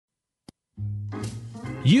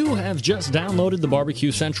You have just downloaded the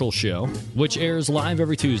Barbecue Central Show, which airs live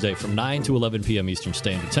every Tuesday from 9 to 11 p.m. Eastern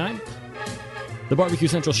Standard Time. The Barbecue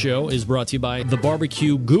Central Show is brought to you by The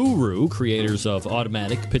Barbecue Guru, creators of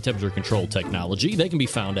automatic pit temperature control technology. They can be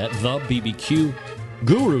found at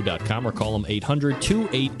thebbqguru.com or call them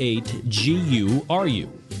 800-288-GURU.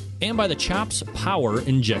 And by the Chops Power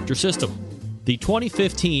Injector System, the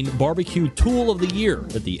 2015 Barbecue Tool of the Year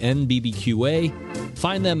at the NBBQA.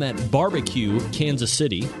 Find them at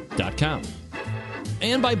barbecuekansascity.com.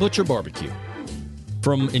 And by Butcher Barbecue.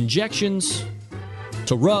 From injections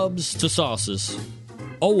to rubs to sauces,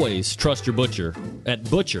 always trust your butcher at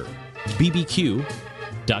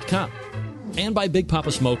butcherbbq.com. And by Big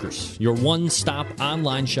Papa Smokers, your one-stop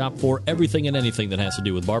online shop for everything and anything that has to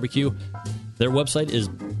do with barbecue. Their website is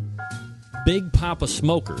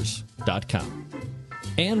bigpapasmokers.com.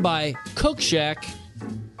 And by Cook Shack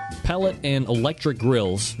Pellet and Electric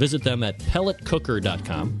Grills. Visit them at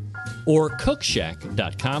pelletcooker.com or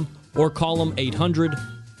cookshack.com or call them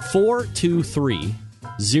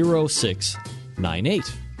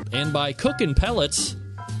 800-423-0698. And by Cookin' Pellets,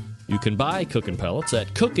 you can buy Cookin' Pellets at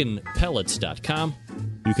cookinpellets.com.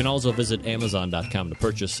 You can also visit amazon.com to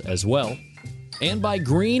purchase as well. And by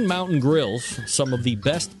Green Mountain Grills, some of the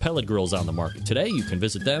best pellet grills on the market today. You can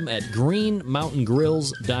visit them at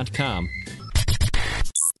greenmountaingrills.com.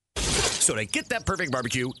 So to get that perfect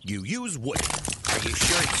barbecue, you use wood. Are you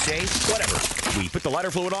sure it's safe? Whatever. We put the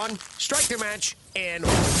lighter fluid on, strike the match, and...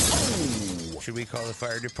 Oh! Should we call the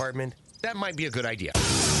fire department? That might be a good idea.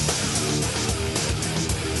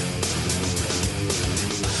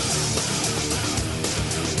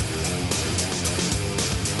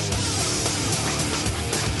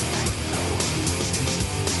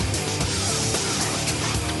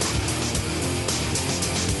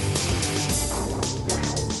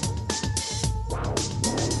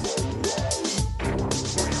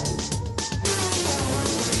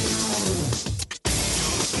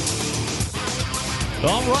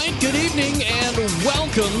 All right, good evening, and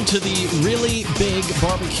welcome to the Really Big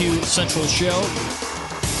Barbecue Central Show.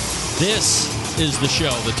 This is the show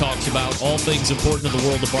that talks about all things important to the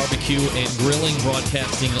world of barbecue and grilling,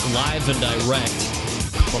 broadcasting live and direct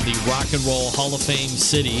from the Rock and Roll Hall of Fame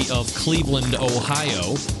city of Cleveland,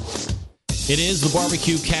 Ohio. It is the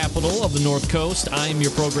barbecue capital of the North Coast. I am your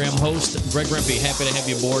program host, Greg Rempe. Happy to have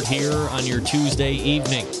you aboard here on your Tuesday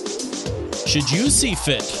evening. Should you see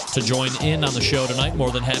fit to join in on the show tonight,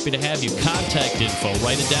 more than happy to have you. Contact info,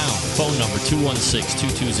 write it down. Phone number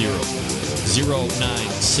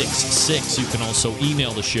 216-220-0966. You can also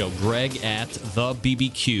email the show, Greg at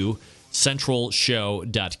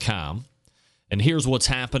thebbqcentralshow.com. And here's what's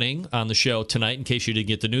happening on the show tonight, in case you didn't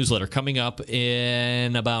get the newsletter. Coming up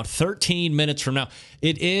in about 13 minutes from now,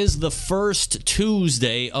 it is the first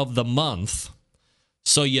Tuesday of the month,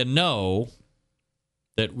 so you know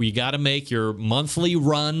that we got to make your monthly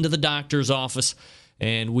run to the doctor's office,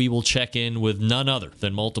 and we will check in with none other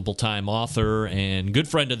than multiple-time author and good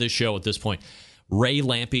friend of this show at this point, Ray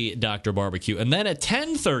Lampe, Dr. Barbecue. And then at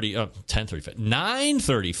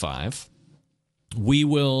 9:35, we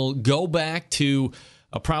will go back to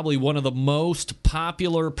probably one of the most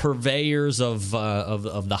popular purveyors of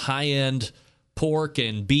the high-end pork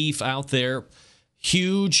and beef out there.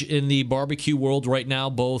 Huge in the barbecue world right now,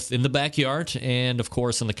 both in the backyard and, of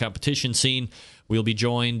course, in the competition scene. We'll be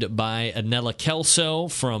joined by Anella Kelso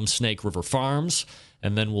from Snake River Farms,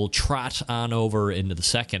 and then we'll trot on over into the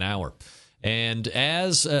second hour. And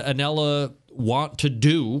as Anella want to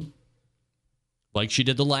do, like she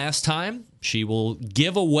did the last time, she will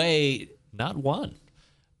give away not one,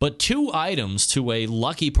 but 2 items to a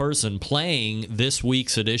lucky person playing this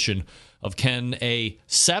week's edition of Can a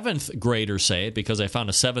 7th Grader Say It? Because I found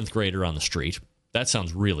a 7th grader on the street. That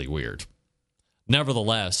sounds really weird.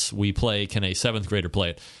 Nevertheless, we play Can a 7th Grader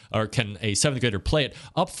Play It? Or Can a 7th Grader Play It?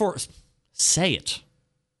 Up for Say It.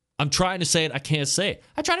 I'm trying to say it. I can't say it.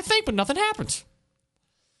 I try to think, but nothing happens.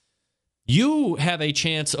 You have a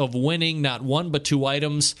chance of winning not 1 but 2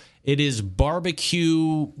 items. It is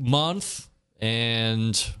barbecue month,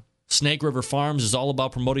 and Snake River Farms is all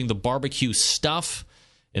about promoting the barbecue stuff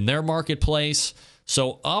in their marketplace.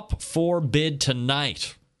 So up for bid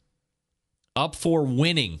tonight, up for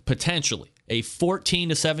winning potentially a 14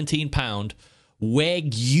 to 17 pound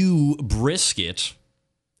Wagyu brisket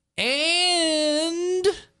and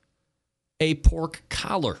a pork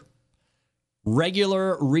collar.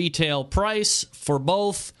 Regular retail price for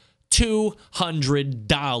both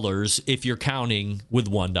 $200 if you're counting with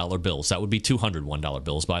 $1 bills. That would be 200 $1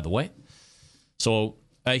 bills, by the way. So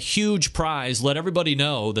a huge prize. Let everybody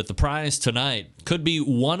know that the prize tonight could be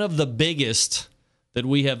one of the biggest that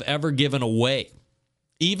we have ever given away.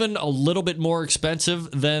 Even a little bit more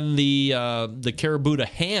expensive than the Carabuta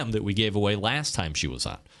ham that we gave away last time she was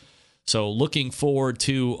on. So looking forward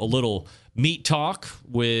to a little meat talk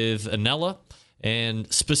with Anela.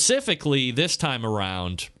 And specifically this time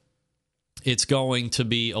around, it's going to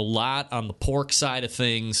be a lot on the pork side of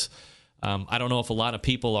things. I don't know if a lot of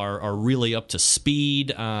people are really up to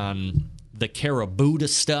speed on the Carabuta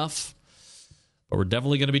stuff, but we're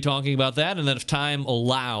definitely going to be talking about that. And then if time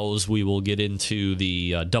allows, we will get into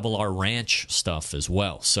the Double R Ranch stuff as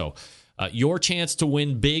well. So your chance to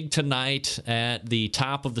win big tonight at the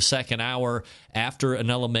top of the second hour after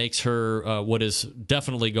Anela makes her what is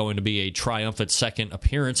definitely going to be a triumphant second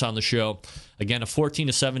appearance on the show. Again, a 14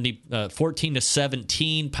 to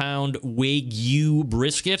 17 pound Wagyu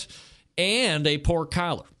brisket and a pork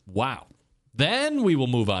collar. Wow. Then we will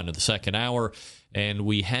move on to the second hour, and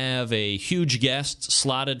we have a huge guest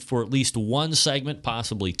slotted for at least one segment,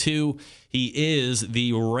 possibly two. He is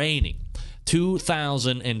the reigning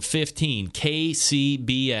 2015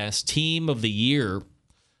 KCBS Team of the Year,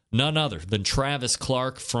 none other than Travis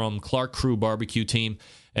Clark from Clark Crew Barbecue Team.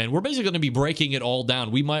 And we're basically going to be breaking it all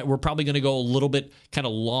down. We're probably going to go a little bit kind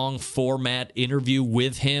of long format interview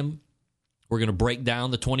with him. We're going to break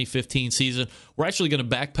down the 2015 season. We're actually going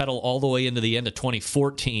to backpedal all the way into the end of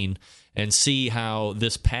 2014 and see how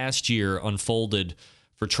this past year unfolded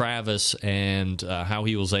for Travis and how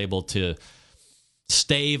he was able to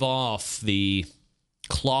stave off the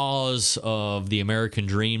claws of the American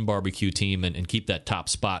Dream Barbecue Team and keep that top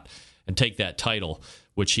spot and take that title,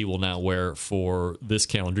 which he will now wear for this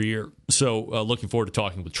calendar year. So looking forward to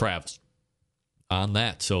talking with Travis on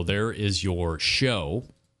that. So there is your show,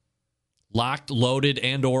 locked, loaded,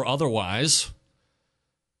 and or otherwise,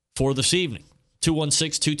 for this evening.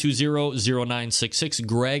 216-220-0966.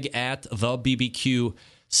 Greg at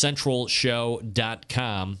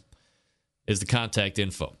thebbqcentralshow.com is the contact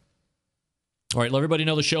info. All right, let everybody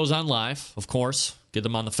know the show's on live, of course. Get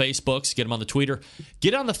them on the Facebooks, get them on the Twitter.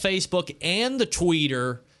 Get on the Facebook and the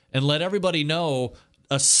Twitter and let everybody know,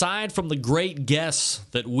 aside from the great guests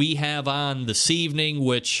that we have on this evening,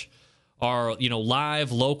 which are,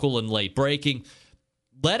 live, local, and late breaking,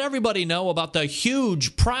 let everybody know about the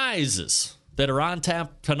huge prizes that are on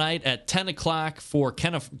tap tonight at 10 o'clock for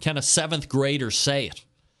Can a 7th grader say it?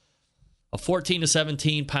 A 14 to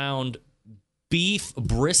 17 pound beef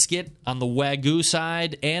brisket on the Wagyu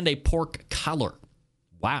side and a pork collar.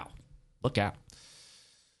 Wow. Look out.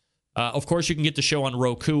 Of course, you can get the show on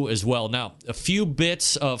Roku as well. Now, a few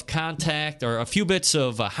bits of contact or a few bits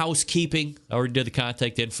of housekeeping. I already did the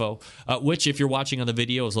contact info, which, if you're watching on the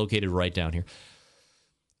video, is located right down here.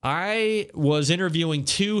 I was interviewing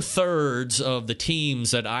 2/3 of the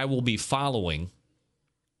teams that I will be following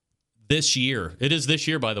this year. It is this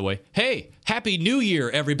year, by the way. Hey, Happy New Year,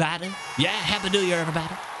 everybody. Yeah, Happy New Year,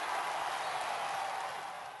 everybody.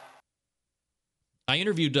 I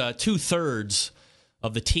interviewed 2/3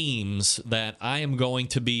 of the teams that I am going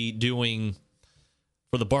to be doing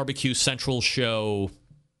for the Barbecue Central Show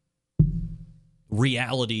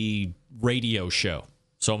reality radio show.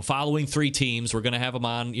 So I'm following 3 teams. We're going to have them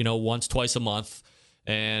on, once, twice a month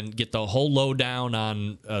and get the whole lowdown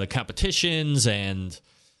on the competitions and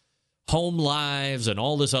home lives and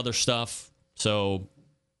all this other stuff. So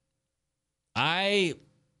I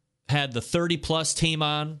had the 30-plus team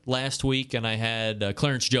on last week, and I had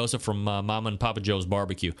Clarence Joseph from Mama and Papa Joe's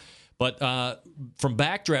Barbecue. But from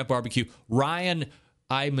Backdraft Barbecue, Ryan,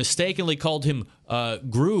 I mistakenly called him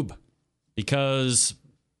Groob because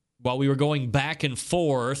while we were going back and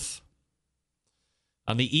forth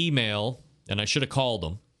on the email, and I should have called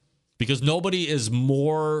him, because nobody is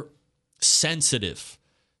more sensitive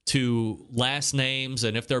to last names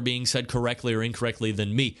and if they're being said correctly or incorrectly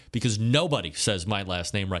than me, because nobody says my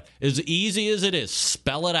last name right. As easy as it is,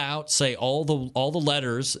 spell it out, say all the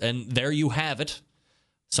letters, and there you have it.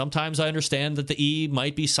 Sometimes I understand that the E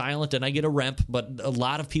might be silent and I get a remp, but a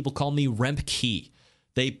lot of people call me Rempkey.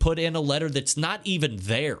 They put in a letter that's not even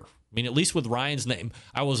there. I mean, at least with Ryan's name,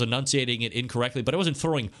 I was enunciating it incorrectly, but I wasn't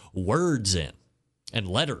throwing words in and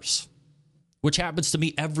letters, which happens to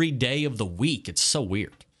me every day of the week. It's so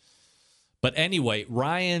weird. But anyway,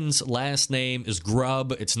 Ryan's last name is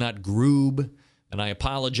Grubb. It's not Groob. And I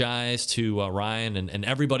apologize to Ryan and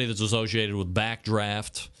everybody that's associated with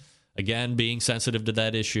Backdraft. Again, being sensitive to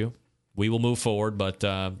that issue. We will move forward, but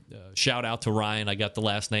shout out to Ryan. I got the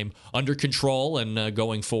last name under control, and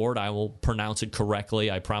going forward, I will pronounce it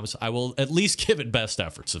correctly. I promise I will at least give it best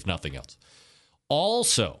efforts, if nothing else.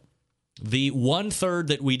 Also, the 1/3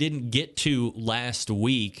 that we didn't get to last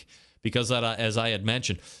week, because as I had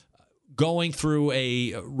mentioned, going through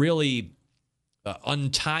a really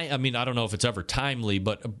I mean, I don't know if it's ever timely,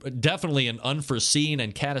 but definitely an unforeseen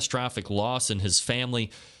and catastrophic loss in his family.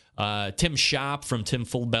 Tim Shop from Tim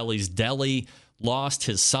Fullbelly's Deli lost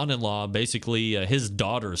his son-in-law, basically his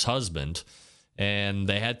daughter's husband, and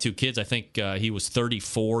they had 2 kids. I think he was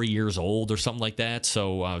 34 years old or something like that,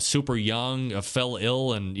 so super young, fell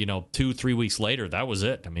ill, and 2-3 weeks later, that was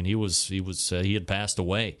it. I mean, he had passed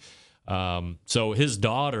away. So his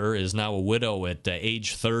daughter is now a widow at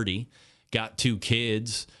age 30. Got 2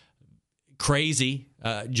 kids. Crazy,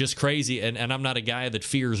 just crazy. And I'm not a guy that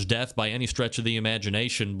fears death by any stretch of the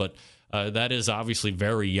imagination, but that is obviously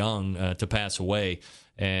very young to pass away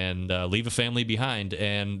and leave a family behind.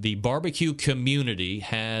 And the barbecue community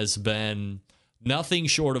has been nothing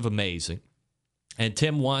short of amazing. And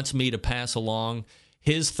Tim wants me to pass along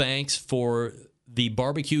his thanks for the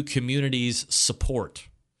barbecue community's support.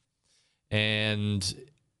 And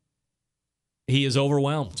he is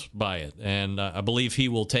overwhelmed by it, and I believe he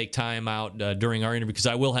will take time out during our interview, because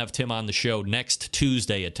I will have Tim on the show next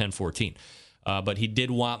Tuesday at 10:14. But he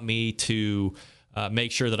did want me to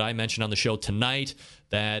make sure that I mention on the show tonight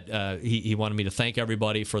that he wanted me to thank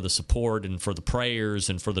everybody for the support and for the prayers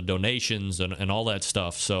and for the donations and all that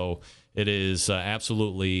stuff. So it is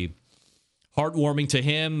absolutely heartwarming to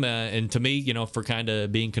him and to me, for kind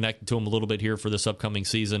of being connected to him a little bit here for this upcoming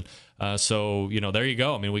season. So, there you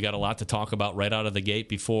go. I mean, we got a lot to talk about right out of the gate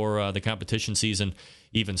before the competition season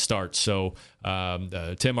even starts. So,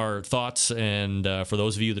 Tim, our thoughts, and for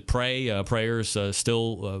those of you that pray, prayers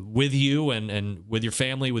still with you and with your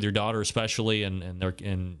family, with your daughter especially, and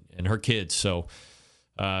her kids. So,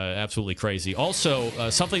 absolutely crazy. Also,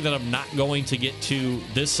 something that I'm not going to get to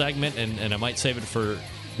this segment, and I might save it for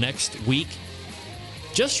next week.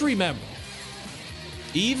 Just remember,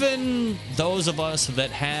 even those of us that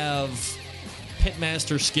have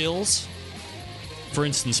pitmaster skills, for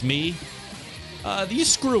instance me, you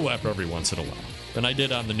screw up every once in a while. And I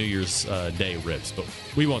did on the New Year's Day ribs, but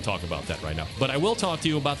we won't talk about that right now. But I will talk to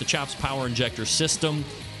you about the Chops Power Injector System,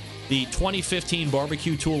 the 2015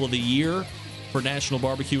 Barbecue Tool of the Year for National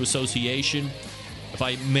Barbecue Association. If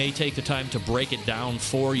I may take the time to break it down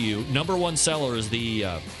for you, number one seller is the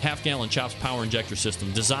half-gallon Chops Power Injector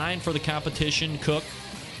System, designed for the competition cook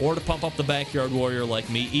or to pump up the backyard warrior like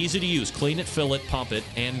me. Easy to use. Clean it, fill it, pump it,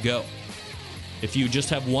 and go. If you just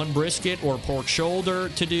have one brisket or pork shoulder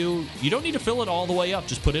to do, you don't need to fill it all the way up.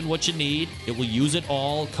 Just put in what you need. It will use it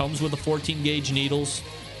all. Comes with the 14-gauge needles,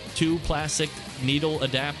 2 plastic needle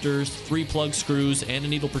adapters, 3 plug screws, and a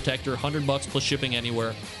needle protector. $100 plus shipping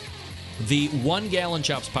anywhere. The 1-gallon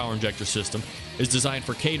Chops Power Injector System is designed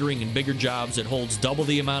for catering and bigger jobs. It holds double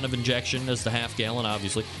the amount of injection as the half-gallon,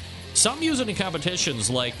 obviously. Some use it in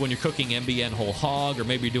competitions, like when you're cooking MBN whole hog, or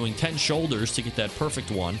maybe you're doing 10 shoulders to get that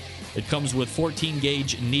perfect one. It comes with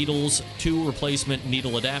 14-gauge needles, 2 replacement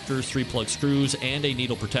needle adapters, 3 plug screws, and a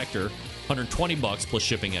needle protector. $120 plus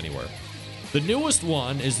shipping anywhere. The newest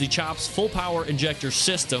one is the Chops Full Power Injector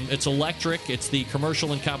System. It's electric. It's the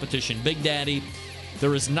commercial and competition Big Daddy.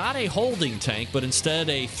 There is not a holding tank, but instead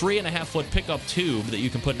a 3.5-foot pickup tube that you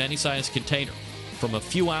can put in any size container. From a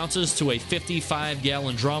few ounces to a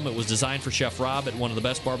 55-gallon drum, it was designed for Chef Rob at one of the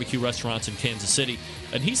best barbecue restaurants in Kansas City.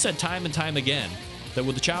 And he said time and time again that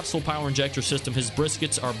with the Chops Full Power Injector System, his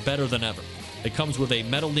briskets are better than ever. It comes with a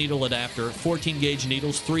metal needle adapter, 14-gauge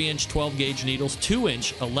needles, 3-inch 12-gauge needles,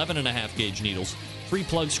 2-inch 11.5-gauge needles, 3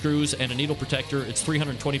 plug screws, and a needle protector. It's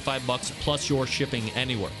 $325 plus your shipping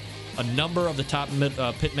anywhere. A number of the top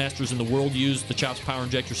pitmasters in the world use the Chops Power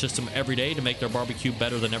Injector System every day to make their barbecue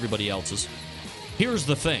better than everybody else's. Here's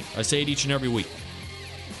the thing. I say it each and every week.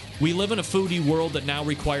 We live in a foodie world that now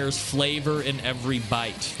requires flavor in every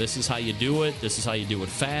bite. This is how you do it. This is how you do it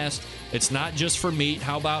fast. It's not just for meat.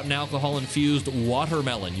 How about an alcohol-infused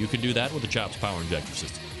watermelon? You can do that with the Chops Power Injector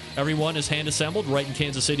System. Everyone is hand-assembled right in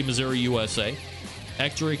Kansas City, Missouri, USA.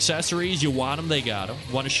 Extra accessories, you want them, they got them.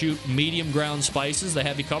 Want to shoot medium ground spices, they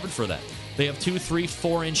have you covered for that. They have 2, 3,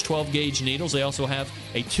 4-inch 12-gauge needles. They also have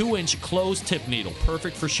a 2-inch closed tip needle,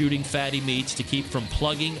 perfect for shooting fatty meats to keep from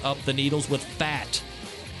plugging up the needles with fat.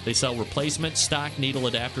 They sell replacement stock needle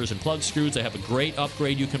adapters and plug screws. They have a great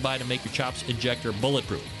upgrade you can buy to make your Chops injector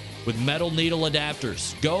bulletproof with metal needle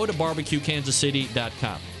adapters. Go to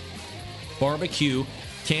barbecuekansascity.com.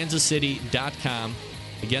 barbecuekansascity.com.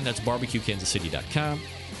 Again, that's barbecuekansascity.com.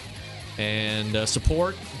 And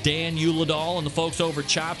support Dan Uladal and the folks over at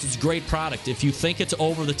Chops. It's a great product. If you think it's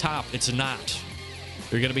over the top, it's not.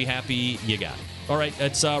 You're going to be happy you got it. All right,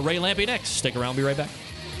 it's Ray Lampe next. Stick around. Be right back.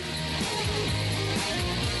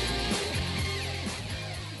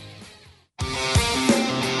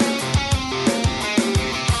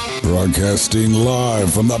 Broadcasting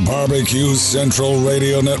live from the Barbecue Central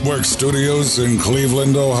Radio Network studios in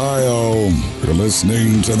Cleveland, Ohio. You're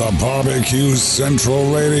listening to the Barbecue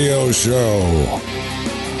Central Radio Show.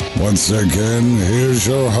 Once again, here's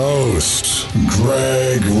your host,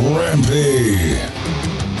 Greg Rempe.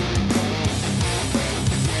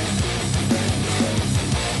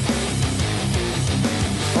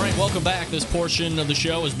 All right, welcome back. This portion of the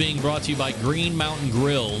show is being brought to you by Green Mountain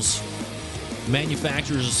Grills,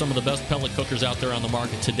 manufacturers of some of the best pellet cookers out there on the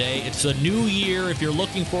market today. It's a new year. If you're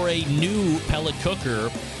looking for a new pellet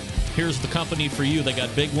cooker, here's the company for you. They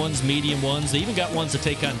got big ones, medium ones. They even got ones that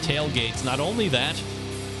take on tailgates. Not only that,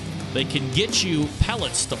 they can get you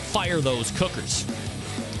pellets to fire those cookers.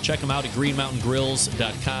 Check them out at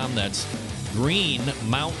greenmountaingrills.com. That's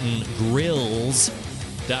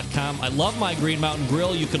greenmountaingrills.com. I love my Green Mountain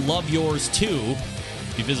Grill. You can love yours too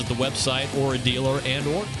if you visit the website or a dealer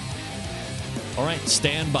and/or. All right,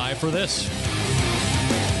 stand by for this.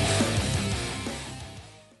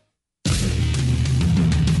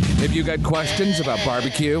 Have you got questions about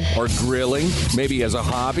barbecue or grilling, maybe as a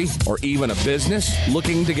hobby or even a business?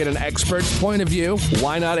 Looking to get an expert's point of view?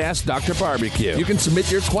 Why not ask Dr. Barbecue? You can submit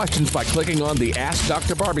your questions by clicking on the Ask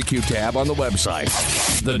Dr. Barbecue tab on the website.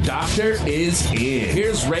 The doctor is in.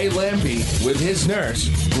 Here's Ray Lampe with his nurse,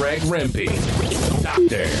 Greg Rempe.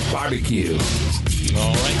 Dr. Barbecue.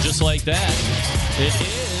 All right, just like that, it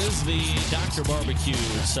is the Dr. Barbecue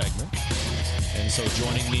segment. And so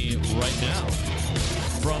joining me right now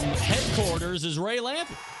from headquarters is Ray Lampe.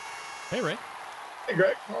 Hey, Ray. Hey,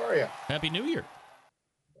 Greg. How are you? Happy New Year.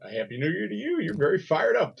 Happy New Year to you. You're very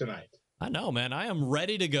fired up tonight. I know, man. I am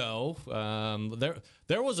ready to go.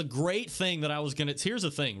 There was a great thing that I was going to... Here's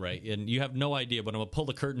the thing, Ray, and you have no idea, but I'm going to pull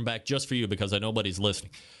the curtain back just for you because I know nobody's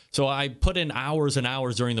listening. So I put in hours and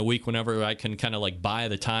hours during the week whenever I can kind of like buy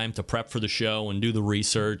the time to prep for the show and do the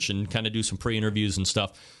research and kind of do some pre-interviews and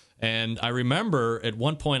stuff. And I remember at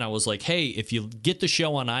one point I was like, hey, if you get the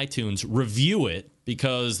show on iTunes, review it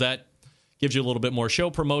because that gives you a little bit more show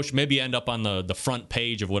promotion. Maybe you end up on the front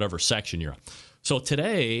page of whatever section you're on. So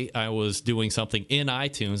today I was doing something in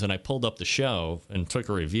iTunes and I pulled up the show and took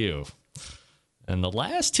a review. And the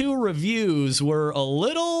last two reviews were a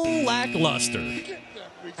little lackluster.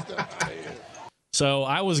 So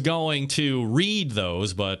I was going to read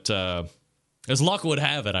those, but as luck would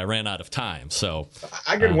have it, I ran out of time. So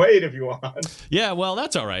I can wait if you want. Yeah, well,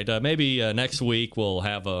 that's all right. Maybe next week we'll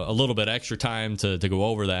have a little bit extra time to go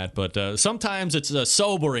over that. But sometimes it's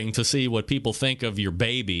sobering to see what people think of your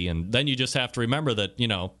baby, and then you just have to remember that, you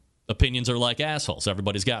know, opinions are like assholes.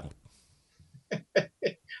 Everybody's got one.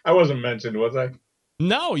 I wasn't mentioned, was I?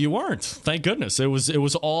 No, you weren't. Thank goodness. It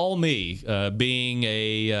was all me being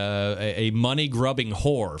a money grubbing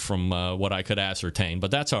whore from what I could ascertain. But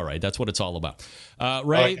that's all right. That's what it's all about.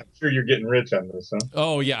 Ray, I'm sure you're getting rich on this, huh?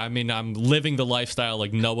 Oh yeah, I mean I'm living the lifestyle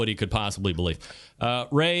like nobody could possibly believe.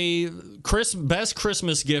 Ray, best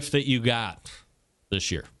Christmas gift that you got this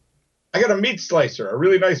year? I got a meat slicer, a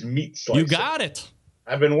really nice meat slicer. You got it.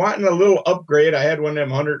 I've been wanting a little upgrade. I had one of them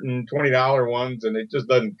 $120 ones, and it just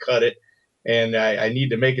doesn't cut it. And I need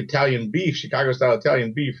to make Italian beef, Chicago-style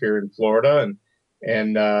Italian beef here in Florida.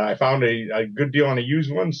 And I found a good deal on a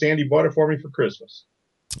used one. Sandy bought it for me for Christmas.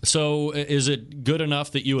 So is it good enough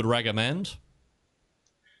that you would recommend?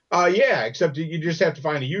 Yeah, except you just have to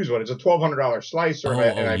find a used one. It's a $1,200 slicer,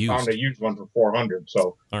 and I found a used one for $400.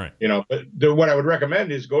 So, all right, you know, but what I would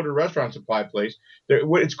recommend is go to a restaurant supply place.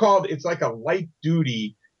 It's like a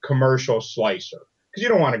light-duty commercial slicer because you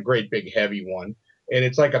don't want a great big heavy one. And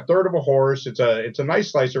it's like a third of a horse. It's a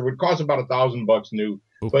nice slicer. It would cost about $1,000 new,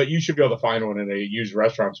 but you should be able to find one in a used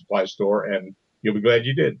restaurant supply store, and you'll be glad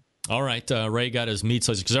you did. All right, Ray got his meat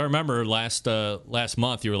slicer because I remember last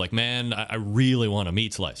month you were like, "Man, I really want a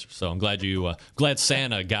meat slicer." So I'm glad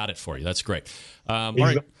Santa got it for you. That's great. All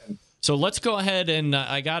right, so let's go ahead and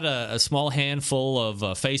I got a small handful of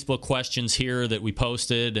Facebook questions here that we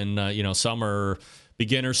posted, and some are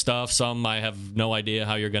beginner stuff. Some I have no idea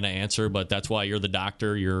how you're going to answer, but that's why you're the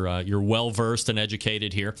doctor. You're well versed and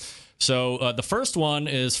educated here. So the first one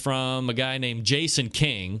is from a guy named Jason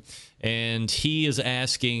King, and he is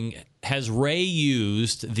asking, has Ray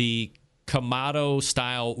used the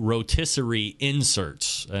Kamado-style rotisserie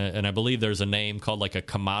inserts? And I believe there's a name called like a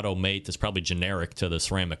Kamado Mate that's probably generic to the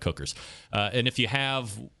ceramic cookers. And if you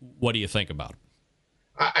have, what do you think about it?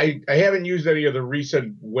 I haven't used any of the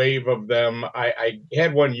recent wave of them. I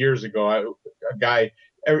had one years ago. A guy,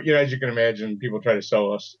 as you can imagine, people try to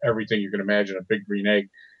sell us everything you can imagine, a big green egg.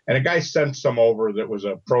 And a guy sent some over that was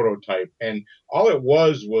a prototype. And all it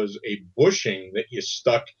was a bushing that you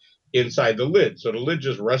stuck inside the lid. So the lid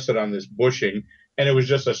just rested on this bushing. and it was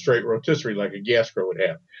just a straight rotisserie like a gas grill would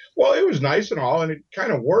have. Well, it was nice and all, and it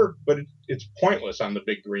kind of worked, but it's pointless on the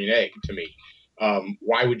big green egg to me.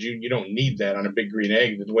 Why would you don't need that on a big green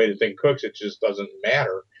egg. The way the thing cooks, it just doesn't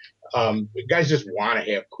matter. Guys just want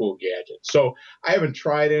to have cool gadgets. So I haven't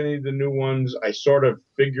tried any of the new ones. I sort of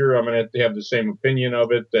figure I'm going to have the same opinion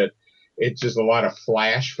of it, that it's just a lot of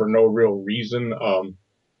flash for no real reason.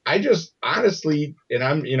 I just honestly, and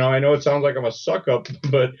I know it sounds like I'm a suck up,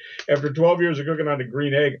 but after 12 years of cooking on a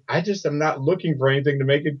green egg, I just am not looking for anything to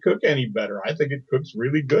make it cook any better. I think it cooks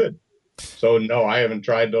really good. So no, I haven't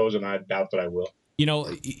tried those, and I doubt that I will.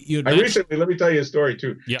 Recently, let me tell you a story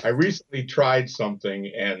too. Yeah. I recently tried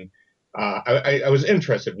something, and I was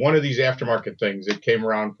interested. One of these aftermarket things that came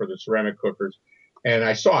around for the ceramic cookers, and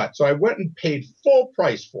I saw it. So I went and paid full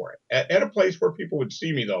price for it at a place where people would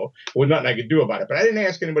see me, though. There was nothing I could do about it. But I didn't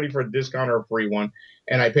ask anybody for a discount or a free one.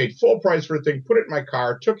 And I paid full price for the thing, put it in my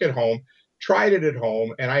car, took it home, tried it at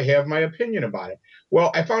home, and I have my opinion about it.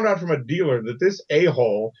 Well, I found out from a dealer that this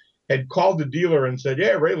a-hole had called the dealer and said,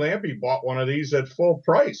 yeah, Ray Lampe bought one of these at full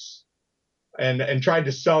price, and tried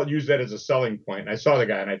to use that as a selling point. And I saw the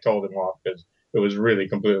guy, and I told him off because it was really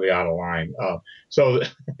completely out of line. So,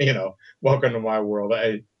 welcome to my world.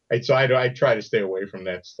 I try to stay away from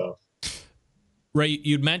that stuff. Ray,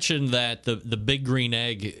 you'd mentioned that the big green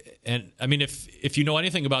egg, and I mean, if you know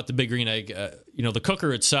anything about the big green egg, the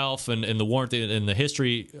cooker itself and the warranty and the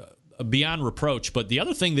history, beyond reproach. But the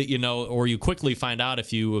other thing that or you quickly find out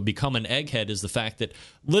if you become an egghead, is the fact that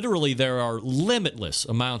literally there are limitless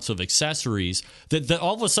amounts of accessories that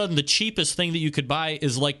all of a sudden the cheapest thing that you could buy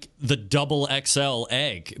is like the double XL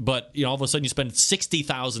egg. But all of a sudden you spend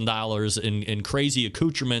 $60,000 in crazy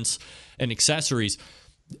accoutrements and accessories.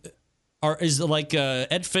 Is like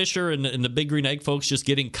Ed Fisher and the Big Green Egg folks just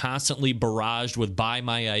getting constantly barraged with buy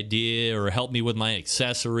my idea or help me with my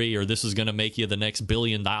accessory or this is going to make you the next $1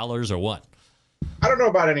 billion or what? I don't know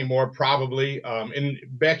about anymore. Probably.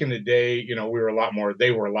 Back in the day, they were a lot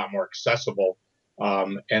more accessible,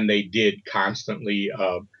 and they did constantly.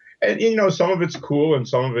 And some of it's cool and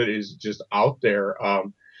some of it is just out there.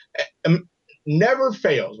 Never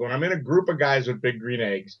fails when I'm in a group of guys with big green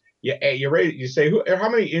eggs. You're ready. You say, how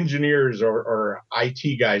many engineers or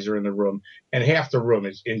IT guys are in the room? And half the room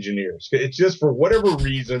is engineers. It's just for whatever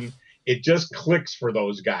reason, it just clicks for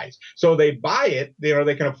those guys. So they buy it.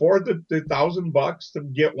 They can afford the $1,000 to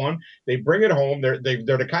get one. They bring it home. They're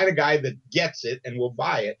the kind of guy that gets it and will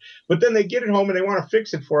buy it. But then they get it home and they want to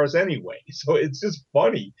fix it for us anyway. So it's just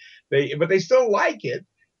funny. But they still like it.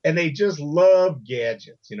 And they just love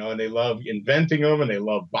gadgets, and they love inventing them and they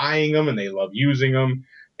love buying them and they love using them.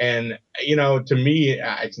 And, to me,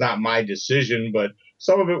 it's not my decision, but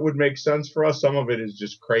some of it would make sense for us. Some of it is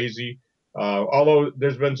just crazy. Although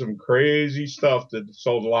there's been some crazy stuff that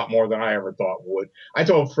sold a lot more than I ever thought would. I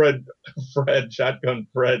told Shotgun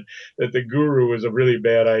Fred, that the Guru was a really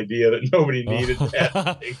bad idea, that nobody needed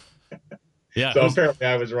that thing. Yeah. So apparently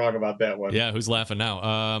I was wrong about that one. Yeah, who's laughing now?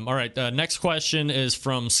 All right, next question is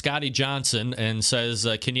from Scotty Johnson and says,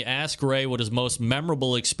 can you ask Ray what his most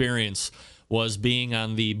memorable experience was being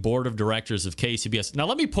on the board of directors of KCBS? Now,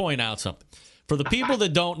 let me point out something. For the people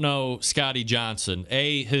that don't know Scotty Johnson,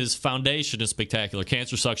 his foundation is spectacular,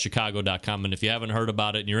 CancerSucksChicago.com. And if you haven't heard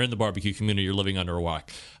about it and you're in the barbecue community, you're living under a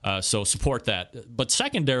rock. So support that. But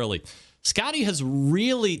secondarily, Scotty has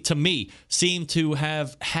really, to me, seemed to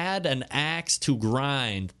have had an axe to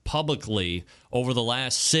grind publicly over the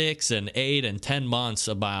last 6 and 8 and 10 months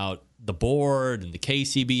about the board and the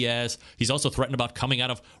KCBS. He's also threatened about coming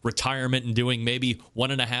out of retirement and doing maybe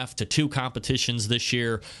 1.5 to 2 competitions this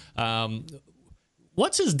year.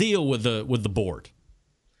 What's his deal with the board?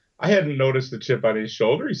 I hadn't noticed the chip on his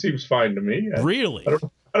shoulder. He seems fine to me. Really?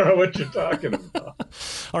 I don't know what you're talking about.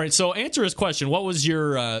 All right, so answer his question. What was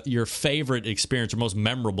your favorite experience or most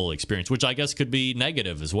memorable experience, which I guess could be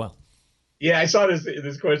negative as well? Yeah, I saw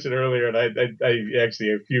this question earlier, and I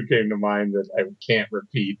actually, a few came to mind that I can't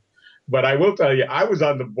repeat. But I will tell you, I was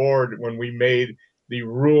on the board when we made the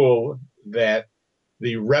rule that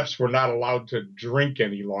the reps were not allowed to drink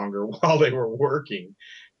any longer while they were working.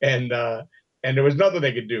 And there was nothing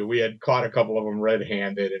they could do. We had caught a couple of them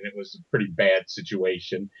red-handed, and it was a pretty bad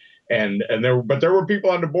situation. But there were people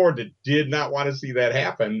on the board that did not want to see that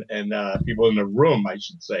happen, and people in the room, I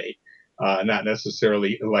should say, not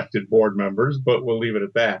necessarily elected board members, but we'll leave it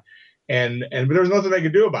at that. But there was nothing they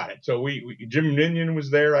could do about it. So Jim Ninian was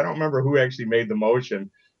there. I don't remember who actually made the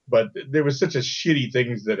motion, but there was such a shitty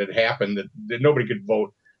things that had happened that nobody could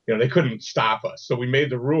vote they couldn't stop us. So we made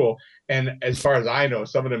the rule. And as far as I know,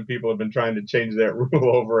 some of them people have been trying to change that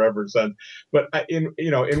rule over ever since. But in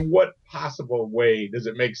what possible way does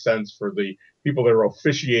it make sense for the people that are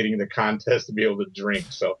officiating the contest to be able to drink?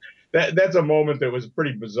 So that's a moment that was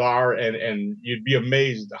pretty bizarre, and you'd be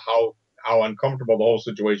amazed how uncomfortable the whole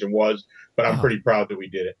situation was. But I'm pretty proud that we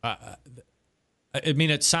did it. I mean,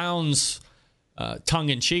 it sounds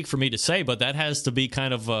tongue-in-cheek for me to say, but that has to be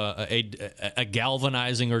kind of a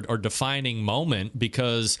galvanizing or defining moment,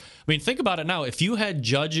 because, I mean, think about it now. If you had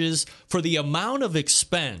judges for the amount of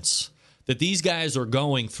expense that these guys are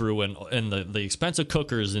going through, and the expense of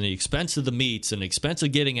cookers and the expense of the meats and the expense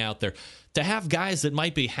of getting out there, to have guys that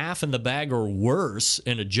might be half in the bag or worse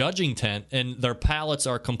in a judging tent and their palates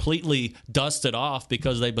are completely dusted off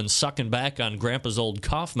because they've been sucking back on grandpa's old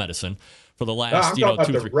cough medicine for the last, I'm talking about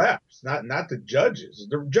 2, the 3 reps, not the judges.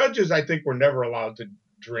 The judges, I think, were never allowed to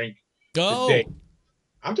drink the day.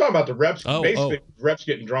 I'm talking about the reps. Basically, reps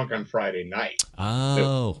getting drunk on Friday night.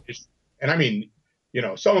 Oh. And I mean,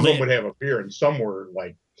 some of them would have a beer, and some were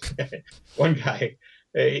like, one guy,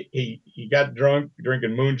 he got drunk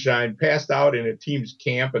drinking moonshine, passed out in a team's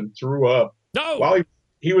camp, and threw up while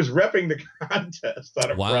he was repping the contest on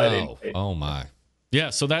a Friday night. Oh my. Yeah,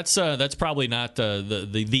 so that's probably not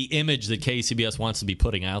the image that KCBS wants to be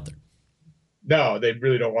putting out there. No, they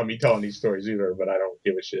really don't want me telling these stories either, but I don't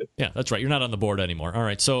give a shit. Yeah, that's right. You're not on the board anymore. All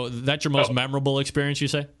right, so that's your most memorable experience, you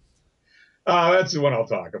say? That's the one I'll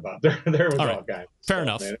talk about. There was all kinds. Fair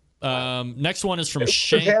enough. Next one is from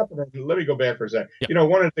Shane. Let me go back for a second. Yeah.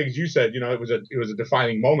 One of the things you said, it was a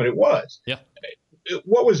defining moment. It was. Yeah.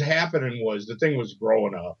 What was happening was the thing was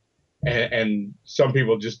growing up, and some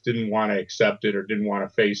people just didn't want to accept it or didn't want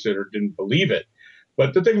to face it or didn't believe it.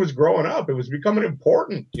 But the thing was growing up. It was becoming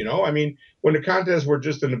important. I mean, when the contests were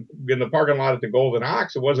just in the parking lot at the Golden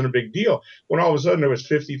Ox, it wasn't a big deal. When all of a sudden there was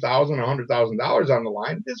 $50,000, $100,000 on the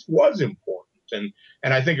line, this was important.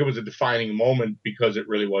 And I think it was a defining moment because it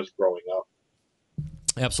really was growing up.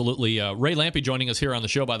 Absolutely. Ray Lampe joining us here on the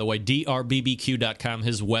show, by the way, drbbq.com,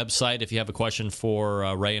 his website. If you have a question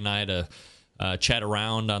for Ray and I to chat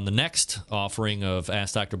around on the next offering of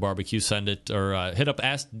Ask Dr. Barbecue, send it or hit up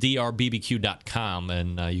askdrbbq.com,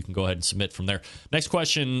 and you can go ahead and submit from there. Next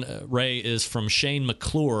question, Ray, is from Shane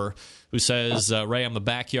McClure, who says, Ray, I'm a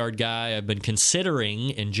backyard guy. I've been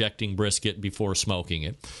considering injecting brisket before smoking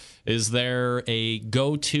it. Is there a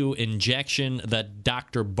go-to injection that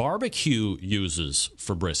Dr. Barbecue uses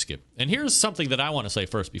for brisket? And here's something that I want to say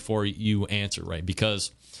first before you answer, Ray,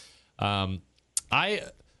 because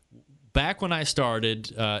back when I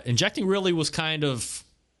started, injecting really was kind of,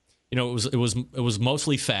 it was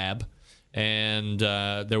mostly fab, and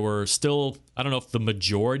there were still, I don't know if the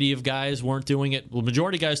majority of guys weren't doing it. Well, the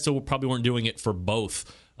majority of guys still probably weren't doing it for both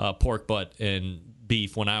pork butt and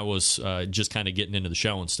beef when I was just kind of getting into the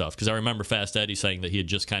show and stuff. Because I remember Fast Eddie saying that he had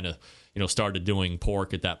just kind of, started doing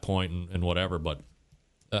pork at that point and whatever, but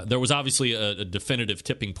there was obviously a definitive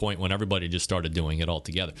tipping point when everybody just started doing it all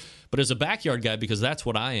together. But as a backyard guy, because that's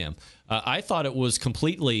what I am, I thought it was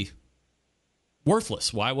completely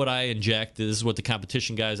worthless. Why would I inject? This is what the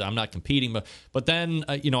competition guys, I'm not competing. But then,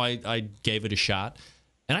 I gave it a shot.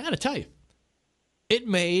 And I got to tell you, it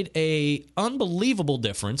made a unbelievable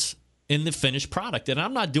difference in the finished product. And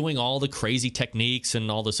I'm not doing all the crazy techniques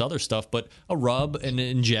and all this other stuff, but a rub and an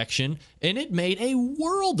injection, and it made a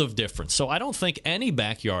world of difference. So I don't think any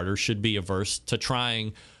backyarder should be averse to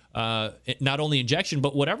trying not only injection,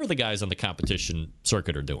 but whatever the guys on the competition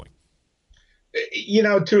circuit are doing.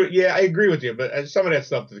 I agree with you, but some of that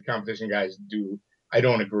stuff that the competition guys do, I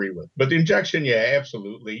don't agree with. But the injection, yeah,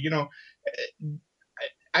 absolutely.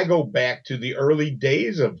 I go back to the early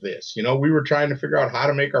days of this. We were trying to figure out how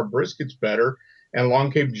to make our briskets better, and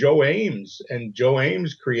along came Joe Ames, and Joe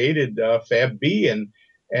Ames created Fab B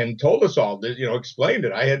and told us all this, explained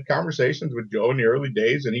it. I had conversations with Joe in the early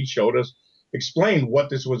days, and he explained what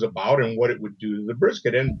this was about and what it would do to the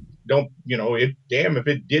brisket. And if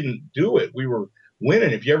it didn't do it, we were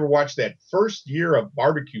winning. If you ever watched that first year of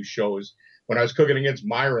barbecue shows when I was cooking against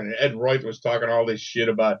Myron, and Ed Royth was talking all this shit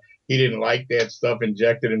about he didn't like that stuff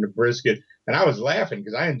injected in the brisket. And I was laughing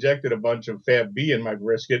because I injected a bunch of Fab B in my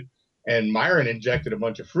brisket, and Myron injected a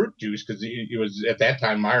bunch of fruit juice because it was, at that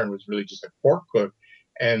time, Myron was really just a pork cook.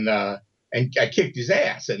 And I kicked his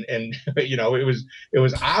ass. And it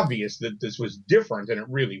was obvious that this was different, and it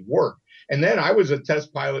really worked. And then I was a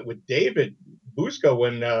test pilot with David Busca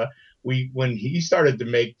when he started to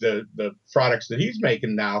make the products that he's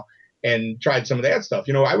making now, and tried some of that stuff.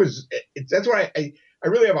 That's why I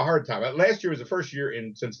really have a hard time. Last year was the first year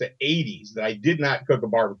since the 80s that I did not cook a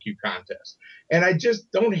barbecue contest. And I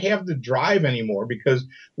just don't have the drive anymore because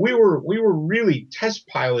we were really test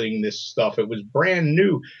piloting this stuff. It was brand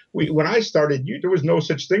new. When I started, there was no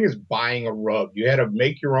such thing as buying a rub. You had to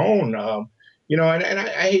make your own. And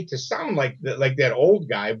I hate to sound like that old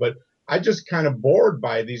guy, but I just kind of bored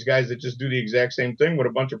by these guys that just do the exact same thing with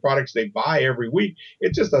a bunch of products they buy every week.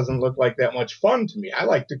 It just doesn't look like that much fun to me. I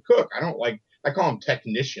like to cook. I call them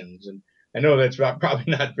technicians, and I know that's probably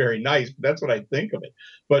not very nice, but that's what I think of it.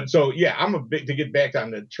 But so, yeah, to get back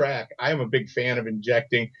on the track, I am a big fan of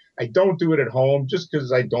injecting. I don't do it at home just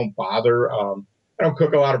because I don't bother. I don't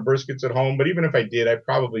cook a lot of briskets at home, but even if I did, I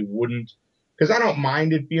probably wouldn't because I don't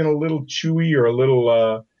mind it being a little chewy or a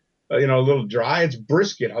little dry. It's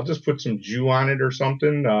brisket. I'll just put some jus on it or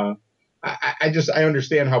something. I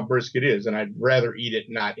understand how brisket is, and I'd rather eat it,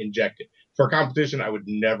 not inject it. For competition, I would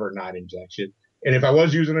never not inject it. And if I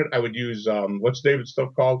was using it, I would use, what's David's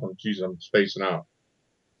stuff called? I'm spacing out.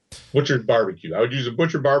 Butchered barbecue. I would use a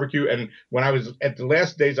butchered barbecue. And when I was at the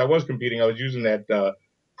last days I was competing, I was using that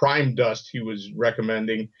prime dust he was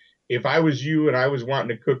recommending. If I was you and I was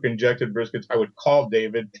wanting to cook injected briskets, I would call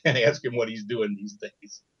David and ask him what he's doing these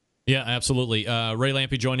days. Yeah, absolutely. Ray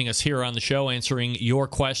Lampe joining us here on the show, answering your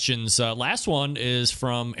questions. Last one is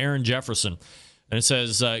from Aaron Jefferson. And it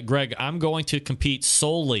says, Greg, I'm going to compete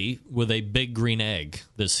solely with a big green egg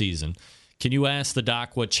this season. Can you ask the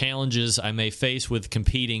doc what challenges I may face with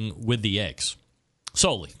competing with the eggs?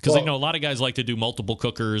 Solely. Because I know a lot of guys like to do multiple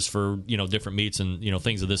cookers for, different meats and,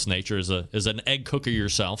 things of this nature. As an egg cooker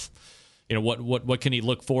yourself, what can he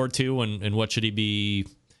look forward to and what should he be,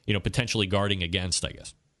 potentially guarding against, I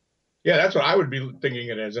guess? Yeah, that's what I would be thinking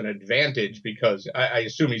it as an advantage because I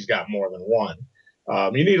assume he's got more than one.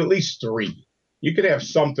 You need at least 3. You could have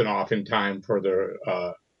something off in time for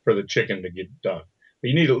the chicken to get done. But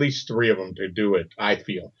you need at least 3 of them to do it, I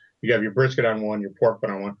feel. You have your brisket on one, your pork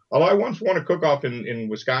on one. Although I once won a cook-off in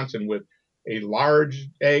Wisconsin with a large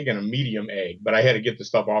egg and a medium egg, but I had to get the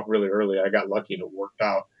stuff off really early. I got lucky and it worked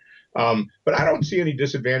out. But I don't see any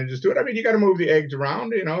disadvantages to it. I mean, you got to move the eggs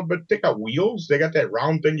around, but they got wheels. They got that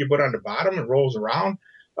round thing you put on the bottom and rolls around.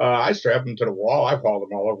 I strap them to the wall. I've hauled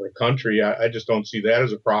them all over the country. I just don't see that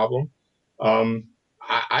as a problem.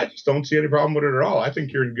 I just don't see any problem with it at all. I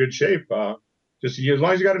think you're in good shape. Just as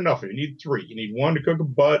long as you got enough, you need 3. You need 1 to cook a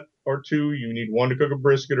butt or 2. You need 1 to cook a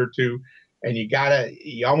brisket or 2, and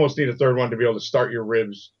you almost need a 3rd one to be able to start your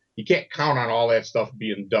ribs. You can't count on all that stuff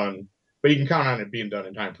being done, but you can count on it being done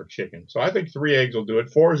in time for chicken. So I think 3 eggs will do it.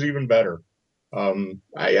 4 is even better.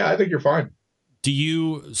 I think you're fine. Do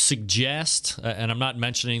you suggest, and I'm not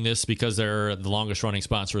mentioning this because they're the longest running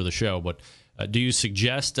sponsor of the show, but do you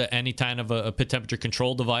suggest any kind of a pit temperature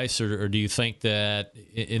control device, or do you think that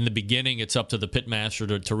in the beginning it's up to the pit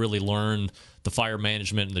master to really learn the fire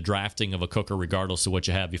management and the drafting of a cooker regardless of what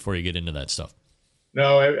you have before you get into that stuff?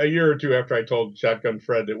 No, a year or 2 after I told Shotgun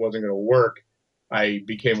Fred that it wasn't going to work, I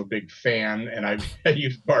became a big fan, and I've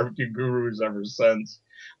used Barbecue Gurus ever since.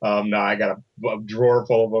 Now I got a drawer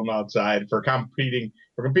full of them outside. For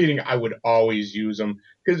competing, I would always use them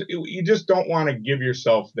because you just don't want to give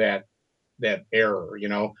yourself that error.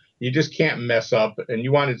 You just can't mess up, and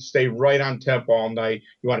you want to stay right on temp all night.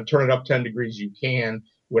 You want to turn it up 10 degrees you can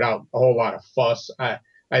without a whole lot of fuss. I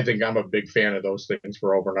think I'm a big fan of those things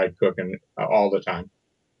for overnight cooking all the time.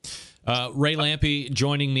 Ray Lampe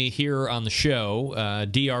joining me here on the show.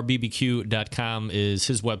 drbbq.com is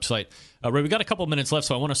his website. Ray, we got a couple minutes left,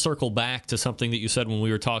 so I want to circle back to something that you said when we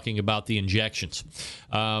were talking about the injections.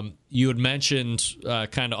 You had mentioned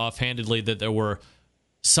kind of offhandedly that there were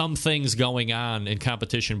some things going on in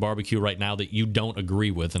competition barbecue right now that you don't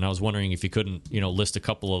agree with, and I was wondering if you couldn't, list a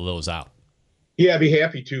couple of those out. Yeah, I'd be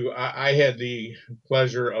happy to. I had the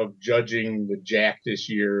pleasure of judging the Jack this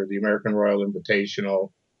year, the American Royal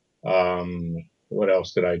Invitational. What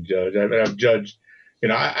else did I judge? I've judged,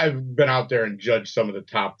 I've been out there and judged some of the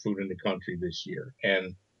top food in the country this year.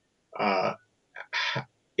 And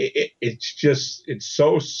it's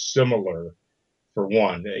so similar for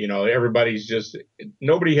one.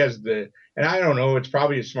 Nobody has and I don't know, it's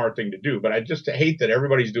probably a smart thing to do, but I just hate that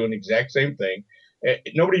everybody's doing the exact same thing.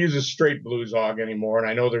 Nobody uses straight Blues Hog anymore. And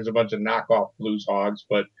I know there's a bunch of knockoff Blues Hogs,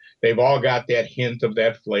 but they've all got that hint of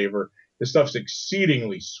that flavor. This stuff's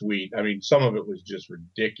exceedingly sweet. I mean, some of it was just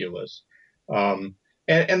ridiculous. And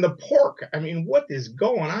the pork, I mean, what is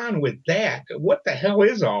going on with that? What the hell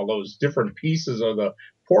is all those different pieces of the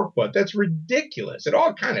pork butt? That's ridiculous. It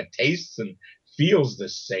all kind of tastes and feels the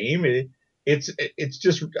same. It's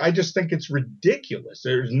just, I just think it's ridiculous.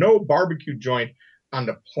 There's no barbecue joint on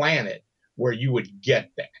the planet where you would get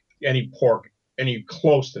that, any pork any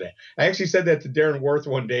close to that. I actually said that to Darren Worth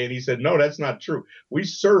one day, and he said, no, that's not true. We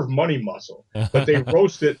serve money muscle, but they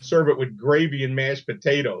roast it, serve it with gravy and mashed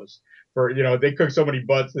potatoes. They cook so many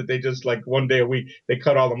butts that they just like one day a week, they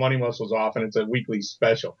cut all the money muscles off, and it's a weekly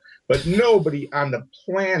special. But nobody on the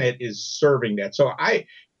planet is serving that. So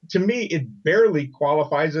to me, it barely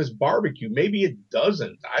qualifies as barbecue. Maybe it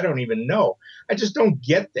doesn't. I don't even know. I just don't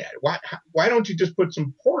get that. Why don't you just put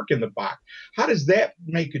some pork in the box? How does that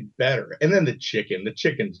make it better? And then the chicken. The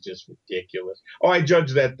chicken's just ridiculous. Oh, I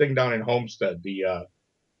judged that thing down in Homestead, the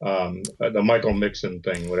Michael Mixon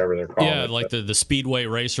thing, whatever they're calling it. Yeah, like the Speedway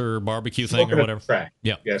Racer barbecue thing or whatever. Track.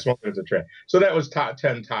 Yeah, smoking at the track. So that was top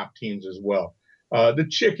 10 top teams as well. The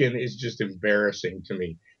chicken is just embarrassing to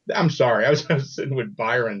me. I'm sorry. I was sitting with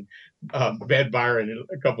Byron, Bad Byron,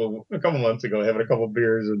 a couple months ago, having a couple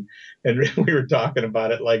beers, and we were talking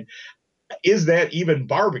about it. Like, is that even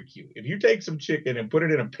barbecue? If you take some chicken and put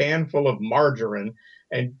it in a pan full of margarine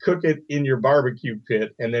and cook it in your barbecue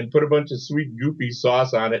pit, and then put a bunch of sweet goopy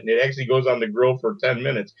sauce on it, and it actually goes on the grill for 10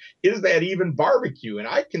 minutes, is that even barbecue? And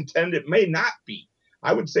I contend it may not be.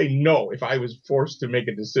 I would say no if I was forced to make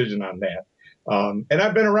a decision on that. And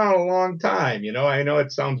I've been around a long time. I know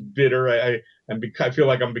it sounds bitter. I feel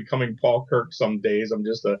like I'm becoming Paul Kirk some days. I'm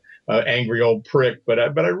just a angry old prick, but I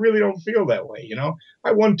really don't feel that way.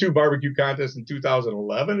 I won 2 barbecue contests in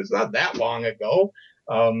 2011. It's not that long ago.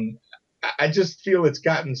 I just feel it's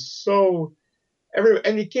gotten so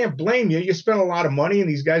and you can't blame you. You spend a lot of money and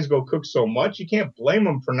these guys go cook so much. You can't blame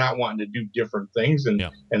them for not wanting to do different things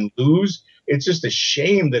and lose. It's just a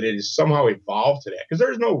shame that it has somehow evolved to that, because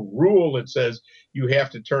there's no rule that says you have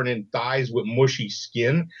to turn in thighs with mushy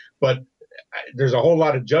skin. But there's a whole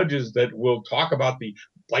lot of judges that will talk about the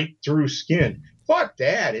bite through skin. Fuck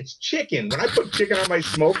that. It's chicken. When I put chicken on my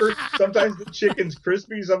smoker, sometimes the chicken's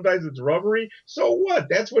crispy, sometimes it's rubbery. So what?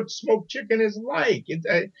 That's what smoked chicken is like.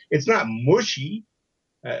 It's not mushy.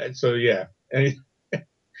 So, yeah. Is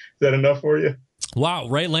that enough for you? Wow.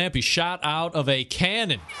 Ray Lampe shot out of a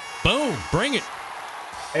cannon. Boom. Bring it.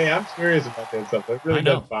 Hey, I'm serious about that stuff. It really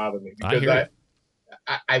doesn't bother me, because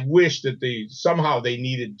I wish that they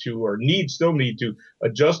needed to, or still need to,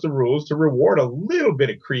 adjust the rules to reward a little bit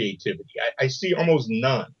of creativity. I see almost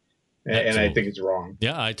none, and I think it's wrong.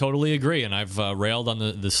 Yeah, I totally agree, and I've railed on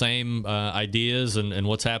the same ideas and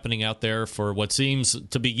what's happening out there for what seems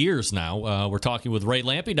to be years now. We're talking with Ray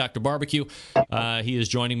Lampe, Dr. Barbecue. He is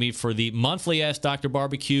joining me for the monthly Ask Dr.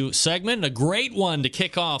 Barbecue segment, a great one to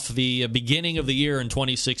kick off the beginning of the year in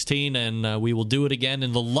 2016, and we will do it again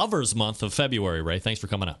in the Lovers Month of February. Ray, thanks for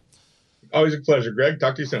coming out. Always a pleasure, Greg.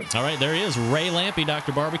 Talk to you soon. All right, there he is, Ray Lampe,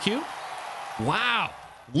 Dr. Barbecue. Wow.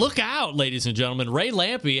 Look out, ladies and gentlemen. Ray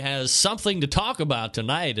Lampe has something to talk about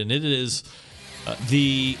tonight, and it is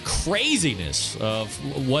the craziness of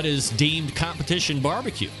what is deemed competition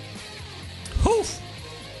barbecue. Whew.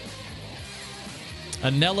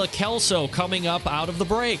 Anella Kelso coming up out of the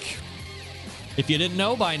break. If you didn't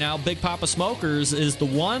know by now, Big Papa Smokers is the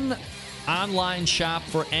one online shop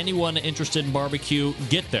for anyone interested in barbecue.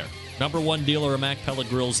 Get there. #1 dealer of Mac pellet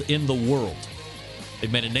grills in the world.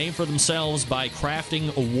 They've made a name for themselves by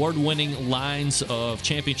crafting award-winning lines of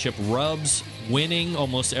championship rubs, winning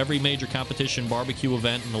almost every major competition barbecue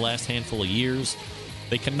event in the last handful of years.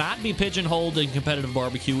 They cannot be pigeonholed in competitive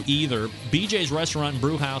barbecue either. BJ's Restaurant and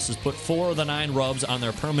Brew House has put 4 of the 9 rubs on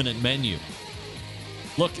their permanent menu.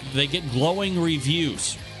 Look, they get glowing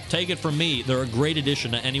reviews. Take it from me, they're a great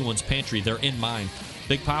addition to anyone's pantry. They're in mine.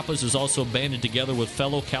 Big Papa's is also banded together with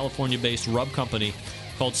fellow California-based rub company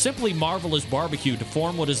called Simply Marvelous Barbecue to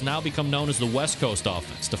form what has now become known as the West Coast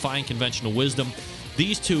Offense. Defying conventional wisdom,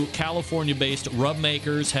 these 2 California-based rub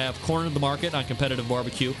makers have cornered the market on competitive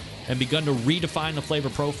barbecue and begun to redefine the flavor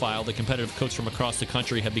profile that competitive cooks from across the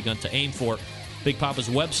country have begun to aim for. Big Papa's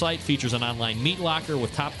website features an online meat locker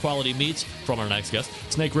with top-quality meats from our next guest,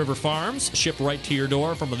 Snake River Farms, shipped right to your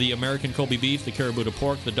door, from the American Kobe beef, the Caribou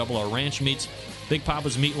pork, the Double R Ranch meats. Big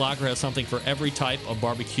Papa's meat locker has something for every type of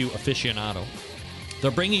barbecue aficionado. They're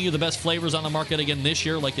bringing you the best flavors on the market again this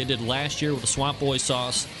year, like they did last year with the Swamp Boy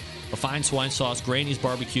sauce, the Fine Swine sauce, Granny's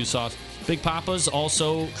barbecue sauce. Big Papa's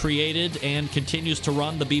also created and continues to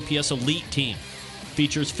run the BPS Elite team.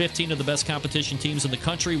 Features 15 of the best competition teams in the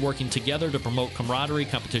country working together to promote camaraderie,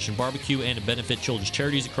 competition barbecue, and to benefit children's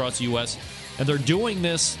charities across the U.S. And they're doing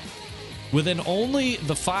this within only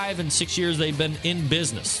the 5 and 6 years they've been in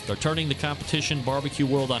business. They're turning the competition barbecue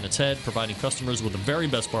world on its head, providing customers with the very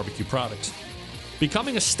best barbecue products,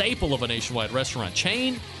 becoming a staple of a nationwide restaurant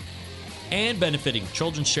chain, and benefiting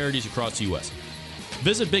children's charities across the U.S.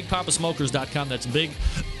 Visit BigPapaSmokers.com. That's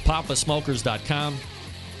BigPapaSmokers.com.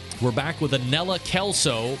 We're back with Anella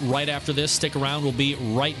Kelso right after this. Stick around. We'll be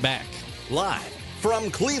right back. Live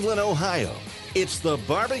from Cleveland, Ohio, it's the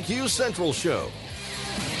Barbecue Central Show.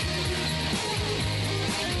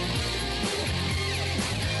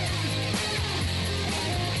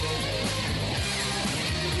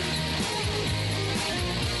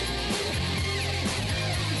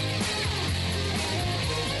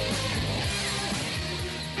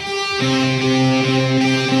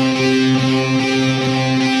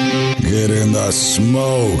 Get in the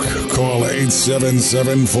smoke. Call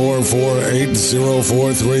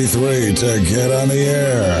 877-448-0433 to get on the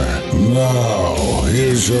air. Now,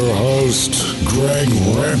 here's your host, Greg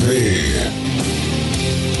Rempe.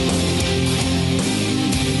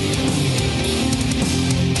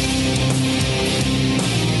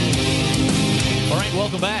 All right,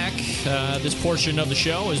 welcome back. This portion of the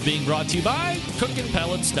show is being brought to you by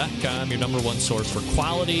CookinPellets.com, your number one source for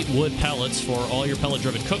quality wood pellets for all your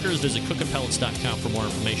pellet-driven cookers. Visit CookinPellets.com for more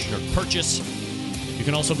information or purchase. You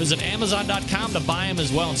can also visit Amazon.com to buy them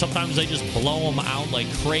as well, and sometimes they just blow them out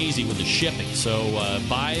like crazy with the shipping. So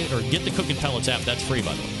buy or get the Cookin' Pellets app. That's free,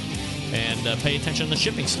 by the way. And pay attention to the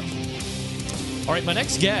shipping stuff. All right, my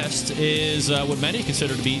next guest is what many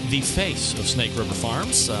consider to be the face of Snake River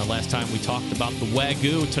Farms. Last time we talked about the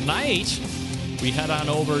Wagyu. Tonight, we head on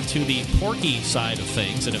over to the porky side of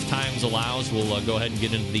things, and if time allows, we'll go ahead and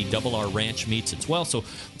get into the Double R Ranch meats as well. So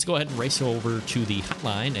let's go ahead and race over to the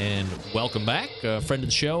hotline and welcome back friend of the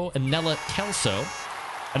show, Anella Kelso.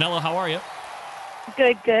 Anella, how are you?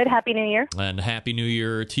 Good. Happy New Year. And Happy New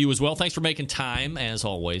Year to you as well. Thanks for making time, as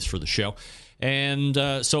always, for the show. And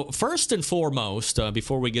so first and foremost,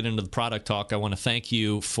 before we get into the product talk, I want to thank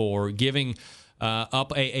you for giving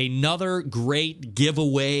up another great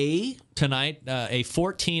giveaway tonight. A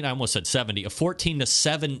 14 to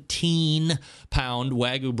 17 pound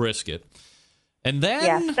Wagyu brisket. And then...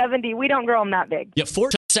 Yeah, 70. We don't grow them that big. Yeah, 4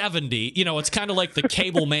 to 70. You know, it's kind of like the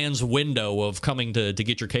cable man's window of coming to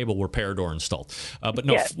get your cable repaired or installed. But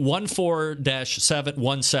no, Yes.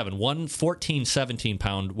 14-17, 17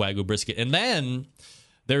 pound Wagyu brisket. And then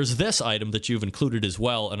there's this item that you've included as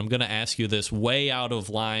well, and I'm going to ask you this way out of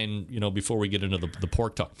line, you know, before we get into the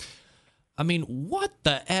pork talk. I mean, what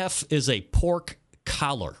the F is a pork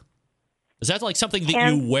collar? Is that like something that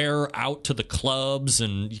you wear out to the clubs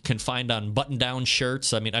and you can find on button-down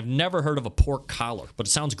shirts? I mean, I've never heard of a pork collar, but it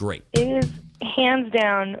sounds great. It is hands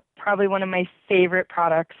down probably one of my favorite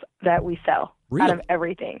products that we sell Really? out of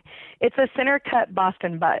everything. It's a center-cut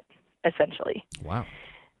Boston butt, essentially. Wow.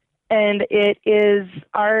 And it is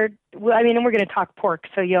and we're going to talk pork,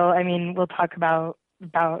 so we'll talk about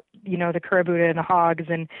the Kurabuta and the hogs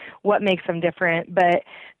and what makes them different. But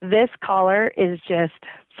this collar is just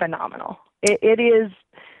phenomenal. It is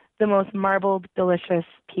the most marbled, delicious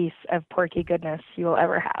piece of porky goodness you will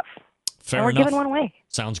ever have. Fair and we're enough. giving one away.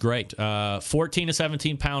 Sounds great. 14 to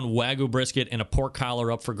 17 pound Wagyu brisket and a pork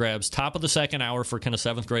collar up for grabs. Top of the second hour for kind of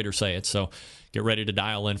seventh graders say it. So get ready to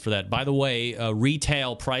dial in for that. By the way,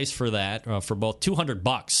 retail price for that for both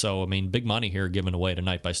 $200. So I mean, big money here given away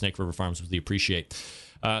tonight by Snake River Farms, which we appreciate.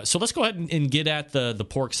 So let's go ahead and get at the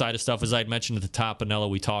pork side of stuff. As I had mentioned at the top, Anella,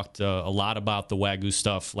 we talked a lot about the Wagyu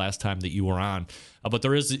stuff last time that you were on. But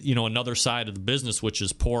there is, another side of the business, which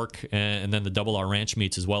is pork and then the Double R Ranch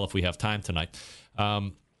meats as well if we have time tonight.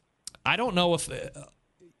 I don't know if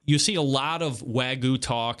you see a lot of Wagyu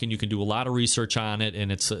talk, and you can do a lot of research on it,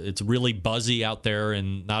 and it's really buzzy out there,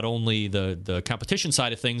 and not only the competition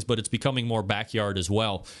side of things, but it's becoming more backyard as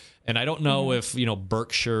well. And I don't know if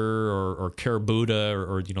Berkshire or Kurabuta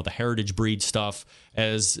or the heritage breed stuff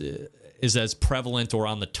is as prevalent or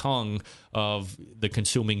on the tongue of the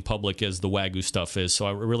consuming public as the Wagyu stuff is. So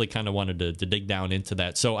I really kind of wanted to dig down into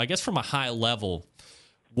that. So I guess from a high level,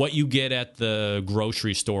 what you get at the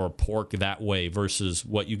grocery store pork that way versus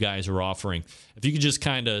what you guys are offering. If you could just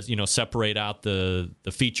kind of, separate out the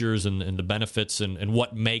features and the benefits and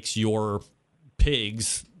what makes your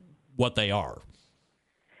pigs what they are.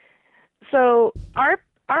 So our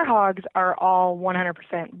hogs are all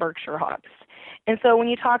 100% Berkshire hogs. And so when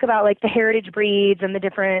you talk about like the heritage breeds and the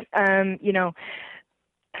different,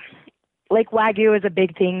 like Wagyu is a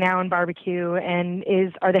big thing now in barbecue, and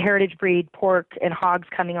are the heritage breed pork and hogs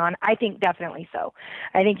coming on? I think definitely so.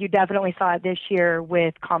 I think you definitely saw it this year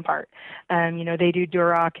with Compart. They do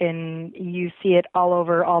Duroc, and you see it all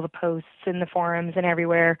over all the posts in the forums and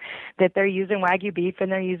everywhere that they're using Wagyu beef and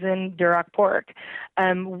they're using Duroc pork.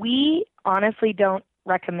 We honestly don't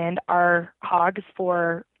recommend our hogs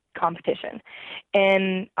for competition,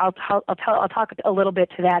 and I'll talk a little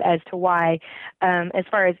bit to that as to why. As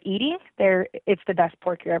far as eating, it's the best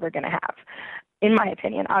pork you're ever going to have. in my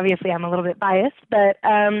opinion. Obviously, I'm a little bit biased, but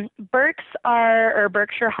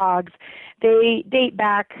Berkshire hogs, they date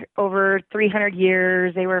back over 300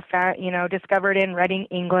 years. They were discovered in Reading,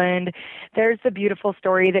 England. There's a beautiful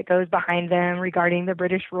story that goes behind them regarding the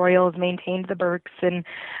British royals maintained the Berks, and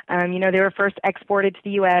they were first exported to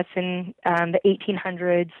the U.S. in the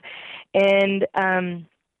 1800s, and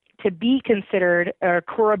to be considered a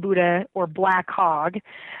Kurabuta or black hog,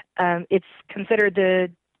 it's considered the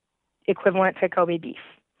equivalent to Kobe beef.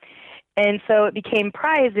 And so it became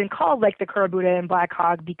prized and called like the Kurabuta and black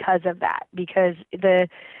hog because of that, because the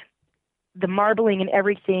marbling and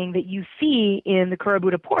everything that you see in the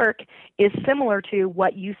Kurabuta pork is similar to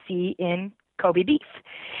what you see in Kobe beef.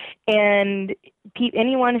 And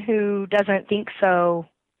anyone who doesn't think so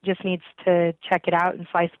just needs to check it out and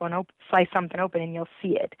slice something open, and you'll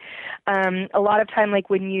see it. A lot of time, like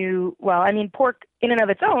pork in and of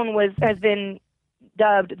its own has been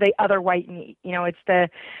dubbed the other white meat. It's the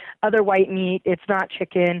other white meat. It's not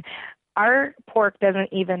chicken. Our pork doesn't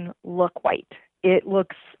even look white. It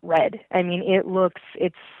looks red.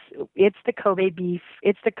 It's the Kobe beef.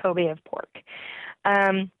 It's the Kobe of pork.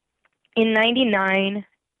 In 99,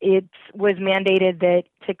 it was mandated that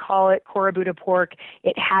to call it Kurabuta pork,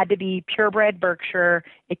 it had to be purebred Berkshire.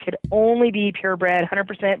 It could only be purebred,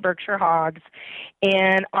 100% Berkshire hogs,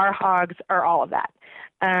 and our hogs are all of that.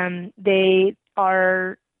 They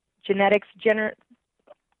are the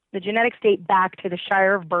genetics date back to the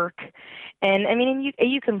Shire of Burke. And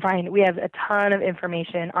you can find, we have a ton of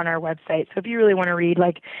information on our website. So if you really want to read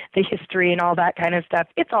like the history and all that kind of stuff,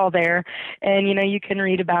 it's all there. And, you can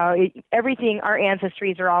read about everything. Our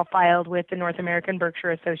ancestries are all filed with the North American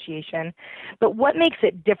Berkshire Association. But what makes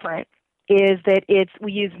it different is that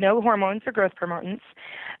we use no hormones or growth promotants.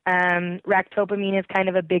 Ractopamine is kind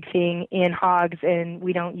of a big thing in hogs, and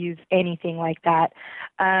we don't use anything like that.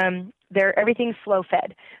 Everything's slow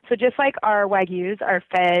fed. So just like our Wagyus are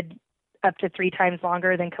fed up to 3 times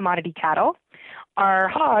longer than commodity cattle, our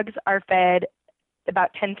hogs are fed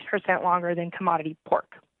about 10% longer than commodity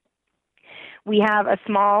pork. We have a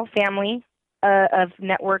small family of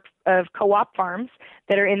network of co-op farms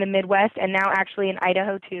that are in the Midwest and now actually in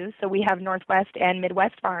Idaho too. So we have Northwest and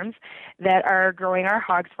Midwest farms that are growing our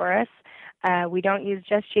hogs for us. We don't use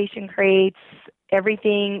gestation crates.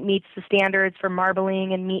 Everything meets the standards for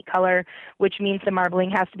marbling and meat color, which means the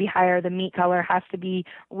marbling has to be higher, the meat color has to be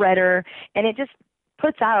redder, and it just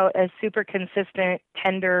puts out a super consistent,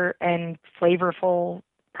 tender, and flavorful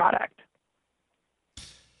product.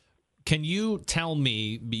 Can you tell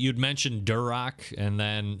me, you'd mentioned Duroc,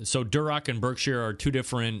 so Duroc and Berkshire are 2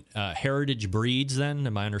 different heritage breeds then?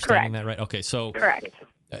 Am I understanding Correct. that right? Okay, so Correct.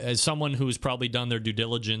 As someone who's probably done their due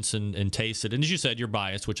diligence and tasted, and as you said, you're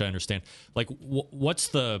biased, which I understand, like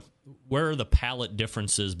where are the palate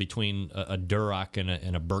differences between a Duroc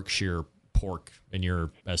and a Berkshire pork in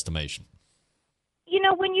your estimation?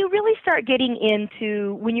 When you really start getting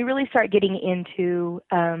into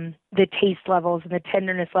the taste levels and the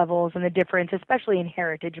tenderness levels and the difference, especially in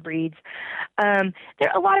heritage breeds,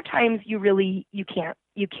 there a lot of times you can't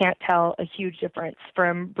tell a huge difference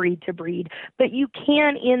from breed to breed, but you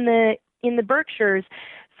can in the Berkshires.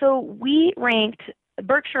 So we ranked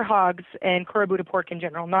Berkshire hogs and Kurabuta pork in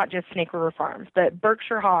general, not just Snake River Farms, but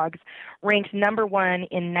Berkshire hogs ranked number 1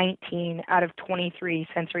 in 19 out of 23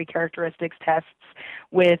 sensory characteristics tests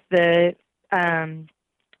with the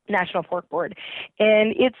National Pork Board.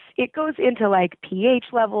 And it goes into like pH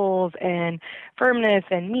levels and firmness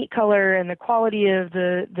and meat color and the quality of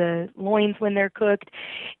the loins when they're cooked.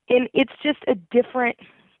 And it's just a different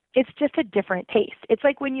taste. It's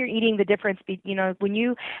like when you're eating the difference, when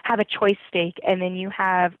you have a choice steak and then you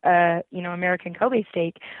have a, American Kobe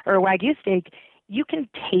steak or a Wagyu steak, you can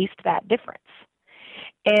taste that difference.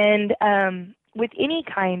 And with any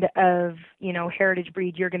kind of, heritage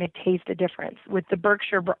breed, you're going to taste a difference. With the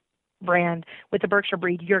Berkshire brand, with the Berkshire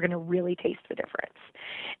breed, you're going to really taste the difference.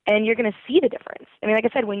 And you're going to see the difference. Like I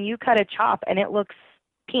said, when you cut a chop and it looks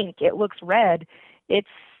pink, it looks red,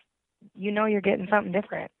 you're getting something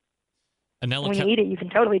different. When you eat it, you can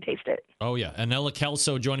totally taste it. Oh, yeah. Anella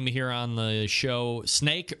Kelso joining me here on the show.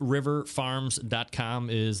 SnakeRiverFarms.com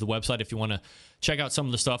is the website. If you want to check out some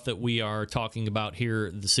of the stuff that we are talking about here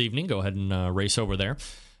this evening, go ahead and race over there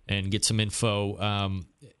and get some info.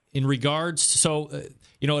 In regards,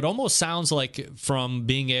 it almost sounds like from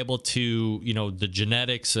being able to, the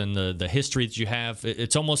genetics and the history that you have,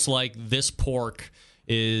 it's almost like this pork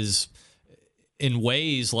is in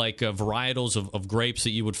ways like varietals of grapes that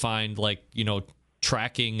you would find, like,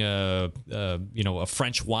 tracking a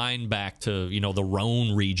French wine back to, the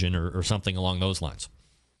Rhone region or something along those lines.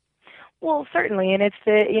 Well, certainly, and it's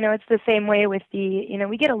the same way with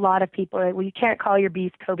we get a lot of people. Well, you can't call your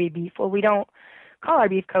beef Kobe beef. Well, we don't call our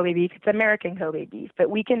beef Kobe beef. It's American Kobe beef,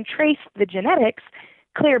 but we can trace the genetics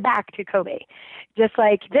clear back to Kobe. Just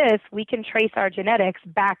like this, we can trace our genetics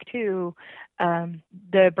back to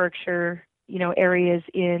the Berkshire, areas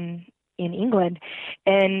in England.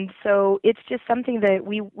 And so it's just something that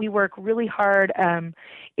we work really hard.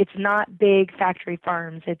 It's not big factory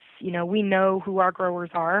farms. It's, we know who our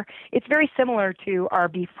growers are. It's very similar to our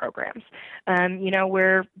beef programs.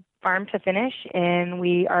 We're farm to finish, and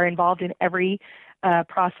we are involved in every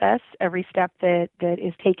process, every step that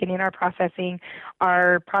is taken in our processing.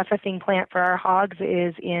 Our processing plant for our hogs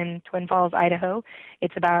is in Twin Falls, Idaho.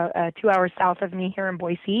 It's about 2 hours south of me here in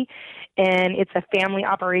Boise, and it's a family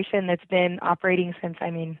operation that's been operating since,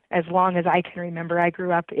 as long as I can remember. I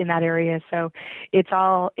grew up in that area, so it's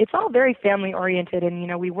all very family oriented,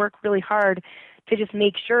 and we work really hard to just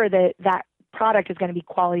make sure that product is going to be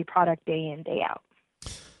quality product day in, day out.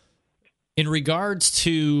 In regards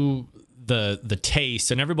to the taste,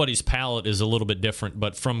 and everybody's palate is a little bit different,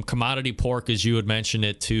 but from commodity pork, as you had mentioned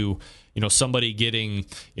it, to somebody getting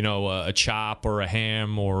a chop or a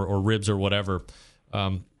ham or ribs or whatever,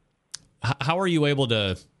 how are you able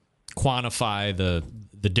to quantify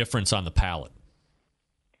the difference on the palate?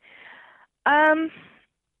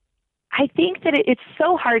 I think that it's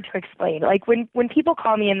so hard to explain. Like when people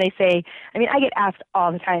call me and they say, I get asked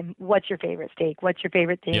all the time, what's your favorite steak? What's your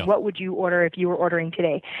favorite thing? Yeah. What would you order if you were ordering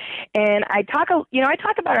today? And I talk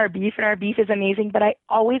about our beef, and our beef is amazing, but I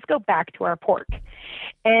always go back to our pork.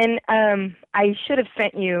 And I should have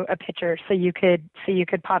sent you a picture so you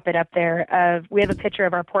could pop it up there. We have a picture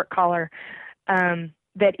of our pork collar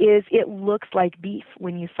it looks like beef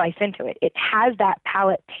when you slice into it. It has that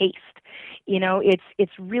palate taste.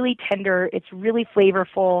 It's really tender. It's really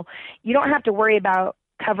flavorful. You don't have to worry about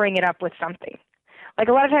covering it up with something. Like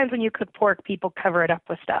a lot of times when you cook pork, people cover it up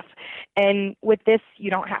with stuff. And with this, you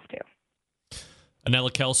don't have to.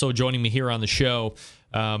 Anela Kelso joining me here on the show.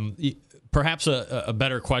 Perhaps a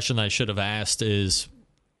better question that I should have asked is,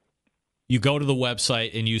 you go to the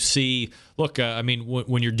website and you see, look,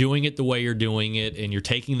 when you're doing it the way you're doing it, and you're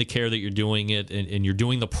taking the care that you're doing it, and you're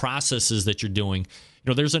doing the processes that you're doing,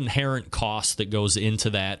 there's an inherent cost that goes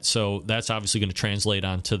into that. So that's obviously going to translate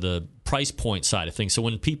onto the price point side of things. So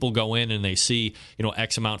when people go in and they see,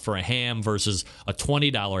 X amount for a ham versus a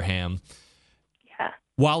 $20 ham, yeah,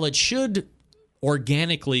 while it should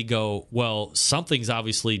organically go, well, something's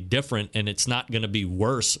obviously different and it's not going to be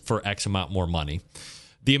worse for X amount more money.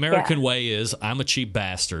 The American way is, I'm a cheap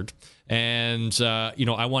bastard, and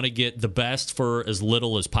I want to get the best for as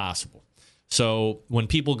little as possible. So when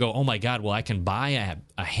people go, oh my God, well, I can buy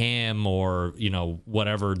a ham or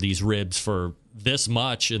whatever, these ribs for this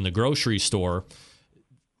much in the grocery store,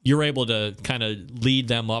 you're able to kind of lead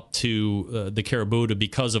them up to the Caribou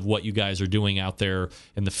because of what you guys are doing out there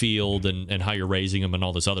in the field and how you're raising them and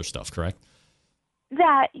all this other stuff, correct?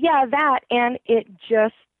 That, and it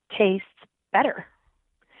just tastes better.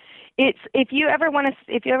 If you ever want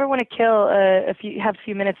to kill have a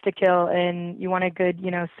few minutes to kill, and you want a good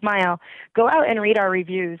smile, go out and read our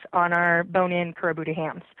reviews on our bone-in Caribou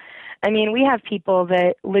hams. We have people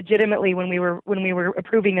that legitimately, when we were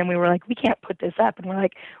approving them, we were like, we can't put this up, and we're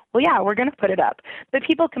like, well, yeah, we're going to put it up. But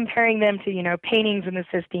people comparing them to paintings in the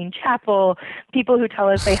Sistine Chapel, people who tell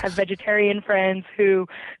us they have vegetarian friends who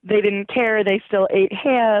they didn't care, they still ate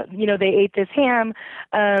ham, they ate this ham.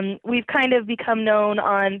 We've kind of become known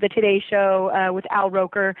on the Today Show with Al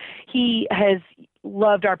Roker. He has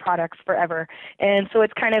loved our products forever, and so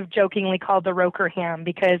it's kind of jokingly called the Roker ham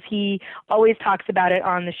because he always talks about it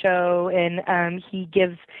on the show, and he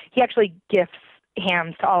actually gifts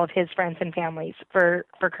hams to all of his friends and families for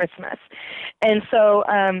Christmas. And so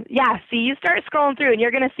see, you start scrolling through and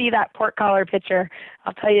you're going to see that pork collar picture.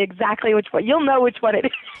 I'll tell you exactly which one. You'll know which one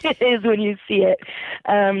it is when you see it.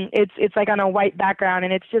 It's like on a white background,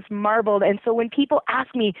 and it's just marbled. And so when people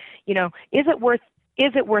ask me, is it worth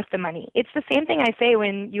the money? It's the same thing I say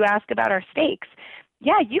when you ask about our steaks.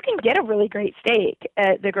 Yeah, you can get a really great steak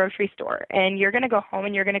at the grocery store, and you're going to go home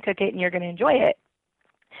and you're going to cook it and you're going to enjoy it.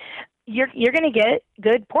 You're going to get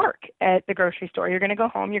good pork at the grocery store. You're going to go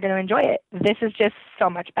home, you're going to enjoy it. This is just so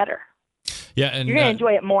much better. Yeah, and you're going to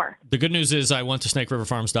enjoy it more. The good news is I went to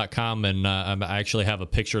snakeriverfarms.com, and I actually have a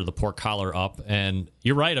picture of the pork collar up, and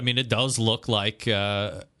you're right. It does look like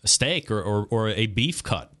a steak or a beef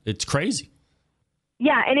cut. It's crazy.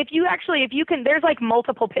 Yeah, and if you can, there's like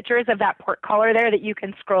multiple pictures of that pork collar there that you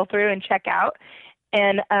can scroll through and check out.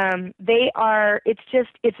 And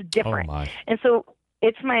it's different. Oh my. And so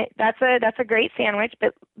that's a great sandwich,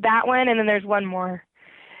 but that one, and then there's one more.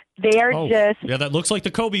 They are just. Yeah, that looks like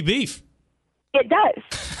the Kobe beef. It does.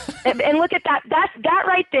 And look at that. That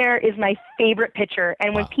right there is my favorite picture.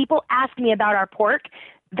 And when people ask me about our pork,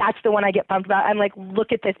 that's the one I get pumped about. I'm like,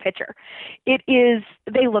 look at this picture.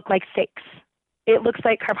 They look like steaks. It looks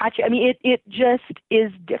like carpaccio. I mean, it just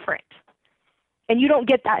is different. And you don't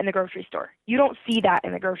get that in the grocery store. You don't see that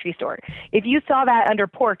in the grocery store. If you saw that under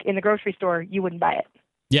pork in the grocery store, you wouldn't buy it.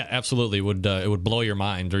 Yeah, absolutely. It would blow your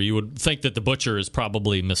mind, or you would think that the butcher has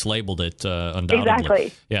probably mislabeled it, undoubtedly.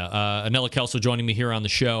 Exactly. Yeah, Anela Kelso joining me here on the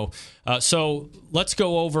show. So let's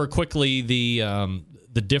go over quickly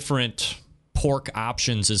the different pork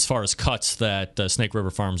options as far as cuts that Snake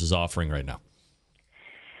River Farms is offering right now.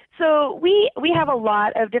 So we have a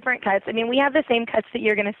lot of different cuts. I mean, we have the same cuts that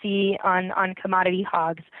you're going to see on commodity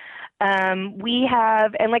hogs. We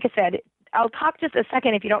have, and like I said, I'll talk just a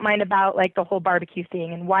second, if you don't mind, about like the whole barbecue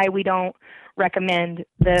thing and why we don't recommend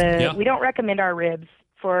we don't recommend our ribs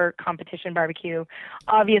for competition barbecue.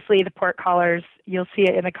 Obviously, the pork collars, you'll see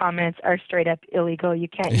it in the comments, are straight up illegal. You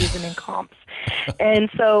can't use them in comps. And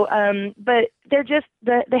so, but they're just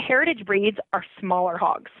the heritage breeds are smaller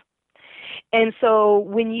hogs. And so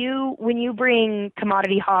when you bring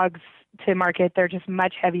commodity hogs to market, they're just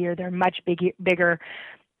much heavier. They're much bigger.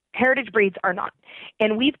 Heritage breeds are not.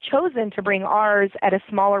 And we've chosen to bring ours at a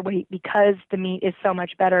smaller weight because the meat is so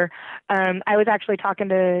much better. I was actually talking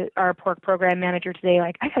to our pork program manager today,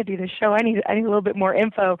 like, I got to do this show. I need a little bit more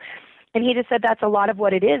info. And he just said that's a lot of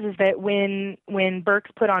what it is that when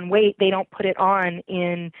Burks put on weight, they don't put it on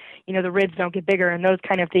in, the ribs don't get bigger and those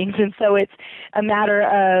kind of things. And so it's a matter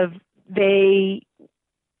of they're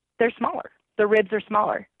smaller. The ribs are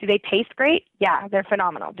smaller. Do they taste great? Yeah, they're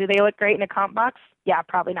phenomenal. Do they look great in a comp box? Yeah,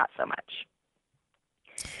 probably not so much.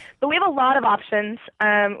 But we have a lot of options.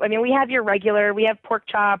 We have your regular. We have pork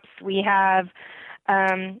chops. We have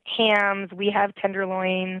hams. We have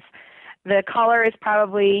tenderloins. The collar is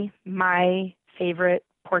probably my favorite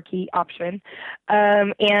porky option.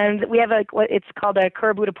 And we have it's called a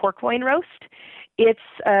Cura Buda pork loin roast. It's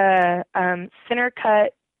a center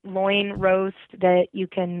cut loin roast that you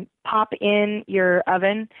can pop in your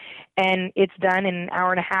oven, and it's done in an hour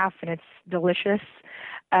and a half, and it's delicious.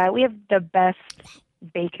 We have the best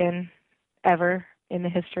bacon ever in the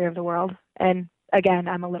history of the world. And again,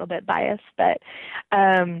 I'm a little bit biased, but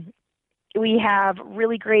we have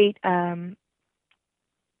really great crown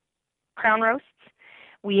roasts.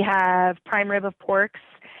 We have prime rib of porks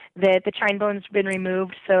that the chine bone's been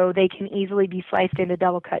removed, so they can easily be sliced into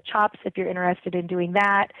double cut chops if you're interested in doing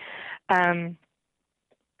that.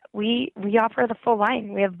 We offer the full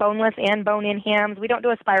line. We have boneless and bone-in hams. We don't do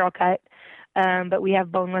a spiral cut, but we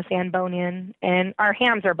have boneless and bone-in, and our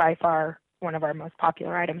hams are by far one of our most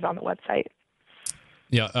popular items on the website.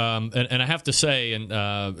 Yeah, and I have to say,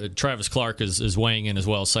 and Travis Clark is weighing in as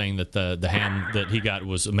well, saying that the ham that he got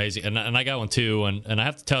was amazing, and I got one too, and I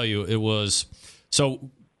have to tell you, it was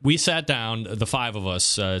so. We sat down, the five of us,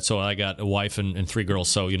 so I got a wife and three girls,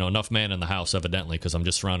 so, enough man in the house, evidently, because I'm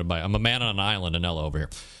just surrounded by... I'm a man on an island, Anela, over here.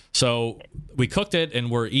 So we cooked it, and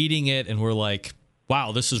we're eating it, and we're like,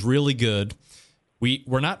 wow, this is really good.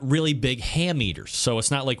 We're not really big ham eaters, so it's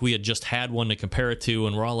not like we had just had one to compare it to,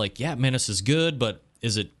 and we're all like, yeah, man, this is good, but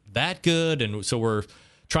is it that good? And so we're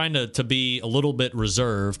trying to be a little bit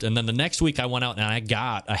reserved, and then the next week I went out and I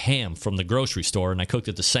got a ham from the grocery store, and I cooked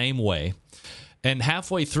it the same way. And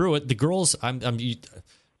halfway through it, the girls,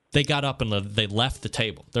 they got up and they left the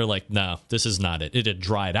table. They're like, no, this is not it. It had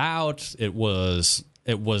dried out. It was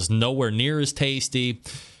nowhere near as tasty.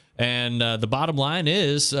 And the bottom line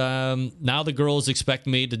is now the girls expect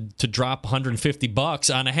me to drop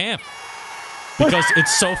 $150 on a ham because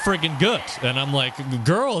it's so friggin' good. And I'm like,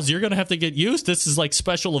 girls, you're going to have to get used. This is like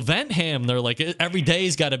special event ham. They're like, every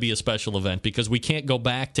day's got to be a special event because we can't go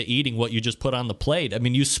back to eating what you just put on the plate. I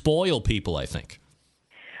mean, you spoil people, I think.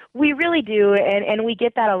 We really do, and we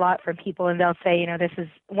get that a lot from people, and they'll say, this is,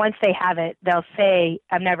 once they have it, they'll say,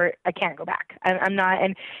 I can't go back. I'm not,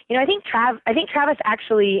 and, I think Travis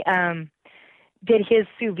actually did his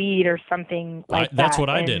sous vide or something like that. That's what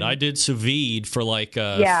I did. I did sous vide for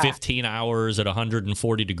 15 hours at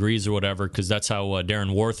 140 degrees or whatever, because that's how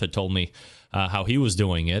Darren Worth had told me how he was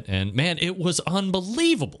doing it. And, man, it was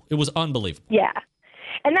unbelievable. It was unbelievable. Yeah.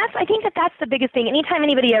 And I think that's the biggest thing. Anytime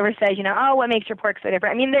anybody ever says, what makes your pork so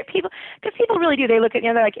different? I mean, people really do. They look at,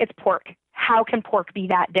 they're like, it's pork. How can pork be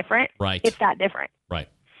that different? Right. It's that different. Right.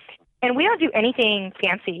 And we don't do anything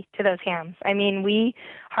fancy to those hams. I mean, we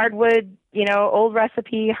hardwood, old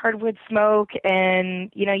recipe, hardwood smoke,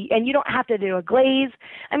 and, and you don't have to do a glaze.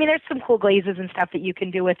 I mean, there's some cool glazes and stuff that you can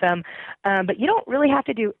do with them, but you don't really have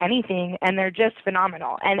to do anything, and they're just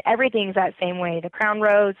phenomenal. And everything's that same way. The crown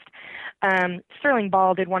roast, Sterling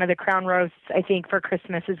Ball did one of the crown roasts, I think, for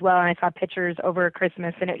Christmas as well, and I saw pictures over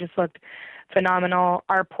Christmas, and it just looked phenomenal.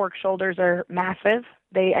 Our pork shoulders are massive.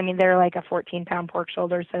 They're like a 14-pound pork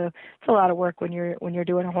shoulder, so it's a lot of work when you're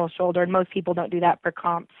doing a whole shoulder, and most people don't do that for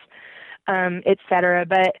comps, et cetera.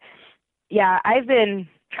 But yeah,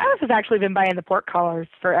 Travis has actually been buying the pork collars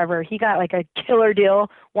forever. He got like a killer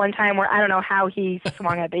deal one time where I don't know how he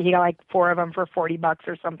swung it, but he got like 4 of them for $40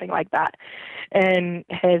 or something like that, and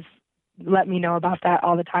has let me know about that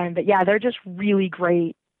all the time. But yeah, they're just really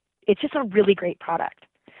great. It's just a really great product.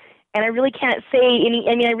 And I really can't say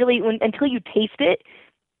until you taste it,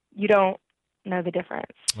 you don't know the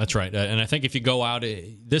difference. That's right. And I think if you go out,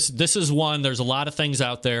 this is one, there's a lot of things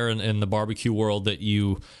out there in the barbecue world that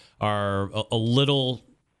you are a little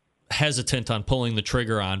hesitant on pulling the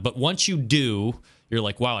trigger on. But once you do, you're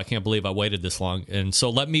like, wow, I can't believe I waited this long. And so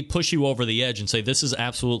let me push you over the edge and say this is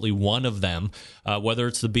absolutely one of them, whether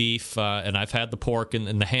it's the beef, and I've had the pork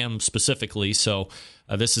and the ham specifically. So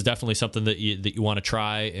this is definitely something that you want to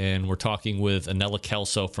try. And we're talking with Anella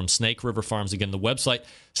Kelso from Snake River Farms. Again, the website,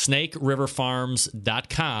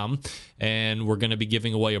 snakeriverfarms.com. And we're going to be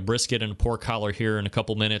giving away a brisket and a pork collar here in a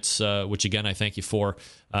couple minutes, which, again, I thank you for.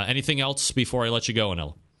 Anything else before I let you go,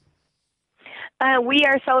 Anella? We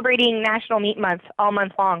are celebrating National Meat Month all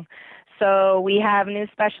month long. So we have new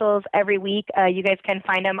specials every week. You guys can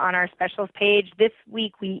find them on our specials page. This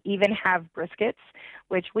week we even have briskets,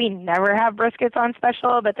 which we never have briskets on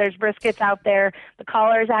special, but there's briskets out there. The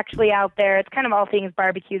collar is actually out there. It's kind of all things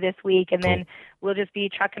barbecue this week, and then we'll just be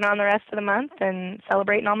trucking on the rest of the month and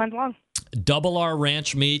celebrating all month long. Double R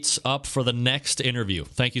Ranch Meats up for the next interview.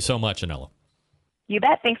 Thank you so much, Anella. You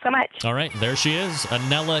bet. Thanks so much. All right, there she is,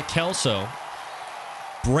 Anella Kelso,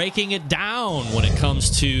 breaking it down when it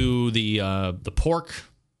comes to the pork.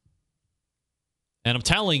 And I'm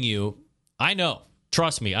telling you, I know.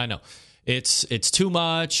 Trust me, I know. It's too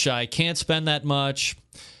much. I can't spend that much.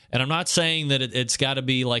 And I'm not saying that it's got to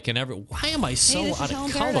be like why am I so out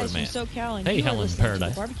of color, man? Hey, Helen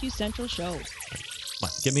Paradise. Barbecue Central Show. Come on,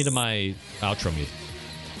 get me to my outro music.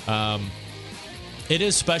 It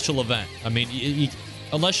is a special event. I mean,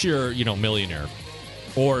 unless you're, millionaire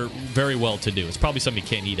or very well-to-do. It's probably something you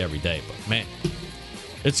can't eat every day, but, man,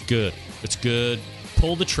 it's good. It's good.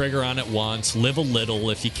 Pull the trigger on it once. Live a little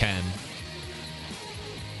if you can.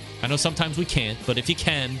 I know sometimes we can't, but if you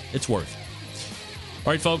can, it's worth it.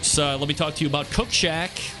 All right, folks, let me talk to you about Cook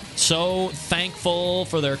Shack. So thankful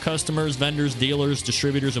for their customers, vendors, dealers,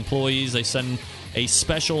 distributors, employees. They send a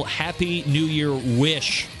special Happy New Year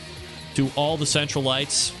wish to all the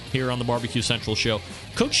Centralites here on the Barbecue Central Show.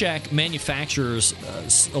 Cook Shack manufactures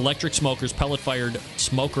electric smokers, pellet-fired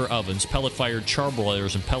smoker ovens, pellet-fired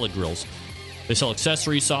charbroilers, and pellet grills. They sell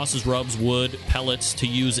accessories, sauces, rubs, wood, pellets to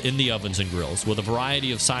use in the ovens and grills. With a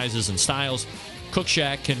variety of sizes and styles, Cook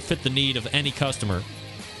Shack can fit the need of any customer.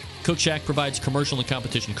 Cook Shack provides commercial and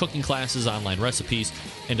competition cooking classes, online recipes,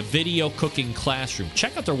 and a video cooking classroom.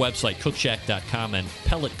 Check out their website, cookshack.com, and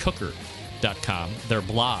pelletcooker.com, their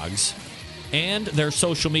blogs, and their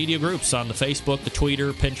social media groups on the Facebook, the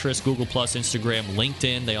Twitter, Pinterest, Google+, Instagram,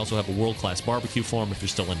 LinkedIn. They also have a world-class barbecue forum if you're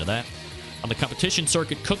still into that. On the competition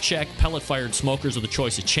circuit, Cook Shack pellet-fired smokers are the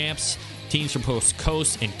choice of champs. Teams from Coast to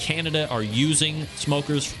Coast and Canada are using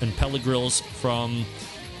smokers and pellet grills from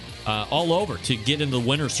all over to get in the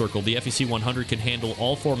winner's circle. The FEC 100 can handle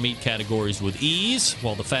all 4 meat categories with ease,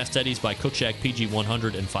 while the Fast Eddies by Cook Shack PG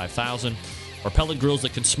 100 and 5000 are pellet grills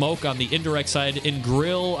that can smoke on the indirect side and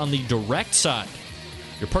grill on the direct side.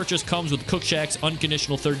 Your purchase comes with Cook Shack's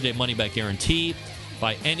unconditional 30-day money-back guarantee.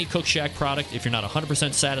 Buy any Cook Shack product. If you're not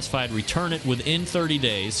 100% satisfied, return it within 30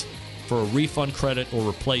 days for a refund, credit, or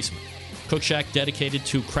replacement. Cook Shack dedicated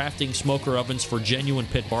to crafting smoker ovens for genuine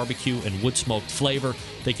pit barbecue and wood-smoked flavor.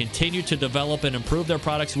 They continue to develop and improve their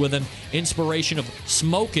products with an inspiration of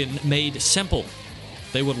smokin' made simple.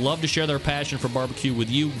 They would love to share their passion for barbecue with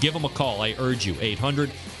you. Give them a call. I urge you.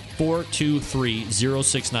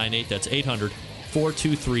 800-423-0698. That's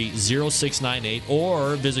 800-423-0698.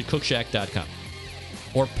 Or visit cookshack.com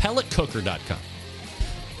or pelletcooker.com.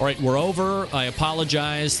 All right, we're over. I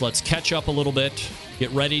apologize. Let's catch up a little bit.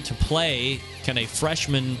 Get ready to play. Can a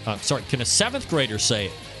 7th grader say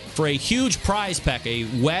it? For a huge prize pack, a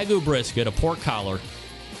Wagyu brisket, a pork collar,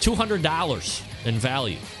 $200 in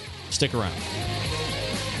value. Stick around.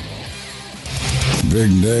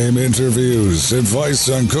 Big name interviews, advice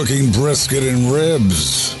on cooking brisket and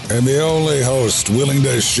ribs, and the only host willing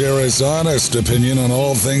to share his honest opinion on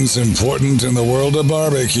all things important in the world of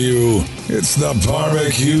barbecue. It's the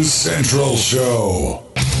Barbecue Central Show.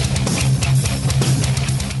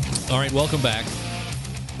 All right, welcome back.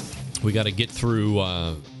 We got to get through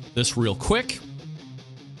this real quick.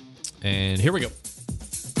 And here we go.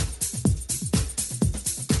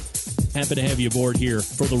 Happy to have you aboard here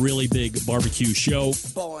for the really big barbecue show.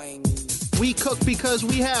 Boing. We cook because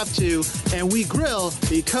we have to, and we grill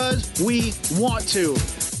because we want to.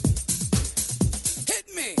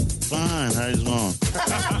 Hit me. Fine, how you doing?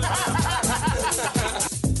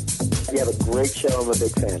 You have a great show. I'm a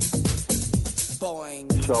big fan.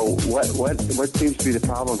 Boing. So what seems to be the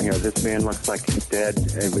problem here? This man looks like he's dead,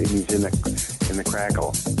 and he's in the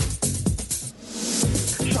crackle.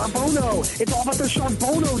 Charbono! It's all about the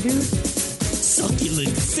Charbono, dude!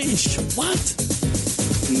 Succulent fish. What?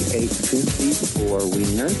 He ate 54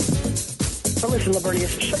 wieners. But listen,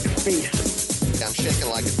 Libertius, shut your face. I'm shaking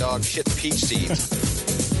like a dog shit peach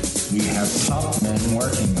seeds. We have top men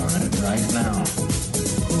working on it right now.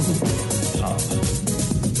 Top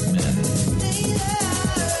men.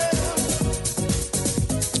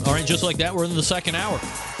 All right, just like that, we're in the second hour.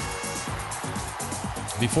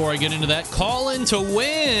 Before I get into that, call in to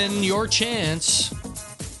win your chance.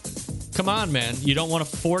 Come on, man. You don't want a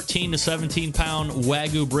 14 to 17 pound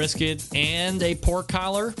Wagyu brisket and a pork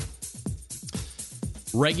collar?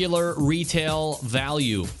 Regular retail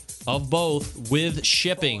value of both with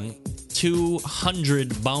shipping,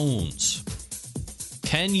 200 bones.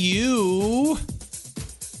 Can you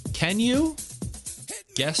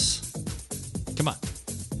guess? Come on.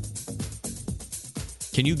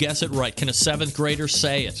 Can you guess it right? Can a seventh grader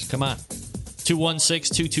say it? Come on.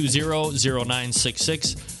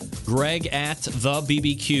 216-220-0966. Greg at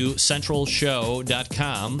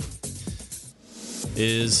thebbqcentralshow.com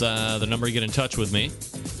is the number to get in touch with me.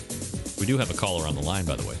 We do have a caller on the line,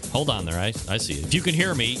 by the way. Hold on there. I see it. If you can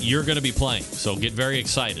hear me, you're going to be playing. So get very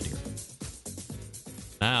excited here.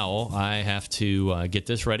 Now I have to get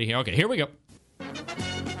this ready here. Okay, here we go.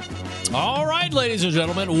 All right, ladies and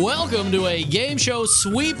gentlemen, welcome to a game show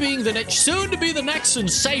sweeping the soon to be the next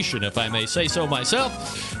sensation, if I may say so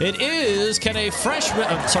myself. It is can a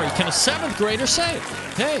seventh grader say it?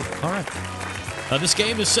 Hey, all right. This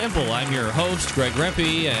game is simple. I'm your host, Greg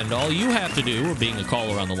Rempe, and all you have to do, being a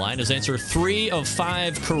caller on the line, is answer 3 of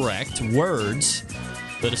 5 correct words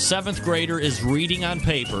that a seventh grader is reading on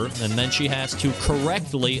paper, and then she has to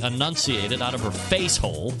correctly enunciate it out of her face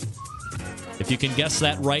hole. If you can guess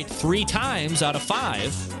that right 3 times out of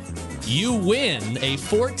 5, you win a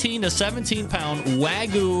 14 to 17 pound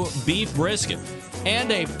Wagyu beef brisket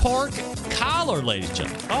and a pork collar, ladies and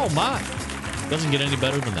gentlemen. Oh my. Doesn't get any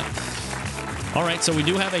better than that. All right, so we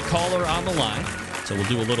do have a caller on the line. So we'll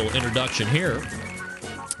do a little introduction here.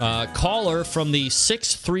 Caller from the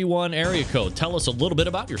 631 area code. Tell us a little bit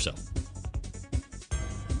about yourself.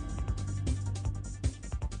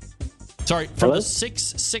 Sorry, from Hello? the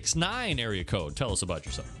 669 area code. Tell us about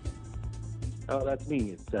yourself. Oh, that's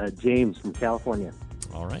me. It's James from California.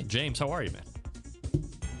 All right. James, how are you, man?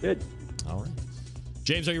 Good. All right.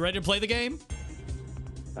 James, are you ready to play the game?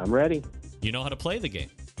 I'm ready. You know how to play the game?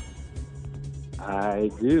 I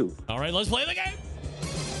do. All right, let's play the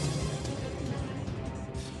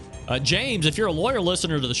game. James, if you're a loyal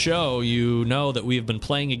listener to the show, you know that we've been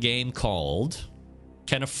playing a game called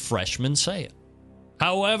Can a Freshman Say It?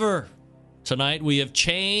 However, tonight we have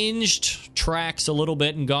changed tracks a little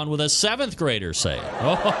bit and gone with a seventh grader say it.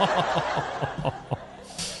 Oh.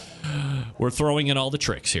 We're throwing in all the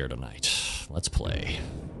tricks here tonight. Let's play.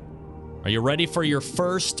 Are you ready for your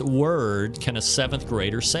first word? Can a seventh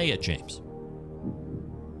grader say it, James?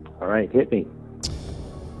 All right, hit me.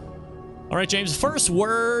 All right, James. First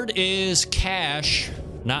word is cash.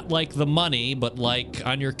 Not like the money, but like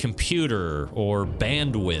on your computer or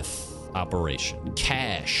bandwidth operation.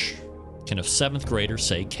 Cash. Can a seventh grader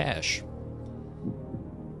say cash?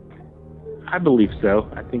 I believe so.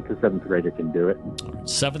 I think the seventh grader can do it. All right,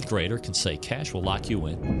 seventh grader can say cash. We'll lock you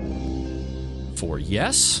in for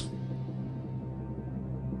yes.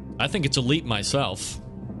 I think it's a leap myself.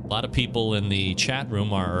 A lot of people in the chat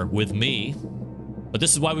room are with me. But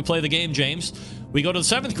this is why we play the game, James. We go to the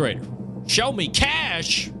seventh grader. Show me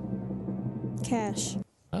cash. Cash.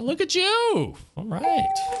 Look at you. All right.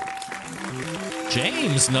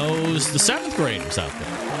 James knows the seventh graders out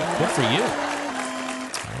there. Good for you.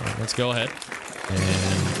 All right, let's go ahead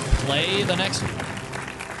and play the next one.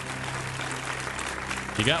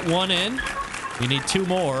 You got one in. You need 2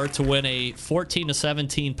 more to win a 14 to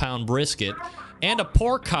 17 pound brisket And a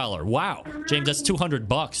pork collar. Wow. James, that's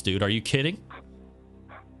 $200, dude. Are you kidding?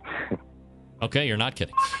 Okay, you're not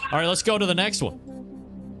kidding. All right, let's go to the next one.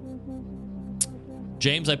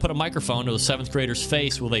 James, I put a microphone to a 7th grader's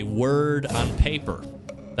face with a word on paper.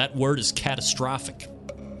 That word is catastrophic.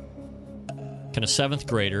 Can a 7th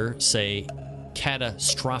grader say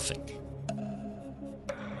catastrophic?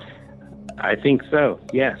 I think so,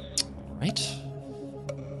 yes. Right.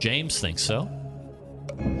 James thinks so.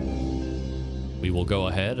 We will go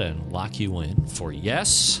ahead and lock you in for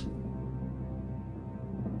yes.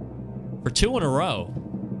 For 2 in a row,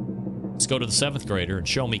 let's go to the 7th grader and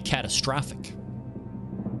show me catastrophic.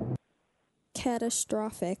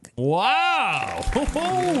 Catastrophic. Wow!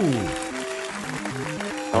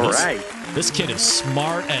 All right. This kid is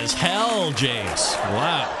smart as hell, James.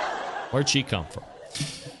 Wow. Where'd she come from?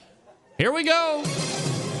 Here we go.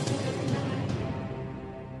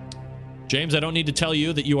 James, I don't need to tell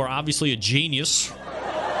you that you are obviously a genius.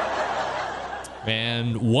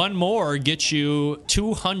 And one more gets you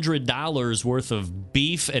 $200 worth of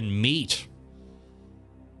beef and meat.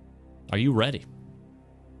 Are you ready?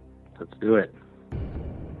 Let's do it. All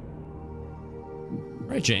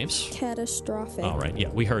right, James. Catastrophic. All right. Yeah,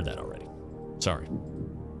 we heard that already. Sorry.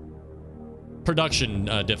 Production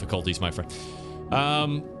difficulties, my friend.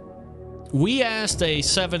 We asked a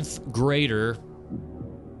 7th grader,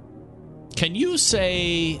 can you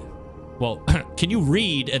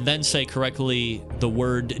read and then say correctly the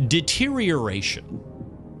word deterioration?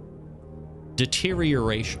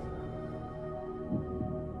 Deterioration.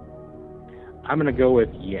 I'm going to go with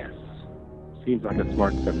yes. Seems like a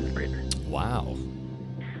smart 7th grader. Wow.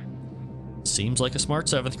 Seems like a smart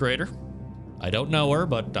 7th grader. I don't know her,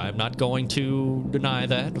 but I'm not going to deny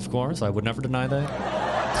that, of course. I would never deny that.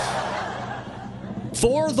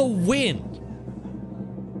 For the win.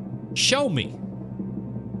 Show me.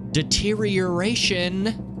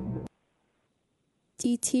 Deterioration.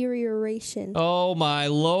 Deterioration. Oh, my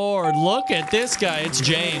Lord. Look at this guy. It's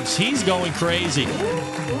James. He's going crazy.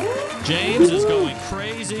 James is going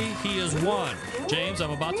crazy. He has won. James, I'm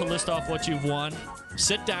about to list off what you've won.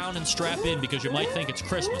 Sit down and strap in because you might think it's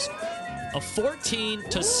Christmas. A 14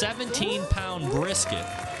 to 17 pound brisket,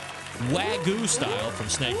 Wagyu style from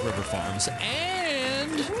Snake River Farms,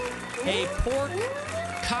 and a pork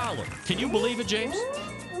collar. Can you believe it, James?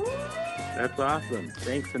 That's awesome.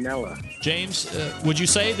 Thanks, Anella. James, would you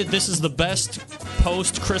say that this is the best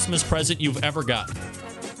post-Christmas present you've ever got?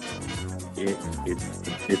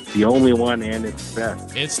 It's the only one, and it's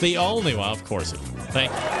best. It's the only one. Of course it is. Thank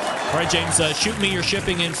you. All right, James, shoot me your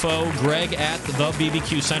shipping info, Greg at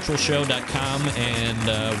thebbqcentralshow.com,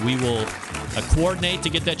 and we will coordinate to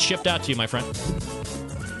get that shipped out to you, my friend.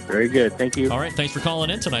 Very good. Thank you. All right, thanks for calling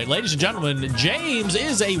in tonight. Ladies and gentlemen, James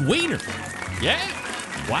is a wiener. Yeah.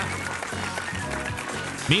 Wow.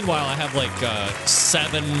 Meanwhile, I have like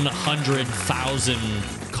 700,000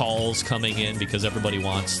 calls coming in because everybody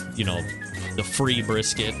wants, the free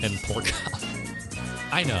brisket and pork.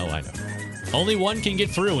 I know. Only one can get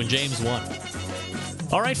through, and James won.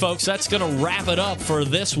 All right, folks, that's going to wrap it up for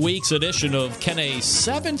this week's edition of Can a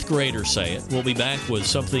 7th Grader Say It? We'll be back with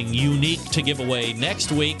something unique to give away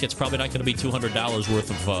next week. It's probably not going to be $200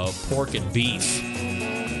 worth of pork and beef,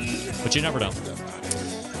 but you never know.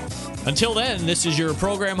 Until then, this is your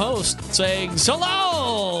program host saying so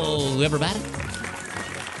long, everybody.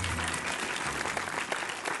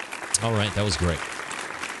 All right, that was great.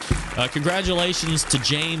 Congratulations to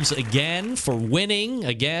James again for winning.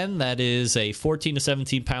 Again, that is a 14 to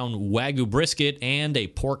 17 pound Wagyu brisket and a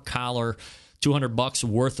pork collar, $200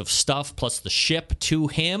 worth of stuff, plus the ship to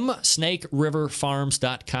him.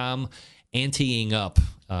 SnakeRiverFarms.com anteing up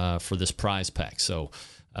for this prize pack. So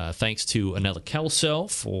thanks to Anella Kelso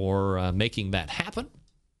for making that happen.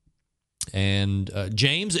 And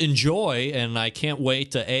James, enjoy, and I can't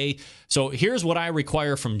wait to So here's what I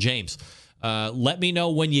require from James. Let me know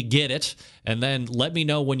when you get it, and then let me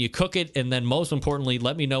know when you cook it, and then most importantly,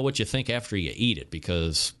 let me know what you think after you eat it,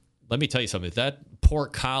 because let me tell you something. That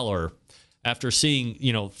pork collar, after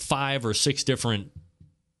seeing 5 or 6 different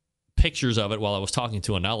pictures of it while I was talking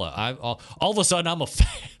to Anella, all of a sudden I'm a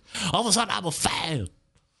fan. All of a sudden I'm a fan.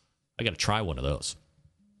 I got to try one of those.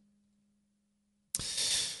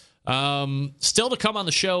 Still to come on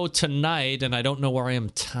the show tonight, and I don't know where I am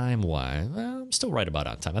time-wise. Well, I'm still right about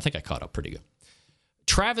on time. I think I caught up pretty good.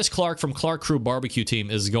 Travis Clark from Clark Crew Barbecue Team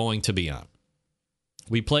is going to be on.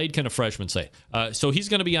 We played Can a Freshman Say. So he's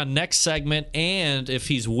going to be on next segment, and if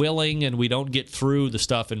he's willing and we don't get through the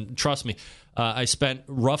stuff, and trust me, I spent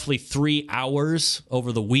roughly 3 hours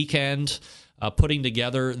over the weekend putting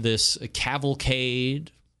together this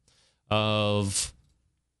cavalcade of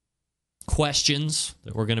questions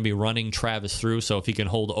that we're going to be running Travis through. So if he can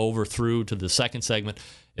hold over through to the second segment,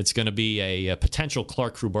 it's going to be a potential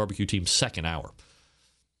Clark Crew Barbecue Team second hour.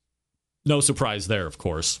 No surprise there, of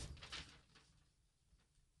course.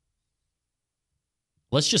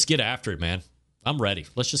 Let's just get after it, man. I'm ready.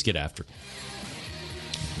 Let's just get after it.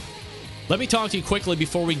 Let me talk to you quickly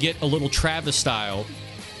before we get a little Travis style.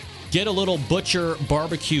 Get a little Butcher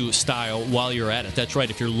Barbecue style while you're at it. That's right.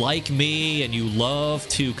 If you're like me and you love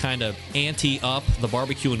to kind of ante up the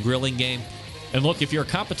barbecue and grilling game, and look, if you're a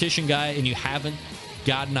competition guy and you haven't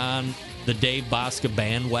gotten on the Dave Bosca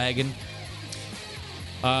bandwagon,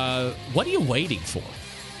 what are you waiting for?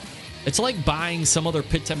 It's like buying some other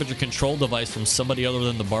pit temperature control device from somebody other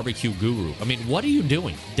than the barbecue guru. I mean, what are you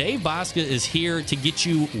doing? Dave Bosca is here to get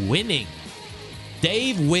you winning.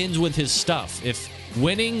 Dave wins with his stuff. If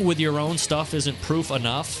winning with your own stuff isn't proof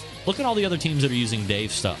enough, look at all the other teams that are using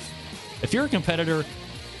Dave's stuff. If you're a competitor,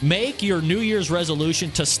 make your New Year's resolution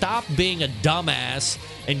to stop being a dumbass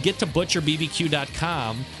and get to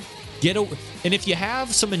butcherbbq.com. And if you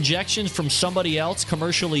have some injections from somebody else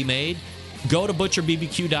commercially made, go to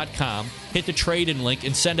butcherbbq.com, hit the trade-in link,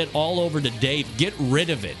 and send it all over to Dave. Get rid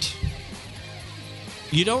of it.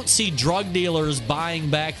 You don't see drug dealers buying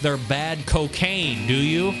back their bad cocaine, do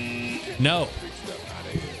you? No.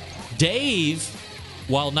 Dave,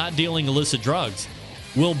 while not dealing illicit drugs,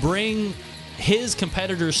 will bring his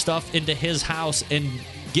competitor's stuff into his house and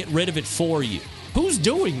get rid of it for you. Who's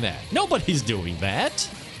doing that? Nobody's doing that.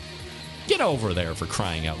 Get over there, for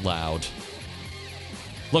crying out loud.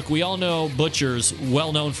 Look, we all know Butcher's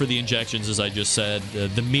well known for the injections, as I just said.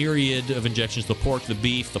 The myriad of injections, the pork, the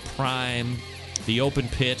beef, the prime, the open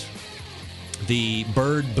pit, the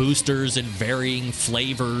bird boosters in varying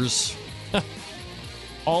flavors.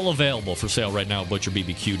 All available for sale right now at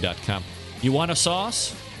butcherbbq.com. You want a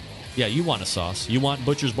sauce? Yeah, you want a sauce. You want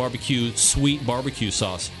Butcher's Barbecue sweet barbecue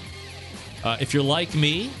sauce. If you're like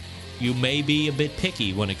me, you may be a bit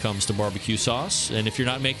picky when it comes to barbecue sauce. And if you're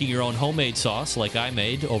not making your own homemade sauce like I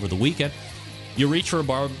made over the weekend, you reach for a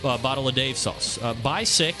bottle of Dave sauce. Buy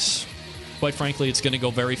 6. Quite frankly, it's going to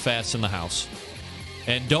go very fast in the house.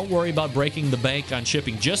 And don't worry about breaking the bank on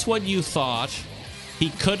shipping. Just when you thought he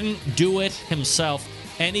couldn't do it himself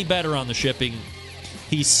any better on the shipping,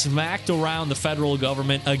 he smacked around the federal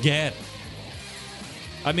government again.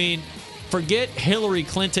 I mean, forget Hillary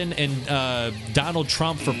Clinton and Donald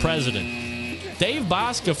Trump for president. Dave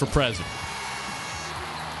Bosca for president.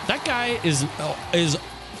 That guy is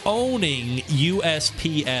owning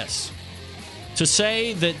USPS. To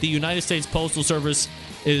say that the United States Postal Service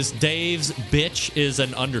is Dave's bitch is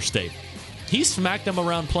an understatement. He smacked them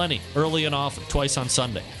around plenty, early and often, twice on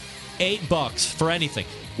Sunday. $8 for anything.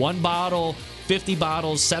 One bottle, 50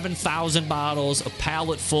 bottles, 7,000 bottles, a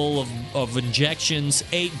pallet full of injections,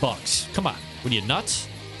 $8. Come on, were you nuts?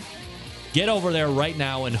 Get over there right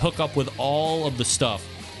now and hook up with all of the stuff.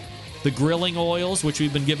 The grilling oils, which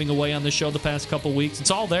we've been giving away on this show the past couple weeks,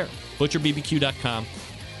 it's all there. ButcherBBQ.com.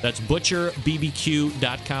 That's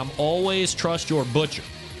ButcherBBQ.com. Always trust your butcher.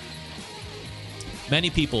 Many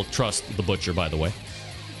people trust the butcher, by the way.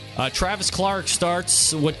 Travis Clark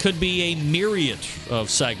starts what could be a myriad of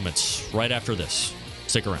segments right after this.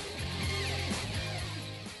 Stick around.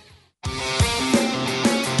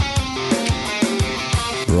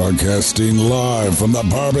 Broadcasting live from the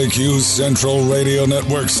Barbecue Central Radio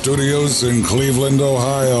Network studios in Cleveland,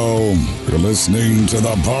 Ohio. You're listening to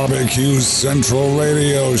the Barbecue Central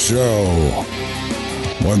Radio Show.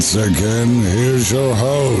 Once again, here's your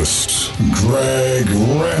host, Greg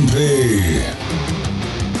Rempe.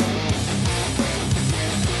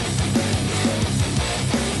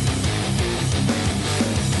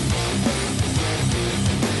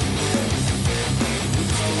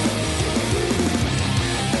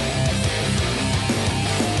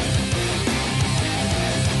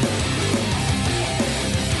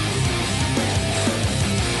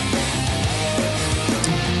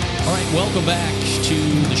 Welcome back to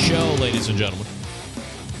the show, ladies and gentlemen.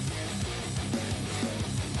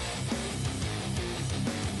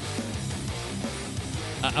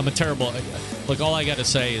 I'm a terrible... Look, all I got to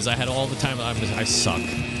say is I had all the time... I suck.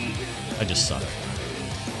 I just suck.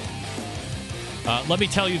 Let me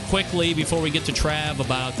tell you quickly, before we get to Trav,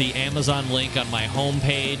 about the Amazon link on my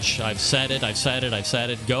homepage. I've said it.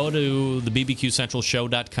 Go to the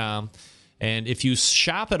bbqcentralshow.com. And if you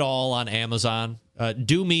shop at all on Amazon,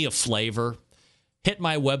 do me a favor. Hit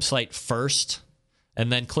my website first,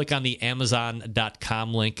 and then click on the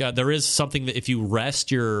Amazon.com link. There is something that if you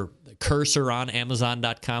rest your cursor on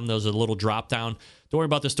Amazon.com, there's a little drop-down. Don't worry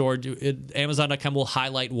about the store. Amazon.com will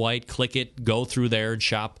highlight white. Click it. Go through there and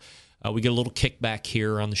shop. We get a little kickback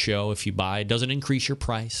here on the show if you buy. It doesn't increase your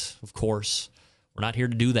price, of course. We're not here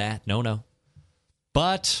to do that. No.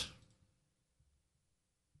 But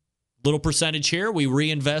little percentage here, we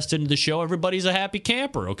reinvest into the show. Everybody's a happy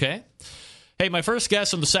camper, okay? Hey, my first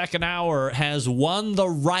guest in the second hour has won the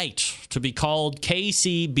right to be called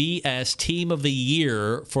KCBS Team of the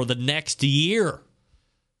Year for the next year.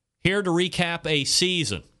 Here to recap a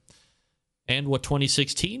season and what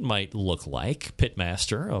 2016 might look like.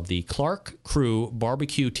 Pitmaster of the Clark Crew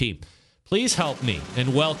Barbecue Team. Please help me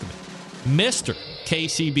and welcome Mr.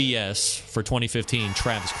 KCBS for 2015,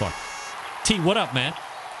 Travis Clark. T, what up, man?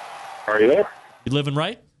 Are you there? You living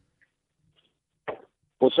right?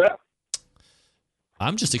 What's that?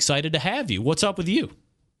 I'm just excited to have you. What's up with you?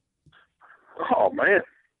 Oh, man.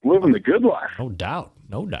 Living the good life. No doubt.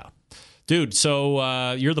 Dude,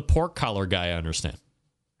 so you're the pork collar guy, I understand.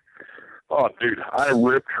 Oh, dude, I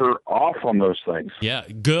ripped her off on those things. Yeah,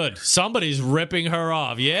 good. Somebody's ripping her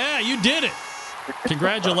off. Yeah, you did it.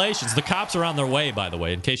 Congratulations. The cops are on their way, by the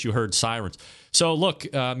way, in case you heard sirens. So, look,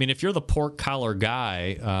 if you're the pork collar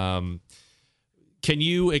guy, can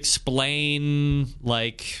you explain,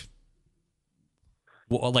 like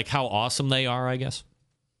how awesome they are, I guess?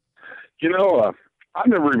 I've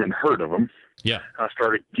never even heard of them. Yeah. I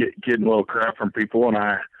started getting a little crap from people, and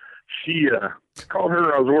she called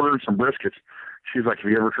her. I was ordering some briskets. She's like, have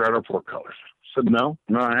you ever tried our pork collars? I said, no,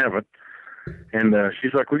 I haven't. And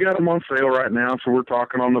she's like, we got them on sale right now, so we're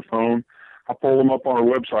talking on the phone. I pull them up on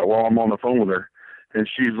her website while I'm on the phone with her. And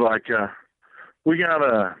she's like, we got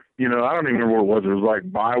I don't even remember what it was. It was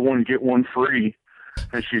like buy one, get one free.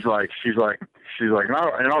 And she's like, and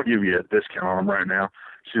I'll give you a discount on them right now.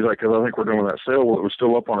 She's like, because I think we're doing that sale. Well, it was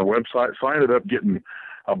still up on her website. So I ended up getting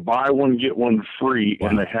a buy one, get one free. Wow.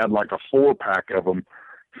 And they had like a 4-pack of them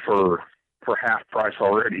for half price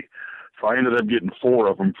already. So I ended up getting 4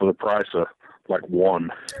 of them for the price of like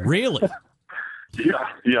 1. Really?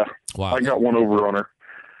 Yeah. Wow. I got one over on her.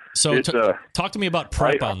 So talk to me about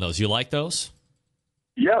prep on those. You like those?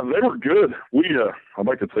 Yeah, they were good. I'd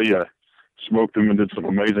like to tell you, I smoked them and did some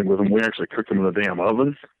amazing with them. We actually cooked them in the damn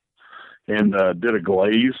oven and did a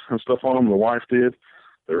glaze and stuff on them. The wife did.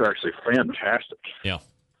 They were actually fantastic. Yeah.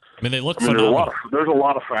 They look phenomenal. There's a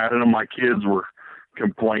lot of fat in them. My kids were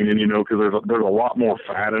complaining, because there's a lot more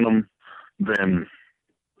fat in them than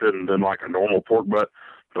like a normal pork, but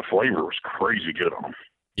the flavor was crazy good on them.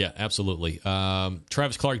 Yeah, absolutely.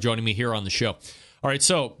 Travis Clark joining me here on the show. All right,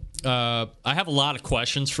 so I have a lot of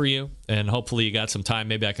questions for you, and hopefully you got some time.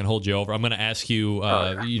 Maybe I can hold you over. I'm going to ask you,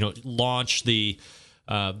 launch the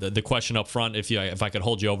question up front. If I could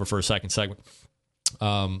hold you over for a second segment.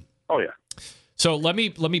 Oh yeah. So let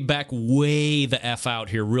me back way the F out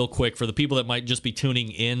here real quick for the people that might just be tuning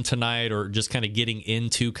in tonight or just kind of getting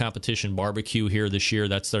into competition barbecue here this year.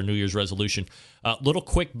 That's their New Year's resolution. Little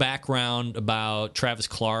quick background about Travis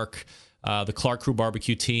Clark, the Clark Crew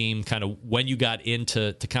Barbecue Team, kind of when you got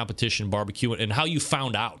into competition barbecue and how you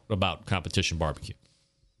found out about competition barbecue.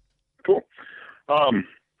 Cool. It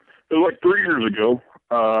was like 3 years ago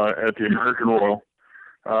at the American Royal.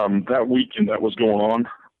 That weekend that was going on,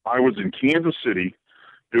 I was in Kansas City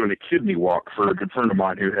doing a kidney walk for a good friend of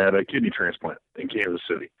mine who had a kidney transplant in Kansas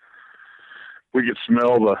City. We could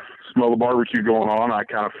smell the barbecue going on. I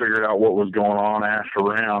kind of figured out what was going on, asked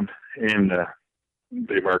around, and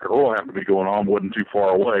the American Royal happened to be going on, wasn't too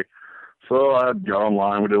far away. So I got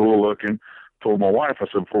online, we did a little looking, told my wife, I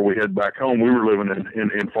said, before we head back home, we were living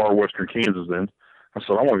in far western Kansas then. I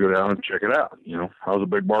said, I want to go down and check it out. I was a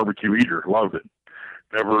big barbecue eater, loved it.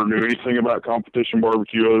 Never knew anything about competition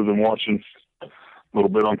barbecue other than watching a little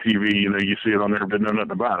bit on TV. You see it on there, but know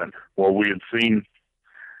nothing about it. Well, we had seen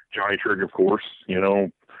Johnny Trigg, of course.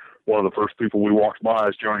 One of the first people we walked by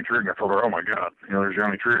is Johnny Trigg. I thought, oh my God, there's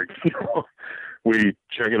Johnny Trigg. We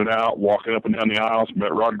checking it out, walking up and down the aisles,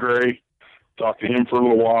 met Rod Gray, talked to him for a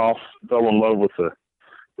little while, fell in love with the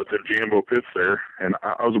Jambo pits there. And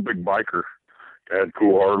I was a big biker. I had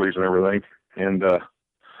cool Harleys and everything. And,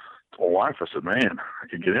 told my wife, I said, man, I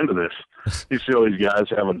could get into this. You see all these guys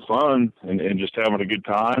having fun and just having a good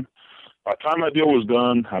time. By the time that deal was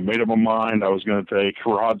done, I made up my mind I was going to take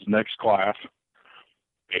Rod's next class,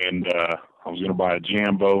 and I was going to buy a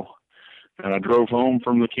Jambo. And I drove home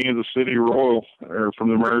from the Kansas City Royal, or from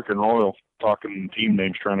the American Royal, talking team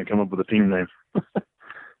names, trying to come up with a team name.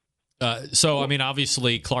 So,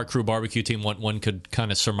 obviously, Clark Crew Barbecue Team, one could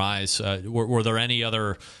kind of surmise. Were there any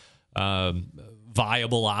other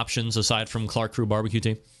viable options aside from Clark Crew Barbecue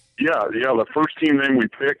Team? Yeah. The first team name we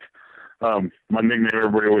picked, my nickname,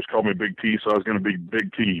 everybody always called me Big T, so I was going to be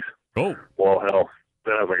Big T. Oh. Well, hell,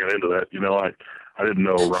 then as I got into that, I didn't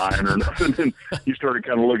know Ryan or nothing. And he started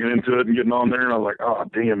kind of looking into it and getting on there, and I was like, oh,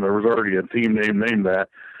 damn, there was already a team name named that.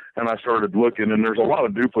 And I started looking, and there's a lot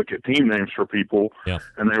of duplicate team names for people,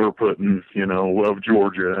 and they were putting, of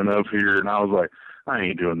Georgia and of here, and I was like, I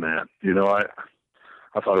ain't doing that.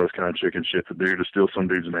 I thought it was kind of chicken shit to do, to steal some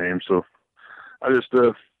dude's name. So I just,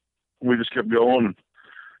 we just kept going.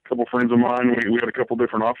 A couple friends of mine, we had a couple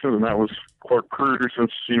different options, and that was Clark Crew.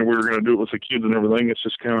 Since, we were going to do it with the kids and everything, it's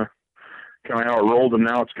just kind of how it rolled, and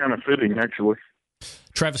now it's kind of fitting, actually.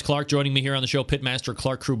 Travis Clark joining me here on the show, Pitmaster,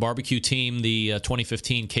 Clark Crew Barbecue Team, the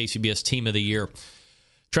 2015 KCBS Team of the Year.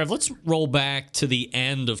 Trev, let's roll back to the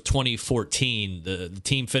end of 2014. The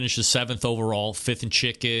team finishes 7th overall, 5th in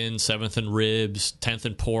chicken, 7th in ribs, 10th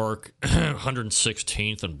in pork,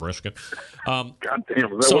 116th in brisket. God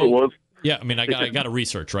damn, is that what it was? Yeah, I mean, I got to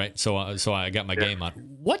research, right? So I got my game on.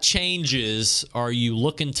 What changes are you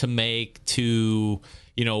looking to make to,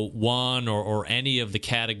 one or any of the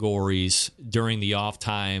categories during the off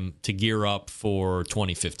time to gear up for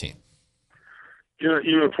 2015?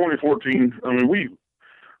 2014, I mean,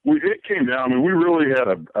 it came down. I mean, we really had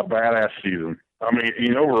a badass season. I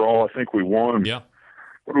mean, overall, I think we won. Yeah.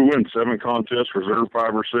 What did we win? 7 contests, reserve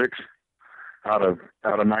 5 or 6 out of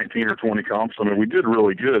 19 or 20 comps. I mean, we did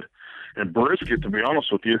really good. And brisket, to be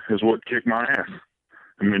honest with you, is what kicked my ass.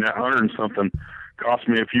 I mean, that 100 and something cost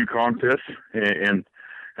me a few contests and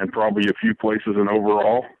probably a few places in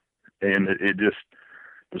overall. And it just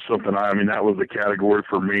was something that was the category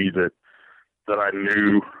for me that I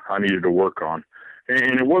knew I needed to work on.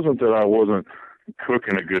 And it wasn't that I wasn't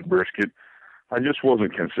cooking a good brisket. I just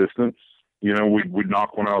wasn't consistent. We'd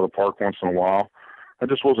knock one out of the park once in a while. I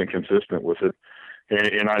just wasn't consistent with it.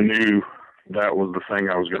 And I knew that was the thing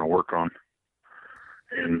I was going to work on.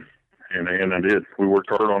 And I did. We worked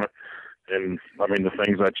hard on it. And, I mean, the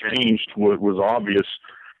things I changed was obvious.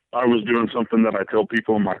 I was doing something that I tell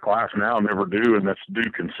people in my class now never do, and that's do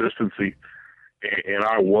consistency. And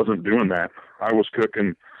I wasn't doing that. I was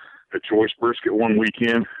cooking a choice brisket one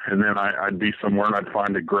weekend, and then I'd be somewhere and I'd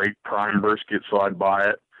find a great prime brisket, so I'd buy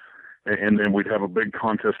it. And then we'd have a big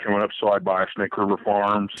contest coming up, so I'd buy a Snake River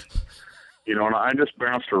Farms. And I just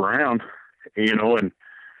bounced around, and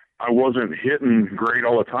I wasn't hitting great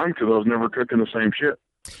all the time because I was never cooking the same shit.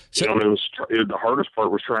 So, the hardest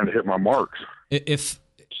part was trying to hit my marks. If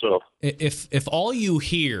all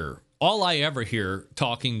I ever hear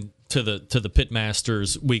talking to the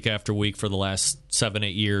Pitmasters week after week for the last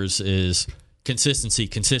 7-8 years is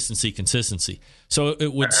consistency. So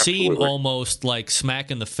it would seem almost like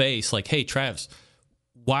smack in the face, like, hey, Travis,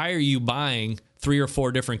 why are you buying 3 or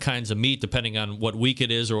 4 different kinds of meat depending on what week it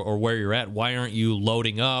is or where you're at? Why aren't you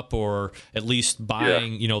loading up or at least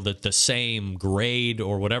buying the same grade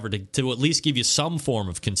or whatever to at least give you some form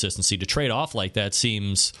of consistency? To trade off like that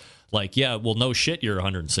seems like, no shit, you're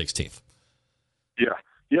 116th.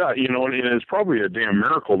 Yeah, and it's probably a damn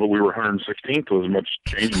miracle that we were 116th with as much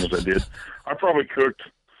changing as I did. I probably cooked,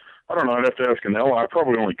 I don't know, I'd have to ask Anella, I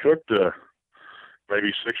probably only cooked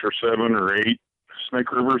maybe 6 or 7 or 8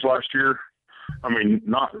 Snake Rivers last year. I mean,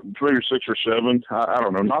 not 3 or 6 or 7, I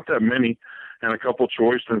don't know, not that many, and a couple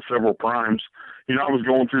choice and several primes. I was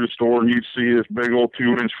going through the store and you'd see this big old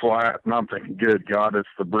 2-inch flat, and I'm thinking, good God, it's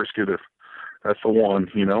the brisket, if that's the one,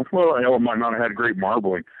 Well, hell, it might not have had great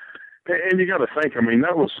marbling. And you got to think,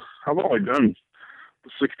 I've only done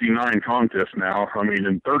 69 contests now.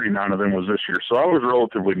 And 39 of them was this year. So I was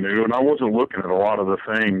relatively new, and I wasn't looking at a lot of the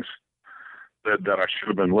things that I should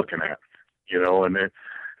have been looking at, and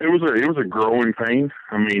it was a growing pain.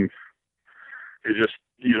 It just,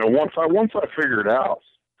 once I figured out,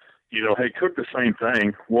 hey, cook the same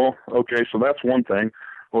thing. Well, okay, so that's one thing.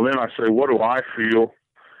 Well, then I say, what do I feel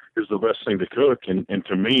is the best thing to cook? And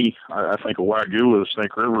to me, I think a Wagyu of the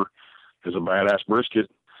Snake River is a badass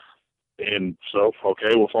brisket. And so,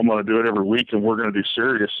 okay, well, if I'm going to do it every week and we're going to do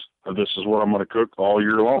serious, this is what I'm going to cook all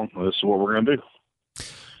year long. This is what we're going to do.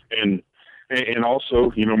 And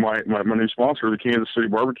also, my new sponsor, the Kansas City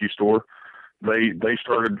Barbecue Store, they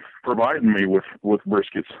started providing me with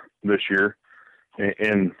briskets this year.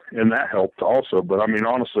 And that helped also. But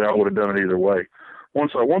honestly, I would have done it either way.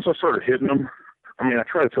 Once I started hitting them, I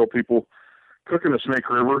try to tell people, cooking the Snake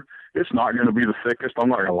River, it's not going to be the thickest. I'm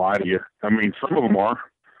not going to lie to you. Some of them are,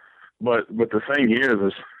 but the thing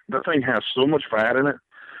is that thing has so much fat in it.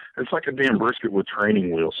 It's like a damn brisket with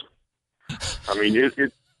training wheels.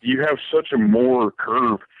 You have such a more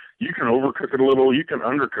curve. You can overcook it a little. You can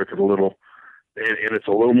undercook it a little, and it's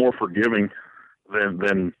a little more forgiving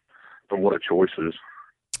than what a choice is.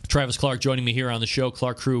 Travis Clark joining me here on the show,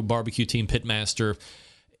 Clark Crew Barbecue Team Pitmaster.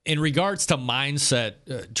 In regards to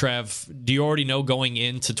mindset, Trev, do you already know going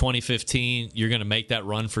into 2015 you're going to make that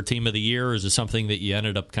run for Team of the Year, or is it something that you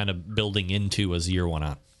ended up kind of building into as the year went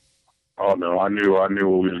on? Oh no, I knew what we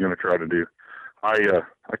was going to try to do. I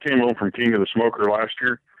came home from King of the Smoker last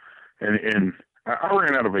year, and I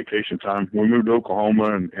ran out of vacation time. We moved to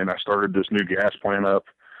Oklahoma, and I started this new gas plant up,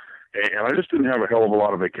 and I just didn't have a hell of a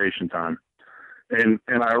lot of vacation time. And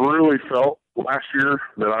I really felt last year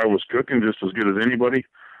that I was cooking just as good as anybody.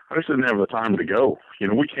 I just didn't have the time to go. You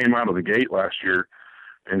know, we came out of the gate last year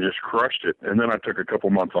and just crushed it. And then I took a couple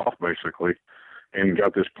months off basically and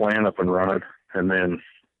got this plan up and running. And then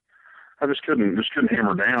I just couldn't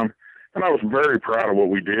hammer down. And I was very proud of what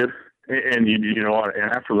we did. And you know,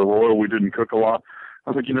 and after the Royal, we didn't cook a lot. I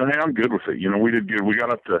was like, you know, hey, I'm good with it. You know, we did good. We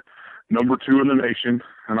got up to number 2 in the nation.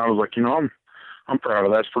 And I was like, you know, I'm proud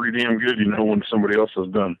of that. It's pretty damn good. You know, when somebody else has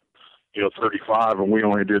done, you know, 35 and we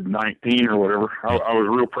only did 19 or whatever. I was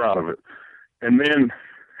real proud of it. And then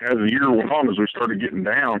as the year went on, as we started getting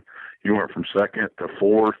down, you went from 2nd to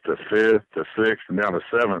 4th to 5th to 6th and down to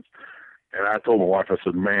 7th. And I told my wife, I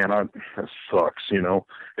said, man, that sucks, you know.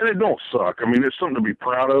 And it don't suck. I mean, it's something to be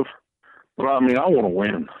proud of. But, I mean, I want to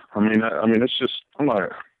win. I mean, it's just, I'm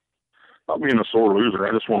not being a sore loser.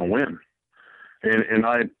 I just want to win.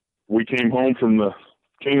 And we came home from the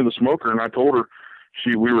King of the Smoker, and I told her,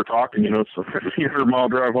 we were talking, you know, it's a 1,500-mile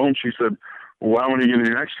drive home. She said, well, how many are you going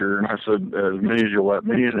to do next year? And I said, as many as you'll let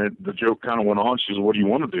me. And the joke kind of went on. She said, what do you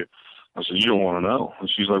want to do? I said, you don't want to know. And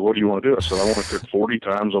she's like, what do you want to do? I said, I want to cook 40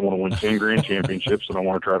 times. I want to win 10 grand championships, and I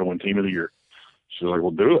want to try to win Team of the Year. She's like,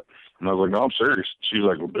 well, do it. And I was like, no, I'm serious. She's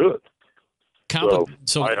like, well, do it.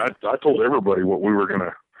 So I told everybody what we were going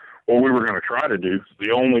to try to do.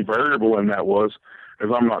 The only variable in that was, is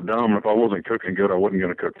I'm not dumb. If I wasn't cooking good, I wasn't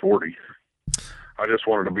going to cook 40. I just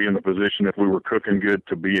wanted to be in the position, if we were cooking good,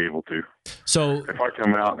 to be able to. So if I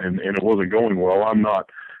come out and it wasn't going well, I'm not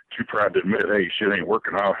too proud to admit, hey, shit ain't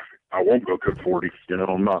working. I won't go cook 40. You know,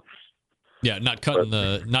 I'm not. Yeah, not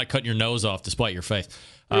cutting your nose off despite your faith.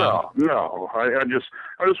 No. I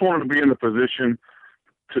just wanted to be in the position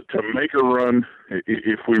to make a run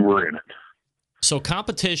if we were in it. So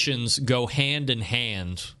competitions go hand in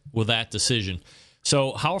hand with that decision.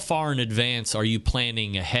 So how far in advance are you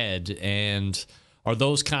planning ahead, and are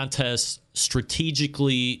those contests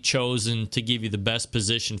strategically chosen to give you the best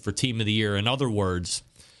position for Team of the Year? In other words,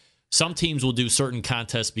 some teams will do certain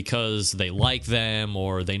contests because they like them,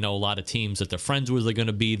 or they know a lot of teams that they're friends with are going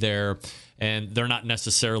to be there, and they're not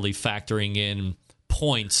necessarily factoring in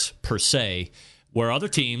points per se. Where other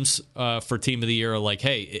teams for Team of the Year are like,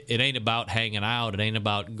 hey, it ain't about hanging out. It ain't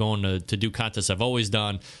about going to do contests I've always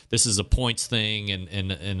done. This is a points thing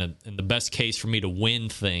and the best case for me to win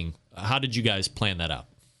thing. How did you guys plan that out?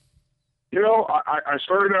 You know, I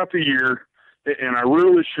started out the year, and I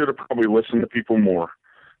really should have probably listened to people more.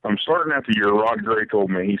 I'm starting out the year, Rod Gray told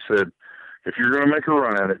me, he said, if you're going to make a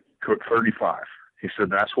run at it, cook 35. He said,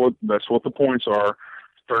 that's what the points are,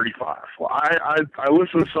 35. Well, I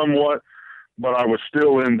listened somewhat, but I was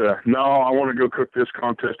still into, no, I want to go cook this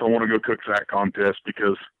contest. I want to go cook that contest,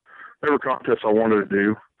 because there were contests I wanted to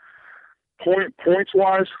do.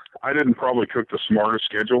 Points-wise, I didn't probably cook the smartest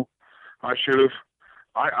schedule. I should have.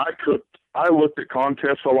 I looked at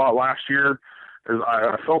contests a lot last year, as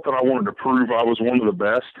I felt that I wanted to prove I was one of the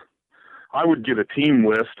best. I would get a team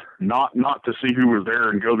list, not to see who was there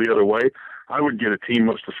and go the other way. I would get a team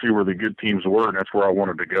list to see where the good teams were, and that's where I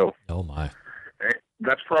wanted to go. Oh, my.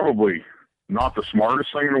 That's probably not the smartest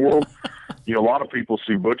thing in the world. You know, a lot of people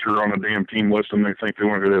see Butcher on a damn team list and they think they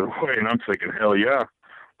want to go the other way, and I'm thinking, hell yeah,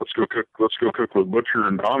 let's go cook with Butcher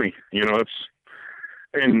and Donnie. You know,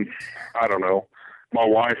 and I don't know. My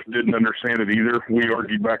wife didn't understand it either. We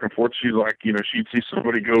argued back and forth. She's like, you know, she'd see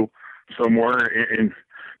somebody go somewhere and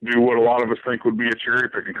do what a lot of us think would be a cherry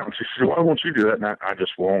picking contest. She said, why won't you do that? And I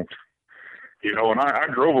just won't. You know, and I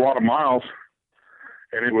drove a lot of miles,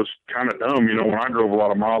 and it was kind of dumb. You know, when I drove a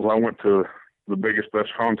lot of miles, I went to the biggest, best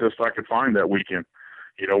contest I could find that weekend.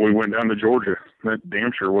 You know, we went down to Georgia. That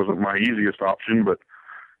damn sure wasn't my easiest option, but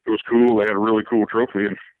it was cool. They had a really cool trophy,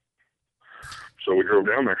 and so we drove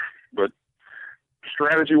down there. But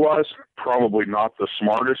strategy-wise, probably not the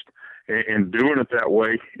smartest. And doing it that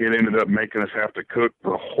way, it ended up making us have to cook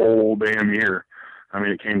the whole damn year. I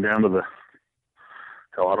mean, it came down to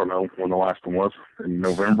I don't know when the last one was, in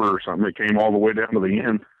November or something. It came all the way down to the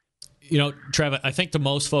end. You know, Trev, I think to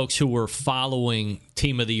most folks who were following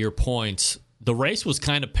Team of the Year points, the race was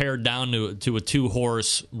kind of pared down to a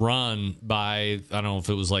 2-horse run by, I don't know if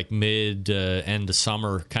it was like mid, end of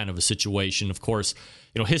summer kind of a situation. Of course,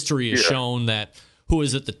 you know, history has shown that who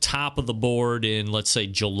is at the top of the board in, let's say,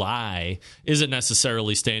 July isn't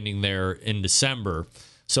necessarily standing there in December.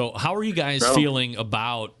 So how are you guys feeling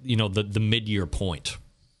about, the mid-year point?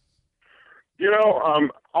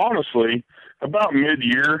 Honestly, about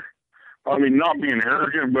mid-year, not being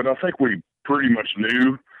arrogant, but I think we pretty much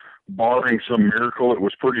knew, barring some miracle, it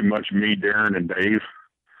was pretty much me, Darren, and Dave.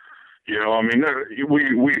 And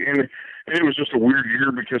it was just a weird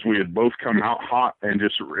year because we had both come out hot and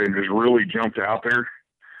just really jumped out there.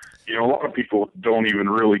 A lot of people don't even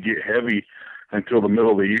really get heavy until the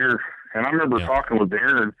middle of the year. And I remember talking with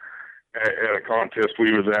Darren at a contest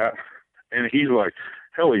we was at, and he's like,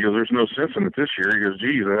 hell, he goes, there's no sense in it this year. He goes,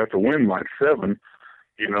 geez, I have to win like 7,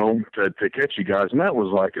 to catch you guys. And that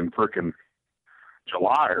was like in frickin'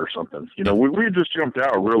 July or something. We just jumped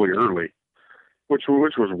out really early, which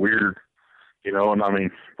was weird. And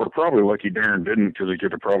we're probably lucky Darren didn't, because he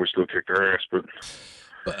could have probably still kicked our ass. But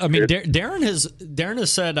Darren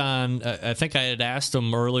has said on. I think I had asked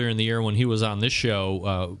him earlier in the year when he was on this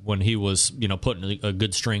show, when he was putting a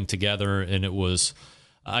good string together, and it was,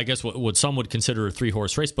 I guess, what some would consider a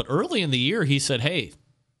 3-horse race. But early in the year, he said, "Hey,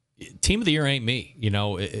 team of the year ain't me.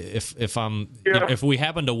 If we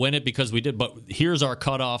happen to win it, because we did, but here's our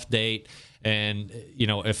cutoff date." And,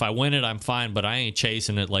 if I win it, I'm fine, but I ain't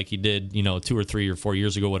chasing it like he did, 2 or 3 or 4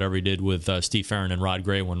 years ago, whatever he did with Steve Farron and Rod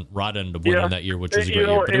Gray when Rod ended up winning that year, which was a great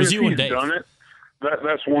year. But it was you and Dave. Done it,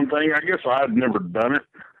 that's one thing. I guess I had never done it,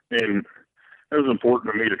 and it was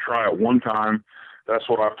important to me to try it one time. That's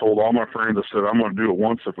what I've told all my friends. I said, I'm going to do it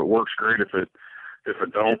once. If it works, great. If it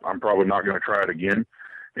don't, I'm probably not going to try it again.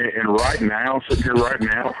 And right now, sitting here right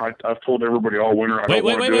now, I've told everybody all winter I don't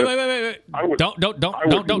want to do it. Wait. I would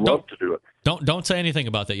love to do it. Don't say anything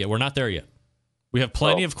about that yet. We're not there yet. We have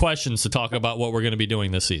plenty of questions to talk about what we're going to be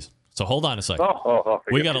doing this season. So hold on a second.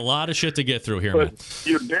 We got a lot of shit to get through here, man.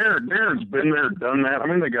 Darren's been there, done that.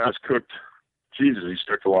 The guy's cooked. Jesus, he's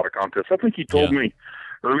cooked a lot of contests. I think he told me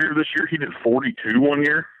earlier this year he did 42 one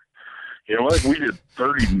year. We did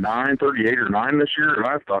 39, 38 or 9 this year, and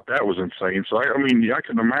I thought that was insane. So, I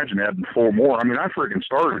can imagine adding 4 more. I freaking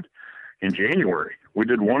started in January. We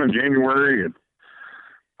did 1 in January, and,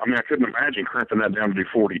 I couldn't imagine crimping that down to do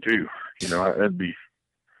 42. That'd be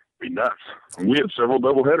nuts. And we had several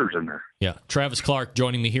doubleheaders in there. Yeah. Travis Clark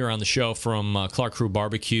joining me here on the show from Clark Crew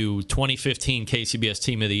Barbecue, 2015 KCBS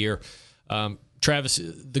Team of the Year. Travis,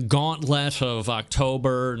 the gauntlet of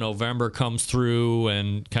October, November comes through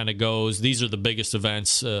and kind of goes. These are the biggest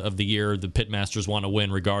events of the year. The Pitmasters want to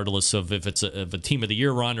win, regardless of if it's a Team of the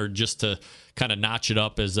Year run or just to kind of notch it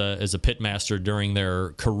up as a Pitmaster during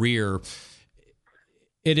their career.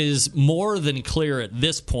 It is more than clear at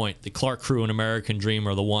this point that Clark Crew and American Dream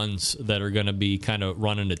are the ones that are going to be kind of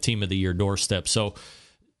running the Team of the Year doorstep. So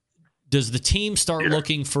does the team start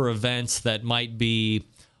looking for events that might be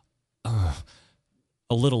a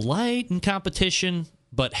little light in competition,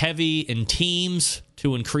 but heavy in teams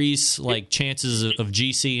to increase chances of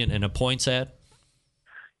GC and a points ad?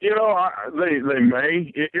 They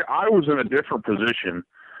may. I was in a different position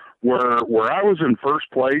where I was in first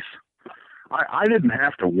place. I didn't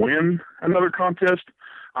have to win another contest.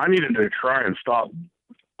 I needed to try and stop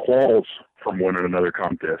Qualls from winning another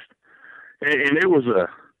contest. And it was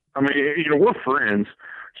we're friends.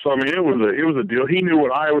 So, it was a deal. He knew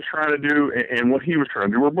what I was trying to do and what he was trying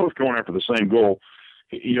to do. We're both going after the same goal.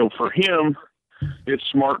 For him, it's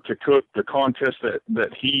smart to cook the contest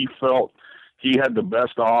that he felt he had the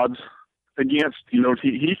best odds against.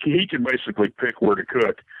 He could basically pick where to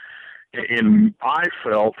cook. And I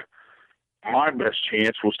felt my best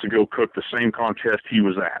chance was to go cook the same contest he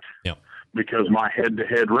was at. Yep. Because my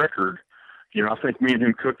head-to-head record, I think me and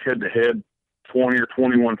him cooked head-to-head 20 or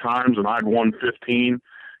 21 times, and I'd won 15,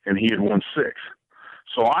 and he had won 6.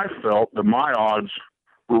 So I felt that my odds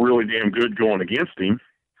were really damn good going against him,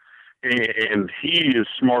 and he is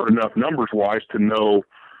smart enough numbers-wise to know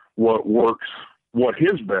what works, what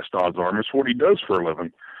his best odds are, and it's what he does for a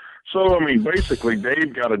living. So, basically,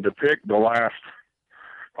 Dave got to depict the last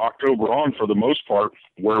October on, for the most part,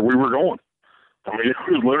 where we were going. It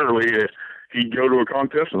was literally he'd go to a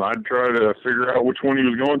contest, and I'd try to figure out which one he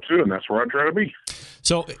was going to, and that's where I'd try to be.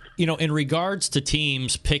 So, in regards to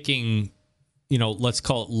teams picking, let's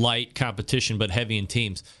call it light competition, but heavy in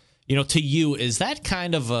teams, to you, is that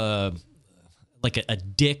kind of a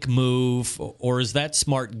dick move, or is that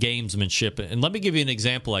smart gamesmanship? And let me give you an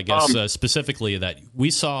example, I guess, specifically of that. We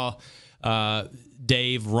saw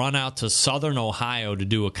Dave run out to Southern Ohio to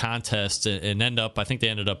do a contest and ended up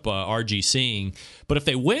RGCing. But if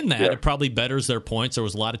they win that, it probably betters their points. There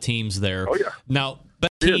was a lot of teams there. Oh, yeah. Now,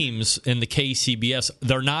 best teams in the KCBS,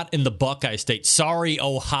 they're not in the Buckeye State. Sorry,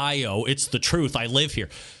 Ohio. It's the truth. I live here.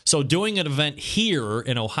 So doing an event here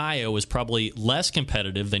in Ohio is probably less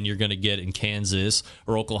competitive than you're going to get in Kansas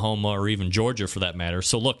or Oklahoma or even Georgia for that matter.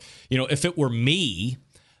 So look, if it were me,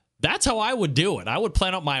 that's how I would do it. I would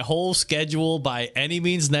plan out my whole schedule by any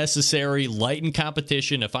means necessary, lighten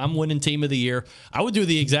competition. If I'm winning team of the year, I would do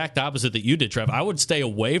the exact opposite that you did, Trev. I would stay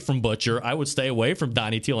away from Butcher. I would stay away from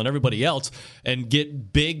Donnie Teal and everybody else and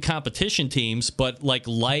get big competition teams, but like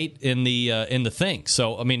light in the thing.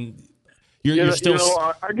 So, I mean, you're still...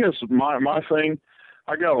 I guess my thing,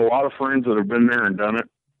 I got a lot of friends that have been there and done it,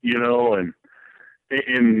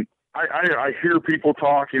 and I hear people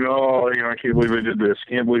talk, I can't believe they did this.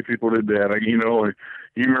 Can't believe people did that. You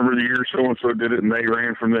remember the year so-and-so did it and they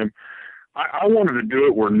ran from them. I wanted to do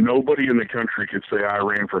it where nobody in the country could say I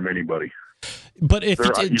ran from anybody. But if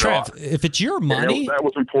it's your money... That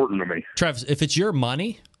was important to me. Trev, if it's your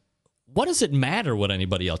money, what does it matter what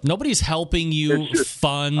anybody else... Nobody's helping you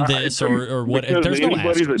fund this or what... There's no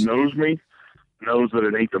anybody that knows me knows that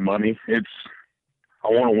it ain't the money. I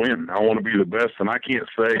want to win. I want to be the best, and I can't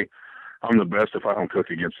say I'm the best if I don't cook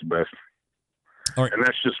against the best. All right. And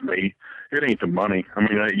that's just me. It ain't the money. I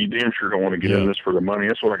mean, you damn sure don't want to get in this for the money.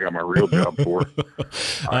 That's what I got my real job for.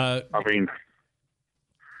 I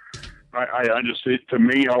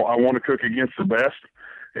want to cook against the best,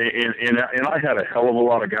 and I had a hell of a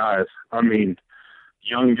lot of guys. I mean,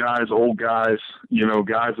 young guys, old guys,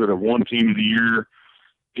 guys that have won team of the year.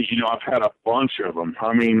 I've had a bunch of them.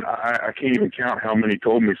 I mean, I can't even count how many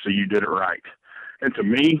told me, so you did it right. And to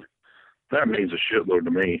me, that means a shitload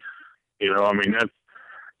to me.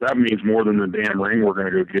 That means more than the damn ring we're going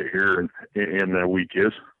to go get here in a week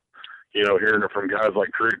is. Hearing it from guys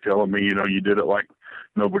like Trick telling me, you did it like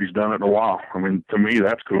nobody's done it in a while. I mean, to me,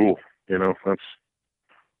 that's cool.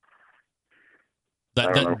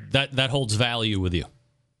 That holds value with you.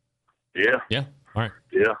 Yeah. Yeah. All right.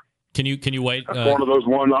 Yeah. Can you wait? That's one of those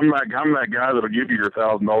ones. I'm that guy that'll give you your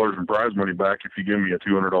 $1,000 in prize money back if you give me a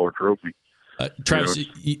 $200 trophy. Travis,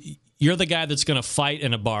 you're the guy that's going to fight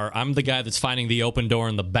in a bar. I'm the guy that's finding the open door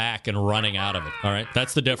in the back and running out of it. All right,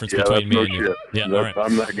 that's the difference between me and you. Yeah, all right.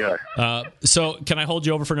 I'm that guy. So, can I hold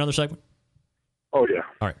you over for another segment? Oh yeah.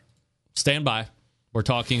 All right, stand by. We're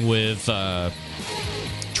talking with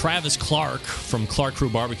Travis Clark from Clark Crew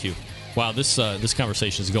Barbecue. Wow, this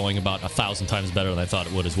conversation is going about 1,000 times better than I thought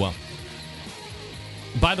it would as well.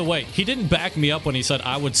 By the way, he didn't back me up when he said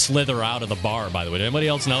I would slither out of the bar, by the way. Did anybody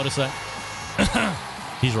else notice that?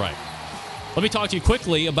 He's right. Let me talk to you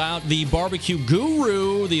quickly about the Barbecue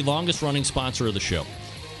Guru, the longest-running sponsor of the show.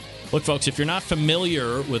 Look, folks, if you're not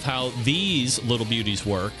familiar with how these little beauties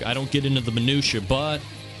work, I don't get into the minutia, but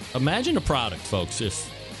imagine a product, folks.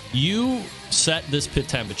 If you set this pit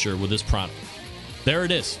temperature with this product, there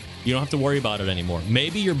it is. You don't have to worry about it anymore.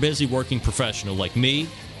 Maybe you're a busy working professional like me.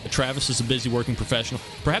 Travis is a busy working professional.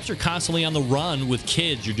 Perhaps you're constantly on the run with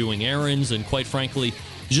kids. You're doing errands, and quite frankly,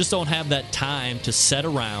 you just don't have that time to set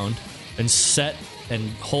around and set and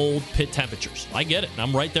hold pit temperatures. I get it, and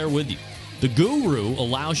I'm right there with you. The Guru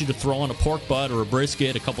allows you to throw on a pork butt or a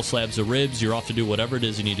brisket, a couple slabs of ribs. You're off to do whatever it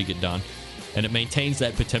is you need to get done. And it maintains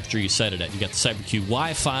that pit temperature you set it at. You got the CyberQ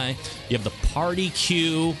Wi-Fi. You have the Party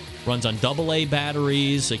Q. Runs on AA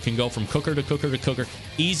batteries. It can go from cooker to cooker to cooker.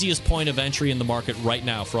 Easiest point of entry in the market right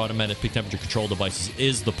now for automatic peak temperature control devices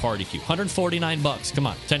is the Party Q. $149. Come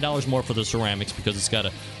on, $10 more for the ceramics because it's got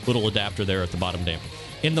a little adapter there at the bottom damper.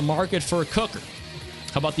 In the market for a cooker,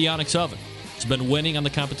 how about the Onyx oven? It's been winning on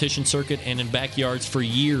the competition circuit and in backyards for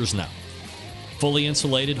years now. Fully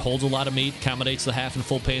insulated, holds a lot of meat, accommodates the half and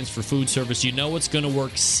full pans for food service. You know it's going to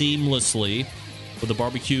work seamlessly with the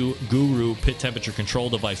Barbecue Guru pit temperature control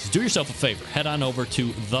devices. Do yourself a favor. Head on over to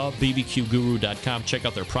thebbqguru.com. Check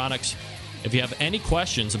out their products. If you have any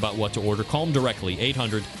questions about what to order, call them directly,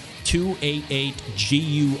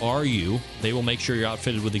 800-288-GURU. They will make sure you're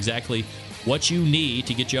outfitted with exactly what you need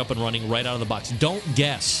to get you up and running right out of the box. Don't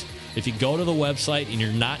guess. If you go to the website and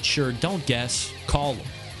you're not sure, don't guess. Call them.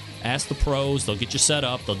 Ask the pros. They'll get you set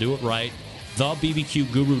up. They'll do it right.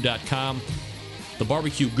 thebbqguru.com. The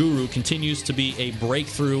Barbecue Guru continues to be a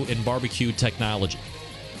breakthrough in barbecue technology.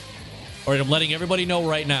 All right, I'm letting everybody know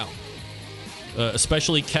right now,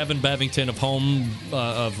 especially Kevin Bevington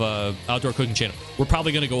of Outdoor Cooking Channel. We're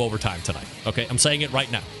probably going to go overtime tonight. Okay, I'm saying it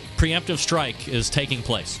right now. Preemptive strike is taking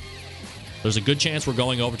place. There's a good chance we're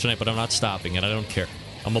going over tonight, but I'm not stopping, and I don't care.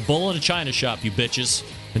 I'm a bull in a china shop, you bitches.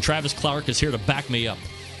 And Travis Clark is here to back me up.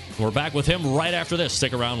 We're back with him right after this.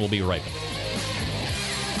 Stick around. We'll be right back.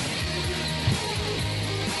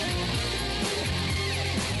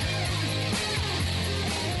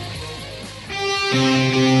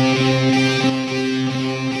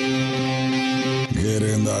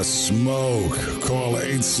 the smoke. Call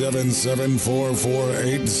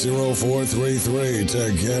 877-448-0433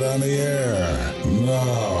 to get on the air.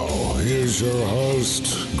 Now, here's your host,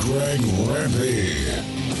 Greg Rempe.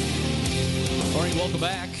 All right, welcome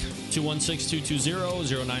back.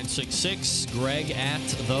 216-220-0966. Greg at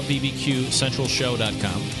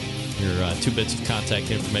thebbqcentralshow.com. Your 2 bits of contact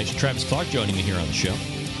information. Travis Clark joining me here on the show.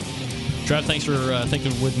 Trav, thanks for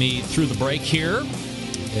thinking with me through the break here.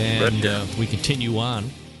 And we continue on.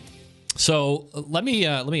 So let me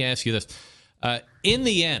ask you this. In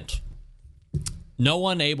the end, no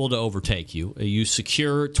one able to overtake you. You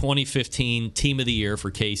secure 2015 Team of the Year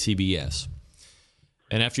for KCBS.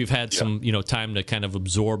 And after you've had some time to kind of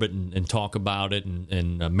absorb it and talk about it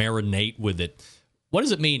and marinate with it, what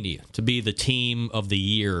does it mean to you to be the Team of the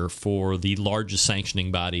Year for the largest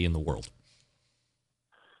sanctioning body in the world?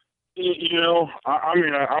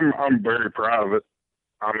 I'm very proud of it.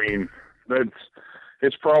 I mean,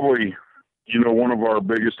 it's probably, one of our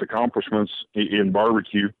biggest accomplishments in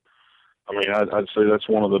barbecue. I mean, I'd say that's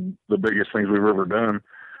one of the biggest things we've ever done.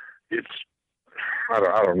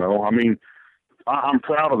 I don't know. I mean, I'm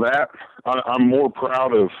proud of that. I'm more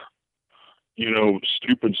proud of,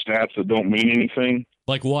 stupid stats that don't mean anything.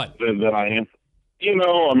 Like what? Than I am.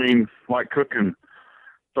 I mean, like cooking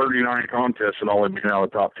 39 contests and only being out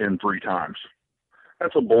of the top 10 3 times.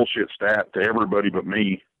 That's a bullshit stat to everybody but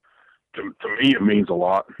me. To me, it means a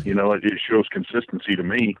lot. It shows consistency to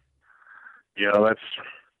me. I'm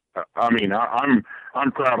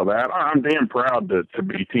proud of that. I'm damn proud to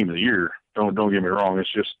be Team of the Year. Don't get me wrong.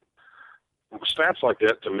 It's just stats like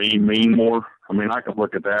that to me mean more. I mean, I can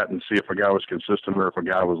look at that and see if a guy was consistent or if a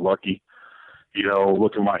guy was lucky.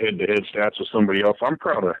 Look at my head-to-head stats with somebody else. I'm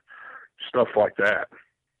proud of stuff like that.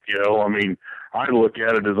 I mean, I look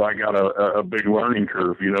at it as I got a big learning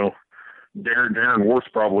curve. Darren Worth's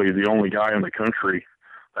probably the only guy in the country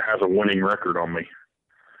that has a winning record on me.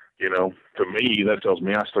 To me, that tells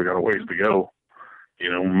me I still got a ways to go.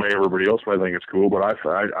 Everybody else might think it's cool, but I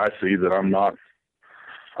see that I'm not.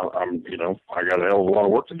 I got a hell of a lot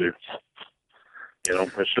of work to do.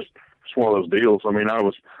 It's one of those deals. I mean, I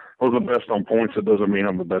was the best on points. It doesn't mean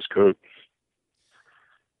I'm the best cook.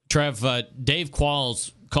 Trev, Dave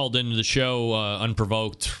Qualls called into the show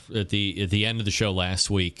unprovoked at the end of the show last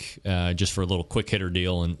week, just for a little quick hitter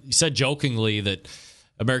deal, and he said jokingly that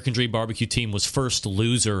American Dream Barbecue Team was first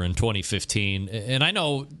loser in 2015. And I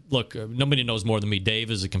know, look, nobody knows more than me.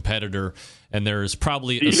 Dave is a competitor, and there's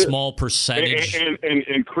probably a small percentage.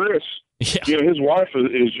 And Chris, his wife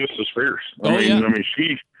is just as fierce. I mean,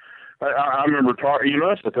 I remember talking.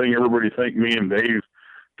 That's the thing. Everybody think me and Dave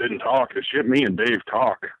didn't talk. It's shit. Me and Dave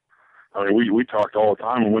talk. I mean, we talked all the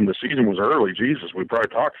time. And when the season was early, Jesus, we probably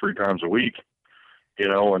talked 3 times a week.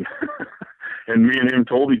 And and me and him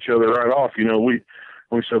told each other right off. We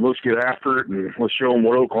said, let's get after it and let's show them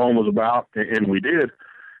what Oklahoma's about. And we did.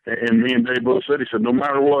 And me and Dave both said, he said, no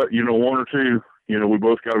matter what, 1 or 2, we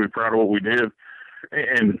both got to be proud of what we did.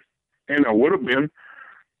 And I would have been,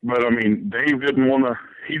 but I mean, Dave didn't want to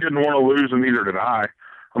lose, and neither did I.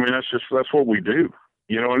 I mean, that's what we do,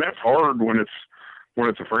 and that's hard when it's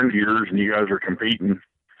a friend of yours and you guys are competing,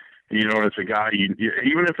 and it's a guy,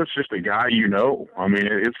 even if it's just a guy, I mean,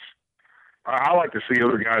 I like to see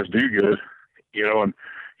other guys do good. And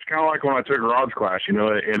it's kind of like when I took Rod's class, and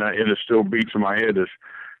it still beats in my head is,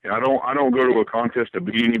 I don't go to a contest to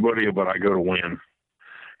beat anybody, but I go to win.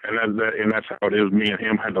 And that's how it is. Me and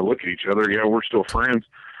him had to look at each other. Yeah, we're still friends.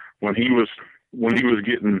 When he was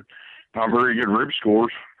getting very good rib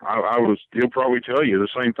scores, he'll probably tell you the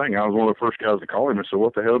same thing. I was one of the first guys to call him and said,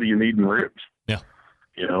 what the hell do you need in ribs? Yeah.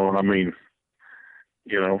 And I mean,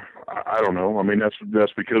 I don't know. I mean, that's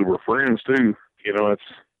because we're friends too.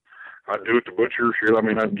 I'd do it to butcher shit. I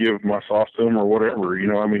mean, I'd give my sauce to them or whatever,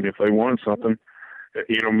 I mean, if they wanted something,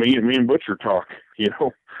 me and Butcher talk,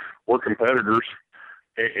 we're competitors,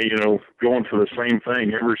 going for the same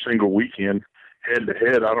thing every single weekend, head to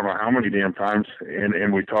head. I don't know how many damn times.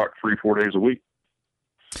 And we talk 3-4 days a week,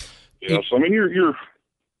 so I mean, you're,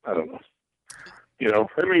 I don't know,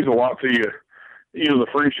 it means a lot to you. The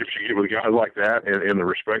friendships you get with guys like that and the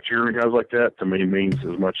respect you earn guys like that, to me, means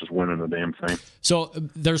as much as winning the damn thing. So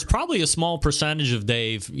there's probably a small percentage of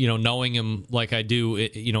Dave, knowing him like I do,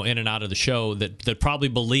 in and out of the show, that probably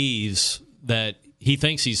believes that he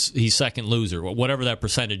thinks he's second loser, whatever that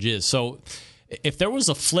percentage is. So if there was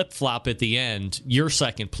a flip-flop at the end, you're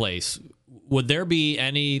second place, would there be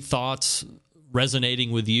any thoughts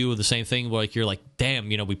resonating with you of the same thing? Like you're like, damn,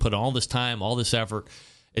 we put all this time, all this effort,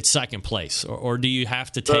 it's second place, or do you have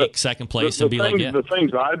to take second place and be like, yeah? The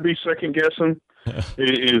things I'd be second guessing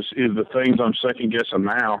is the things I'm second guessing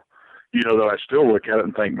now. you know, that I still look at it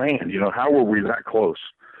and think, man, you know, how were we that close?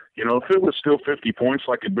 You know, if it was still 50 points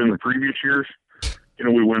like it'd been the previous years, you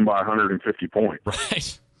know, we win by 150 points.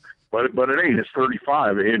 Right. But it ain't. It's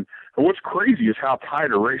 35. And what's crazy is how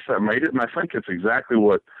tight a race that made it. And I think it's exactly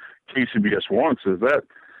what KCBS wants, is that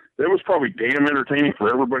it was probably damn entertaining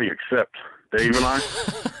for everybody except Dave and I.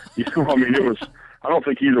 You know, I mean, I don't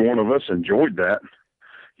think either one of us enjoyed that.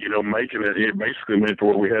 You know, making it basically meant to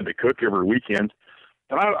where we had to cook every weekend.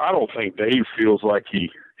 And I don't think Dave feels like he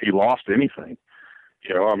lost anything.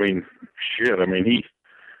 You know, I mean, shit. I mean,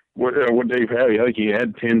 what Dave had, I think he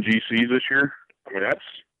had 10 GCs this year. I mean,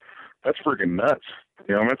 that's freaking nuts.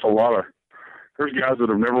 You know, I mean, that's a lot of. There's guys that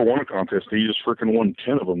have never won a contest. He just freaking won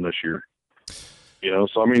 10 of them this year. You know,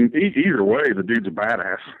 so I mean, either way, the dude's a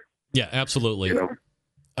badass. Yeah, absolutely. You know?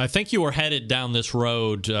 I think you were headed down this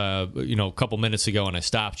road, you know, a couple minutes ago, and I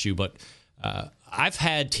stopped you. But I've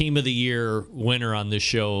had Team of the Year winner on this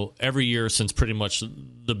show every year since pretty much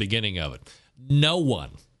the beginning of it. No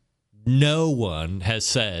one has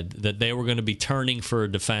said that they were going to be turning for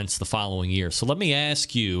a defense the following year. So let me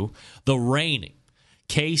ask you, the reigning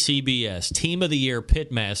KCBS Team of the Year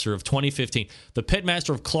Pitmaster of 2015, the Pitmaster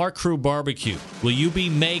of Clark Crew Barbecue, will you be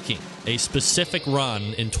making a specific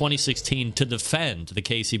run in 2016 to defend the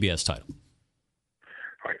KCBS title?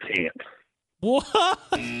 I can't. What?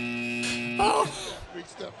 Oh.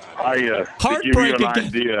 To give you an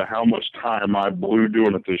idea how much time I blew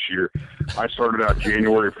doing it this year, I started out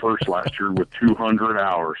January 1st last year with 200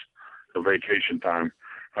 hours of vacation time.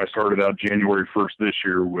 I started out January 1st this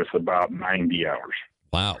year with about 90 hours.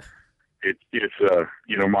 Wow. It's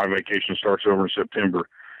you know, my vacation starts over in September,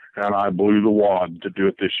 and I blew the wad to do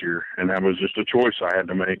it this year, and that was just a choice I had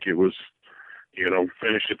to make. It was, you know,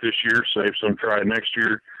 finish it this year, save some, try it next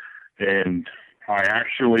year. And I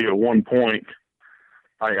actually, at one point,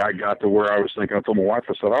 I got to where I was thinking, I told my wife,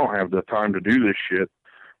 I said, I don't have the time to do this shit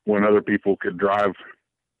when other people could drive,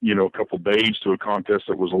 you know, a couple days to a contest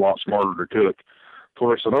that was a lot smarter to cook.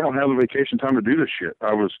 So I said, I don't have the vacation time to do this shit.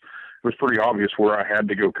 It was pretty obvious where I had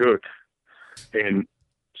to go cook. And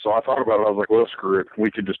so I thought about it. I was like, well, screw it.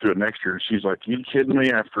 We could just do it next year. And she's like, you kidding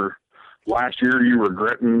me? After last year, you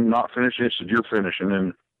regretting not finishing? I said, you're finishing.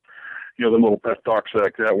 And, you know, them little pep talks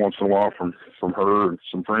like that once in a while from her and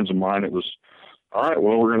some friends of mine, it was, all right,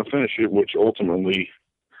 well, we're going to finish it, which ultimately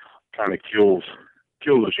kind of kills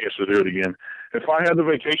the chance to do it again. If I had the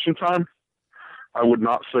vacation time, I would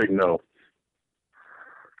not say no.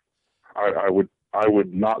 I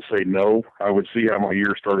would not say no. I would see how my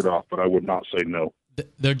year started off, but I would not say no.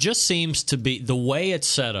 There just seems to be, the way it's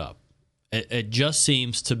set up, it just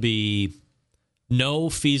seems to be no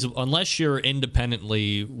feasible, unless you're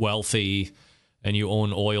independently wealthy and you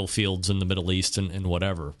own oil fields in the Middle East and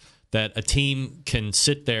whatever, that a team can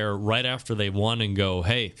sit there right after they've won and go,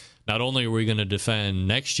 hey, not only are we going to defend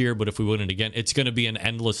next year, but if we win it again, it's going to be an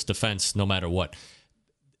endless defense no matter what.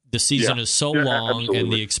 The season is so long, absolutely, and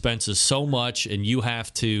the expense is so much, and you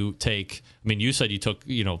have to take, I mean, you said you took,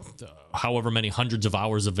 you know, however many hundreds of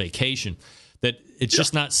hours of vacation, that it's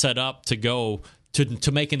just not set up to go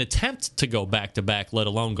to make an attempt to go back-to-back, let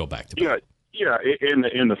alone go back-to-back. Yeah, and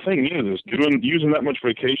the thing is using that much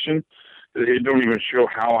vacation, it don't even show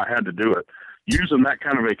how I had to do it. Using that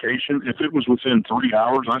kind of vacation, if it was within 3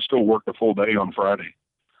 hours, I still worked a full day on Friday.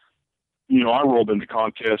 You know, I rolled into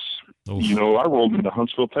contests. Oof. You know, I rolled into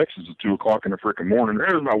Huntsville, Texas at 2 o'clock in the freaking morning.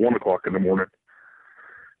 It was about 1 o'clock in the morning.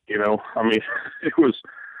 You know, I mean, it was,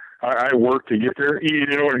 I worked to get there. You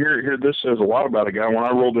know, and here, this says a lot about a guy. When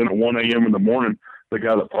I rolled in at 1 a.m. in the morning, the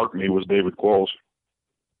guy that parked me was David Qualls.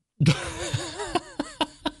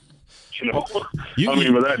 You know, I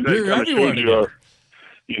mean, but that kind of shows you,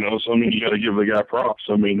 you know, so I mean, you got to give the guy props.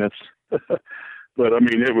 I mean, that's, but I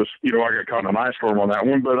mean, it was, you know, I got caught in an ice storm on that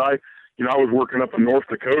one, but I was working up in North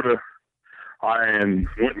Dakota. I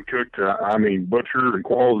went and cooked, Butcher and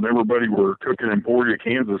Qualls and everybody were cooking in Emporia,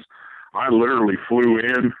 Kansas. I literally flew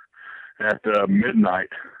in at midnight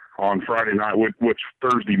on Friday night, which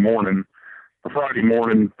Thursday morning, Thursday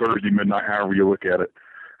midnight, however you look at it.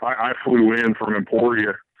 I flew in from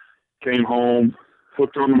Emporia, came home,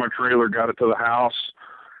 flipped onto my trailer, got it to the house,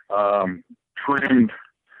 started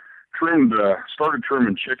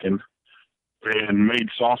trimming chicken and made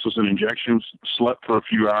sauces and injections, slept for a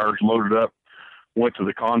few hours, loaded up, went to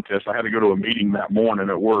the contest. I had to go to a meeting that morning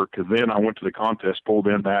at work, because then I went to the contest, pulled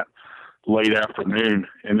in that late afternoon,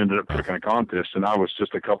 and ended up picking a contest. And I was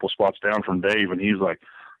just a couple spots down from Dave, and he's like,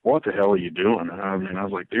 what the hell are you doing? And I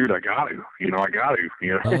was like, dude, I got to.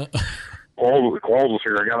 Qualls was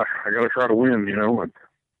here. I gotta try to win, you know.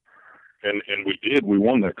 And we did. We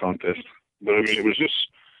won that contest. But I mean, it was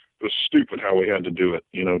was stupid how we had to do it,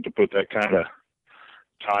 to put that kind of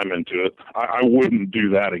time into it. I wouldn't do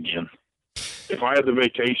that again. If I had the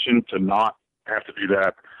vacation to not have to do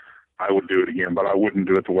that, I would do it again, but I wouldn't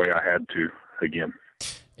do it the way I had to again.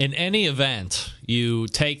 In any event, you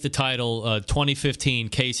take the title 2015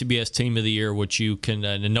 KCBS Team of the Year, which you can,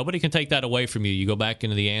 and nobody can take that away from you. You go back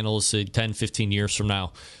into the annals 10, 15 years from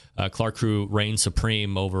now. Clark Crew reigned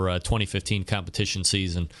supreme over a 2015 competition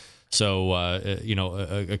season. So,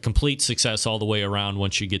 a complete success all the way around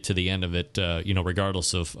once you get to the end of it,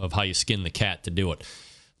 regardless of how you skin the cat to do it.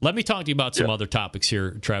 Let me talk to you about some other topics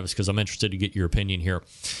here, Travis, because I'm interested to get your opinion here.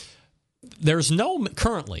 There's no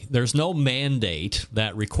mandate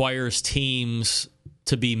that requires teams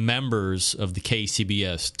to be members of the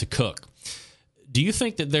KCBS to cook. Do you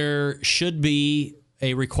think that there should be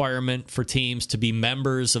a requirement for teams to be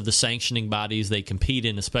members of the sanctioning bodies they compete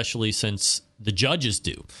in, especially since the judges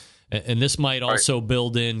do? And this might also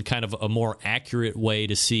build in kind of a more accurate way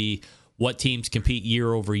to see what teams compete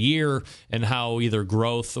year over year and how either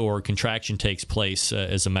growth or contraction takes place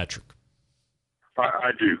as a metric.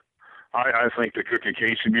 I do. I think the Cooking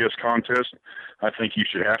KCBS contest, I think you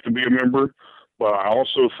should have to be a member, but I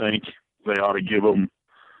also think they ought to give them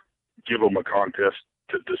a contest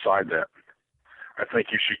to decide that. I think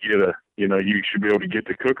you should get you should be able to get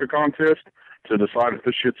to cook a contest to decide if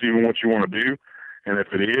this shit's even what you want to do. And if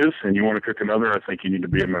it is, and you want to cook another, I think you need to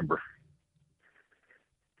be a member.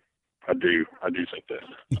 I do think that.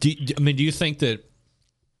 Do you think that?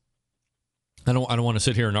 I don't want to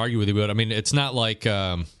sit here and argue with you, but I mean, it's not like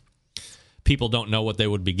people don't know what they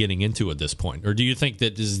would be getting into at this point, or do you think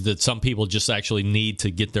that some people just actually need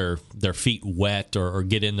to get their feet wet or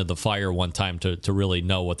get into the fire one time to really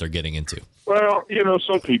know what they're getting into? Well,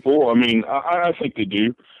 some people. I mean, I think they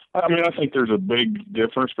do. I mean, I think there's a big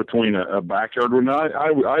difference between a backyard one.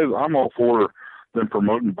 I'm all for them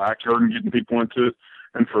promoting backyard and getting people into it,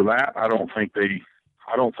 and for that, I don't think they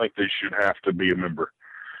should have to be a member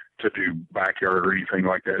to do backyard or anything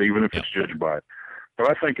like that, even if it's judged by it. But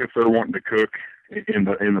I think if they're wanting to cook in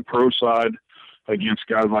the pro side against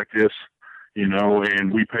guys like this,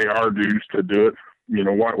 and we pay our dues to do it,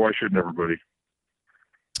 why shouldn't everybody?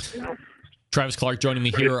 Travis Clark joining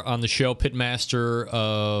me here on the show, pitmaster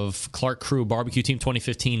of Clark Crew Barbecue Team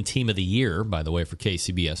 2015 Team of the Year, by the way, for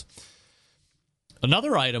KCBS.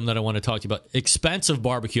 Another item that I want to talk to you about, expensive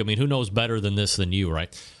barbecue. I mean, who knows better than this than you,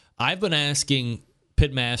 right? I've been asking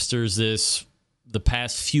pitmasters this the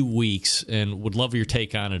past few weeks and would love your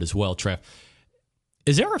take on it as well, Trev.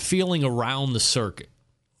 Is there a feeling around the circuit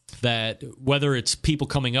that, whether it's people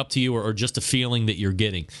coming up to you or just a feeling that you're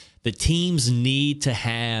getting, that teams need to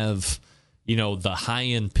have the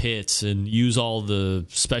high-end pits and use all the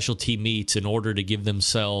specialty meats in order to give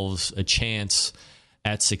themselves a chance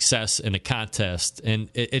at success in a contest? And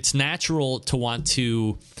it's natural to want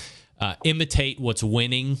to imitate what's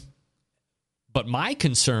winning. But my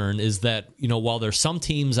concern is that, while there's some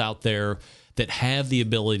teams out there that have the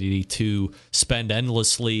ability to spend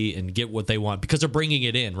endlessly and get what they want because they're bringing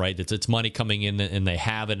it in, right? It's money coming in and they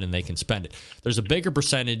have it and they can spend it. There's a bigger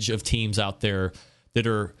percentage of teams out there that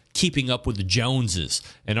are keeping up with the Joneses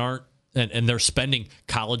and aren't, and they're spending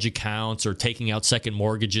college accounts or taking out second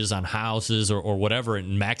mortgages on houses or whatever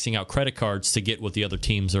and maxing out credit cards to get what the other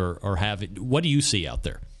teams are having. What do you see out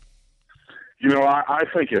there? I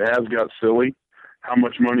think it has got silly how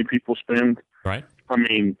much money people spend. Right. I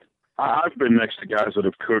mean, I've been next to guys that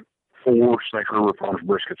have cooked 4 Snake River Farms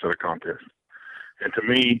briskets at a contest. And to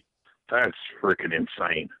me, that's freaking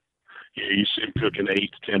insane. You see them cooking 8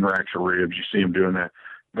 to 10 racks of ribs. You see them doing that.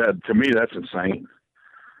 That to me, that's insane.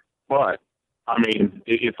 But, I mean,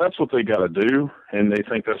 if that's what they got to do and they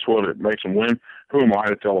think that's what it makes them win, who am I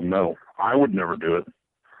to tell them no? I would never do it.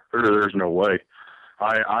 There's no way.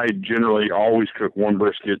 I generally always cook 1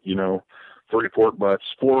 brisket, 3 pork butts,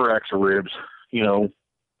 4 racks of ribs, 4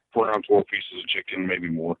 ounce 12 pieces of chicken, maybe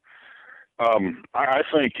more. I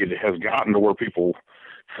think it has gotten to where people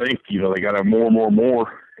think, they got to have more.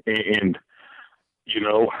 And,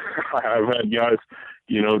 I've had guys,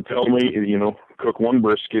 tell me, cook 1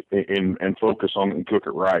 brisket and focus on it and cook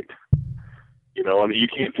it right. And you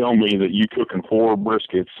can't tell me that you cooking 4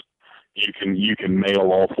 briskets, you can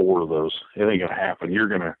nail all 4 of those. It ain't going to happen. You're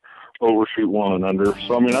going to overshoot 1 and under.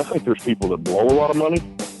 So, I mean, I think there's people that blow a lot of money.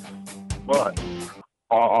 But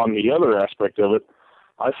on the other aspect of it,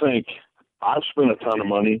 I think I've spent a ton of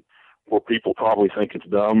money where people probably think it's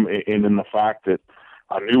dumb. And in the fact that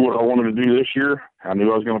I knew what I wanted to do this year. I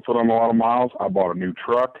knew I was going to put on a lot of miles. I bought a new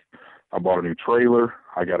truck. I bought a new trailer.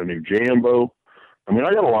 I got a new Jambo. I mean,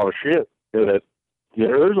 I got a lot of shit that,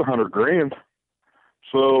 there's $100,000.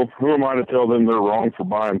 So who am I to tell them they're wrong for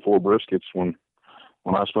buying 4 briskets when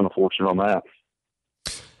I spent a fortune on that?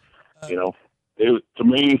 To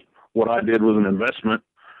me, what I did was an investment,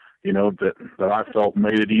 that I felt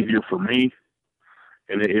made it easier for me.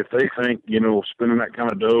 And if they think, spending that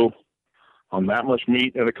kind of dough on that much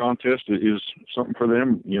meat at a contest is something for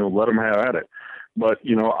them, let them have at it. But,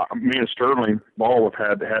 me and Sterling Ball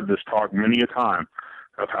have had this talk many a time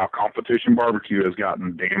of how competition barbecue has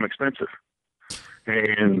gotten damn expensive.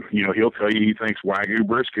 And, he'll tell you he thinks Wagyu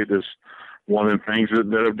brisket is one of the things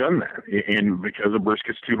that have done that. And because of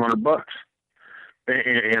brisket's $200.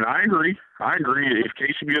 And I agree. If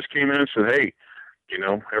KCBS came in and said, hey,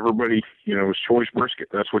 everybody, it's choice brisket.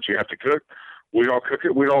 That's what you have to cook. We'd all cook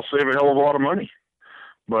it. We'd all save a hell of a lot of money.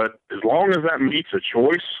 But as long as that meat's a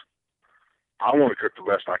choice, I want to cook the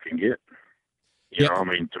best I can get. To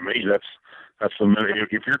me, that's the minute.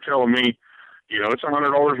 If you're telling me, it's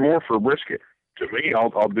 $100 more for a brisket, to me,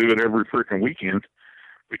 I'll do it every freaking weekend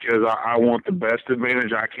because I want the best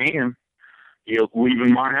advantage I can,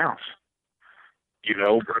 leaving my house.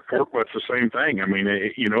 Pork butts the same thing. I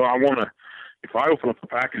want to. If I open up a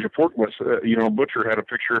package of pork butts, Butcher had a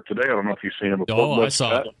picture of today. I don't know if you've seen them. I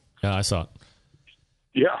saw it. Yeah, I saw it.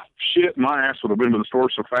 Yeah, shit, my ass would have been to the store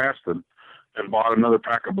so fast and bought another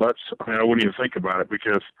pack of butts. I wouldn't even think about it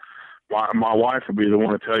because my wife would be the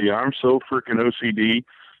one to tell you I'm so freaking OCD.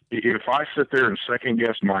 If I sit there and second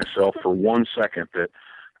guess myself for 1 second that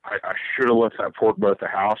I should have left that pork butt at the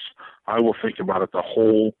house, I will think about it the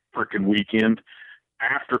whole freaking weekend.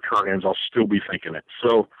 After turn-ins, I'll still be thinking it.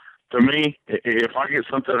 So, to me, if I get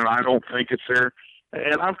something and I don't think it's there,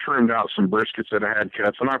 and I've trimmed out some briskets that I had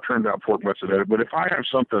cuts, and I've trimmed out pork butts that I had, but if I have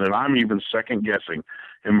something and I'm even second-guessing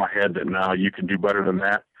in my head that, now you can do better than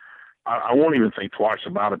that, I won't even think twice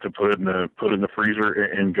about it to put it in the freezer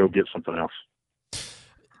and go get something else.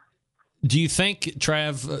 Do you think,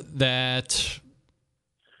 Trav, that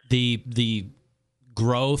the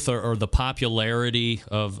growth or the popularity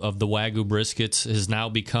of the Wagyu briskets has now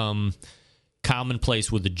become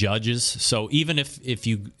commonplace with the judges? So even if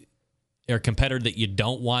you are a competitor that you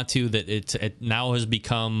don't want to, that it now has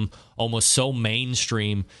become almost so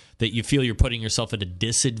mainstream that you feel you're putting yourself at a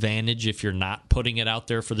disadvantage if you're not putting it out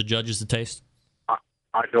there for the judges to taste?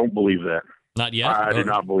 I don't believe that. Not yet? I do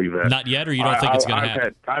not believe that. Not yet, or you don't think it's going to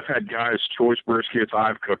happen? I've had guys choice briskets.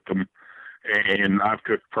 I've cooked them, and I've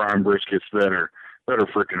cooked prime briskets that are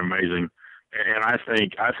freaking amazing. And I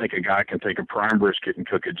think a guy can take a prime brisket and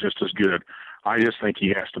cook it just as good. I just think he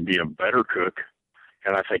has to be a better cook,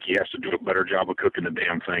 and I think he has to do a better job of cooking the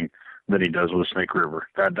damn thing than he does with a Snake River.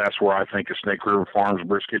 That's where I think a Snake River Farms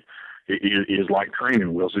brisket is like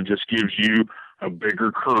training wheels. It just gives you a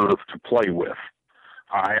bigger curve to play with.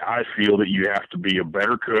 I feel that you have to be a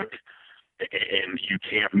better cook, and you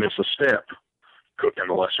can't miss a step cooking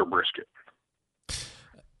the lesser brisket.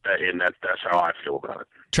 And that's how I feel about it.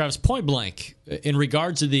 Travis, point blank, in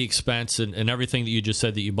regards to the expense and everything that you just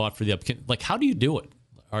said that you bought for the upkeep, like, how do you do it?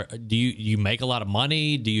 Do you make a lot of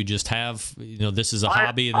money? Do you just have, this is a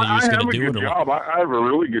hobby and then you're just going to do it? I have a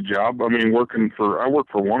really good job. I work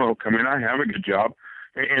for One Oak. I have a good job.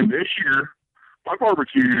 And this year, my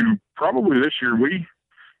barbecue, probably this year, we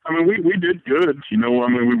did good.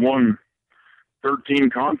 We won 13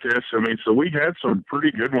 contests. So we had some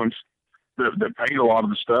pretty good ones that paid a lot of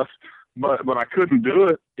the stuff, but I couldn't do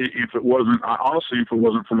it if it wasn't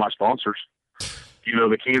for my sponsors.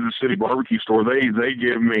 The Kansas City barbecue store, they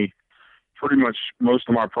give me pretty much most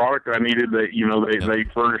of my product I needed. They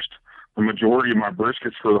furnished the majority of my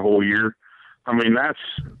briskets for the whole year.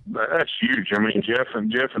 That's huge. Jeff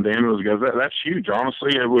and Dan, those guys, that's huge.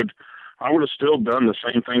 Honestly, I would have still done the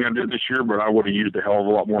same thing I did this year, but I would have used a hell of a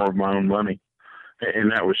lot more of my own money.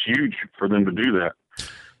 And that was huge for them to do that.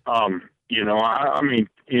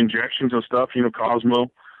 Injections and stuff, Cosmo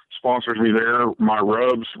sponsors me there. My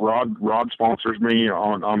rubs, Rod sponsors me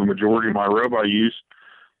on the majority of my rub I use.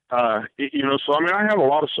 I have a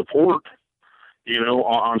lot of support,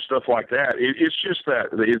 on stuff like that. It's just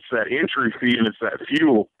it's that entry fee and it's that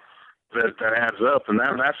fuel that adds up. And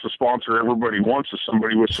that's the sponsor everybody wants, is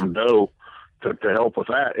somebody with some dough to help with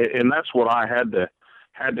that. And that's what I had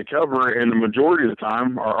to cover. And the majority of the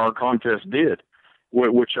time our contest did.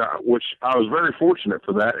 Which I was very fortunate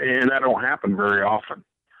for that, and that don't happen very often.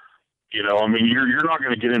 You're not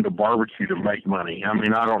going to get into barbecue to make money. I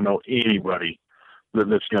don't know anybody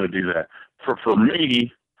that's going to do that. For me,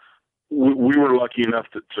 we were lucky enough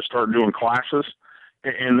to start doing classes,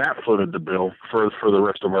 and that footed the bill for the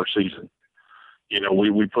rest of our season.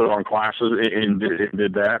 We put on classes and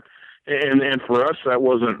did that, and for us that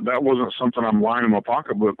wasn't something I'm lining my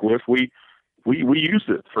pocketbook with. We used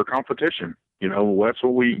it for competition. You know, that's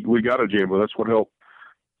what we got a Jambo. That's what helped,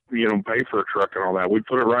 you know, pay for a truck and all that. We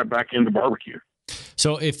put it right back into barbecue.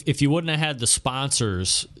 So if you wouldn't have had the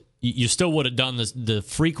sponsors, you still would have done the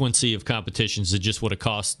frequency of competitions. It just would have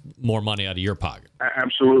cost more money out of your pocket.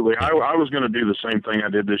 Absolutely. I was going to do the same thing I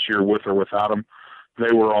did this year with or without them.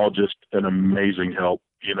 They were all just an amazing help.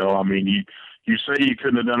 You know, I mean, you say you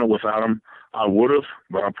couldn't have done it without them. I would have,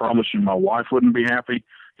 but I promise you my wife wouldn't be happy,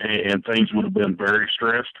 and things would have been very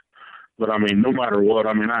stressed. But, I mean, no matter what,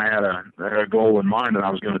 I mean, I had a goal in mind and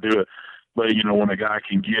I was going to do it. But, you know, when a guy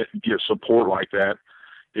can get support like that,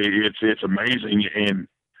 it's amazing. And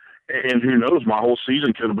who knows, my whole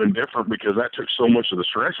season could have been different because that took so much of the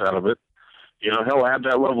stress out of it. You know, hell, add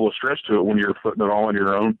that level of stress to it when you're putting it all on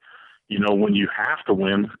your own. You know, when you have to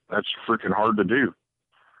win, that's freaking hard to do.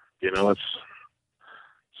 You know,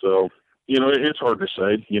 so, you know, it's hard to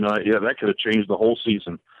say. You know, yeah, that could have changed the whole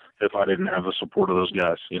season if I didn't have the support of those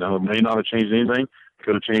guys. You know, it may not have changed anything.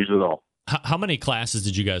 Could have changed it all. How many classes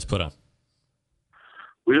did you guys put on?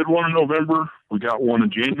 We did one in November. We got one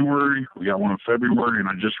in January. We got one in February, and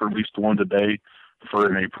I just released one today for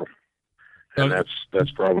in April. And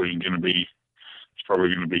that's probably going to be. It's probably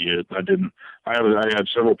going to be it. I had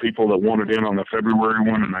several people that wanted in on the February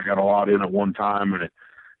one, and I got a lot in at one time, and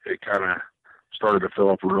it kind of started to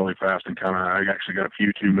fill up really fast, and I actually got a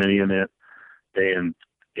few too many in it, and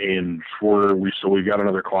we got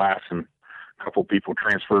another class, and a couple people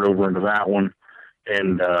transferred over into that one,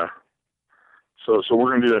 and so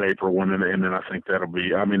we're going to do that April one, and then I think that'll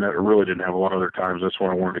be. I mean, that really didn't have a lot of other times. That's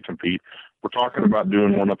when I wanted to compete. We're talking about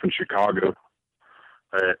doing one up in Chicago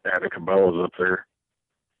at a Cabela's up there.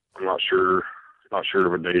 I'm not sure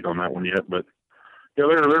of a date on that one yet, but yeah,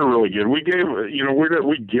 they're really good. We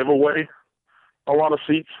give away a lot of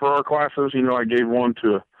seats for our classes. You know, I gave one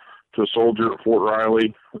to a soldier at Fort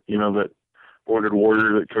Riley, you know, that Wounded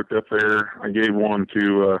Warrior that cooked up there. I gave one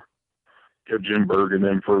to Jim Berg and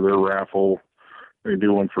them for their raffle. They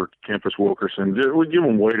do one for Campus Wilkerson. We give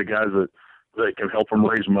them away to guys that can help them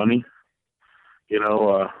raise money. You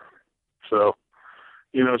know, so.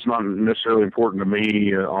 You know, it's not necessarily important to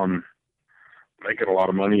me on making a lot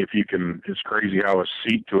of money. If you can, it's crazy how a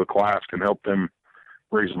seat to a class can help them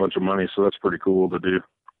raise a bunch of money. So that's pretty cool to do.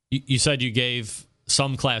 You said you gave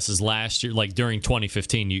some classes last year, like during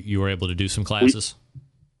 2015, you were able to do some classes?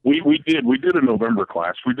 We did. We did a November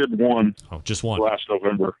class. We did one. Oh, just one. Last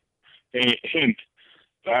November. And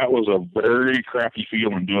that was a very crappy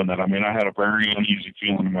feeling doing that. I mean, I had a very uneasy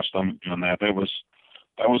feeling in my stomach doing that. That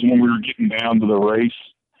was when we were getting down to the race,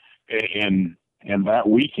 and that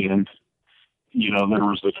weekend, you know, there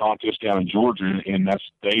was the contest down in Georgia, and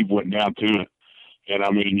Dave went down to it. And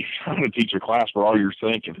I mean, you're trying to teach a class, but all you're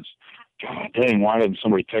thinking is, God dang, why didn't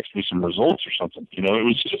somebody text me some results or something? You know, it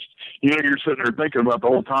was just, you know, you're sitting there thinking about the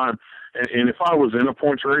whole time. And if I was in a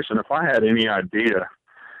points race, and if I had any idea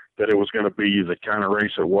that it was going to be the kind of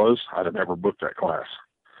race it was, I'd have never booked that class.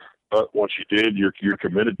 But once you did, you're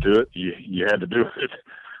committed to it. You had to do it.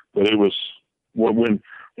 But it was when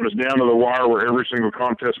it's down to the wire where every single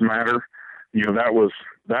contest mattered. You know, that was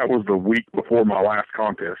the week before my last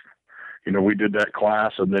contest. You know, we did that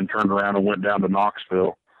class and then turned around and went down to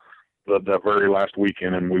Knoxville that very last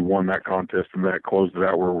weekend, and we won that contest, and that closed it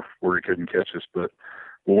out where he couldn't catch us. But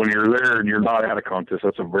when you're there and you're not at a contest,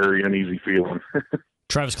 that's a very uneasy feeling.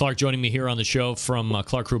 Travis Clark joining me here on the show from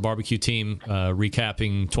Clark Crew Barbecue Team,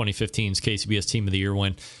 recapping 2015's KCBS Team of the Year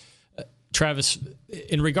win. Travis,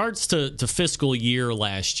 in regards to fiscal year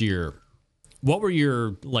last year, what were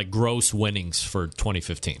your gross winnings for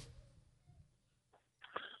 2015?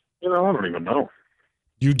 You know, I don't even know.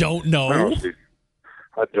 You don't know?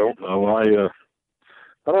 I don't know.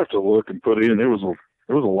 I'd have to look and put in. It was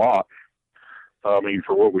a lot. I mean,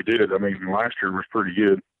 for what we did. I mean, last year was pretty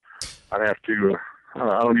good. I'd have to.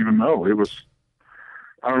 I don't even know. It was.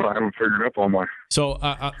 I don't know. I haven't figured up all my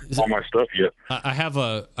all my stuff yet. I have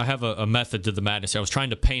a method to the madness. I was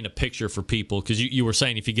trying to paint a picture for people because you were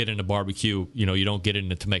saying if you get into barbecue, you know, you don't get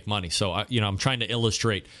into to make money. So I'm trying to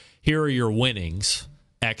illustrate. Here are your winnings,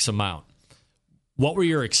 X amount. What were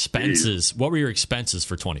your expenses? What were your expenses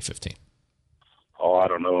for 2015? Oh, I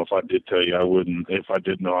don't know. If I did tell you, I wouldn't. If I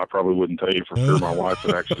did know, I probably wouldn't tell you for fear my wife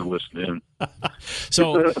would actually listen in.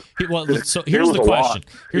 So here's the question.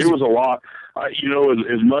 It was a lot. You know,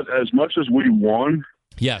 as much as we won,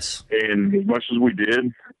 yes, and as much as we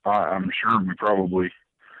did, I'm sure we probably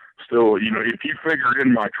still. You know, if you figure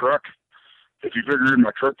in my truck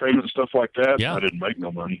payment and stuff like that, yeah. I didn't make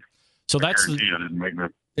no money. So I didn't make no.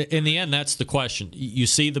 In the end, that's the question. You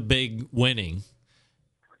see the big winning.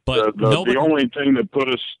 But the only thing that put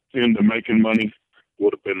us into making money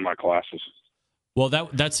would have been my classes. Well,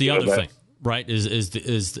 that's the other thing. right? Is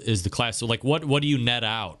the class. So like what do you net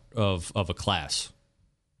out of a class?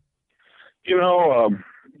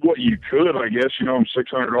 What you could, I guess,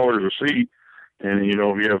 $600 a seat, and if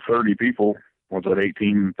you have 30 people, what's that,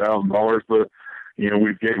 $18,000? But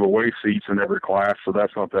we've gave away seats in every class, so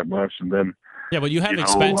that's not that much. And then but you have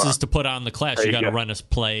expenses to put on the class. You got to rent a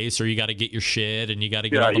place, or you got to get your shit, and you got to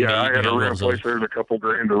get all the meat. I had to rent a place. There's a couple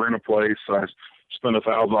grand to rent a place. I spent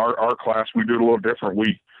 $1,000. Our class, we do it a little different.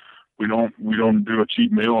 We don't do a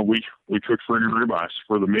cheap meal. We cook friggin' ribeyes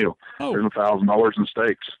for the meal. Oh. There's $1,000 in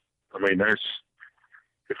steaks. I mean,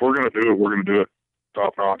 if we're gonna do it, we're gonna do it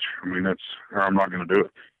top notch. I mean, I'm not gonna do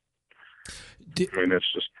it.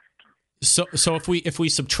 It's just so. If we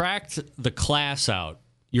subtract the class out,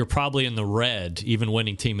 you're probably in the red, even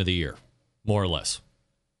winning team of the year, more or less.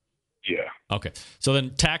 Yeah. Okay. So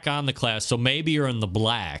then tack on the class. So maybe you're in the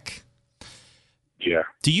black. Yeah.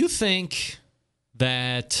 Do you think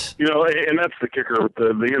that and that's the kicker with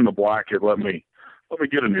the in the black? It let me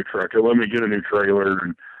get a new truck. It let me get a new trailer,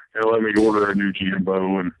 and it let me order a new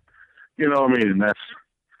Jimbo, and that's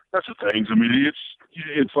the things. I mean,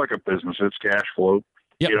 it's like a business. It's cash flow.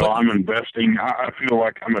 Yep, I'm investing. I feel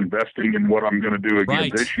like I'm investing in what I'm going to do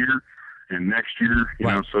again this year and next year.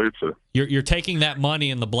 So it's you're taking that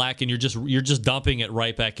money in the black, and you're just dumping it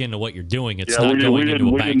right back into what you're doing. It's not going into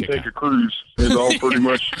a bank account. We didn't take a cruise. It all pretty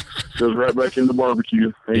much goes right back into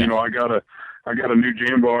barbecue. And, I got a new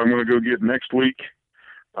Jimbo I'm going to go get next week.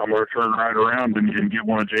 I'm going to turn right around and get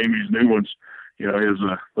one of Jamie's new ones.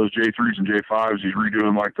 Those J3s and J5s, he's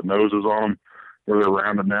redoing like the noses on them where they're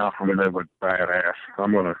rounded now. I mean, they look badass.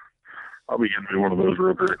 I'll be getting me one of those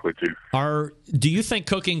real quickly too. Do you think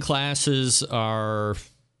cooking classes are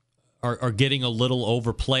getting a little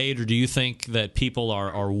overplayed, or do you think that people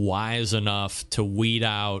are wise enough to weed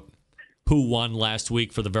out who won last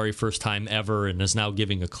week for the very first time ever and is now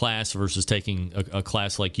giving a class versus taking a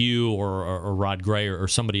class like you or Rod Gray or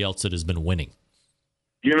somebody else that has been winning?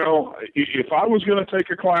 If I was going to take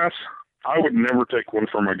a class, I would never take one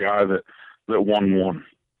from a guy that won one.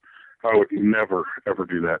 I would never, ever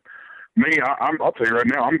do that. Me, I'll tell you right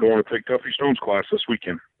now, I'm going to take Tuffy Stone's class this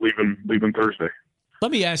weekend, leaving Thursday.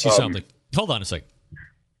 Let me ask you something. Hold on a second.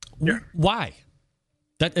 Yeah. Why?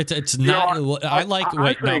 That it's not. I like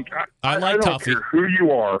don't care who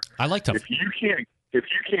you are. I like Tuffy. If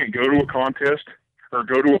you can't go to a contest or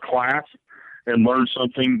go to a class and learn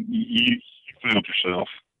something, you failed yourself.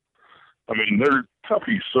 I mean,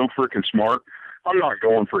 Tuffy's so freaking smart. I'm not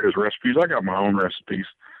going for his recipes. I got my own recipes.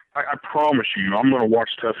 I promise you, I'm going to watch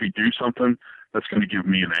Tuffy do something that's going to give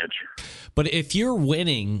me an edge. But if you're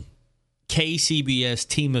winning KCBS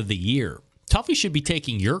Team of the Year, Tuffy should be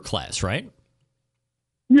taking your class, right?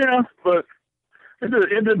 Yeah, but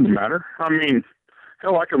it didn't matter. I mean,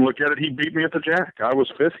 hell, I can look at it. He beat me at the Jack. I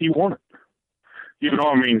was fifth. He won it.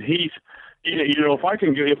 I mean, if I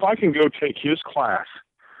can go take his class,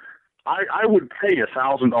 I would pay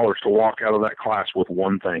 $1,000 to walk out of that class with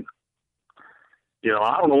one thing.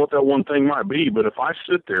 I don't know what that one thing might be, but if I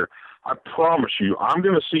sit there, I promise you, I'm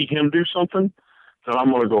going to see him do something that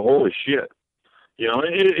I'm going to go, holy shit.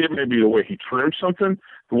 It may be the way he trims something,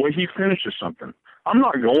 the way he finishes something. I'm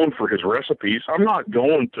not going for his recipes. I'm not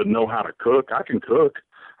going to know how to cook. I can cook.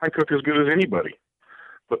 I cook as good as anybody.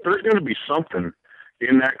 But there's going to be something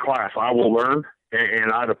in that class I will learn,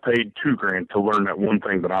 and I'd have paid $2,000 to learn that one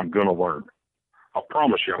thing that I'm going to learn. I'll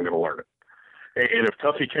promise you I'm going to learn it. And if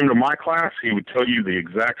Tuffy came to my class, he would tell you the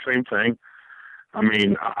exact same thing. I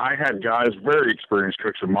mean, I had guys, very experienced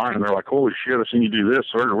cooks of mine, and they're like, holy shit, I've seen you do this.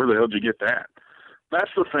 Sir, where the hell did you get that?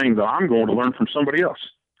 That's the thing that I'm going to learn from somebody else.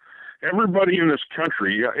 Everybody in this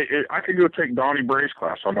country, I could go take Donnie Bray's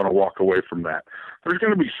class. I'm going to walk away from that. There's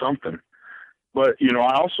going to be something. But,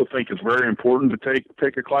 I also think it's very important to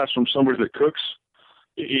take a class from somebody that cooks.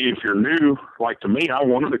 If you're new, like to me, I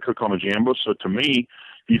wanted to cook on a Jambo. So to me,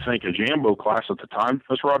 you think a Jambo class at the time,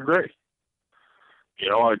 that's Rod Gray.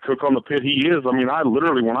 I cook on the pit he is. I mean, I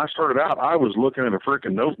literally, when I started out, I was looking at a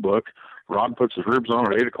freaking notebook. Rod puts his ribs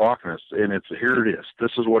on at 8 o'clock, and it's here it is.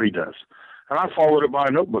 This is what he does. And I followed it by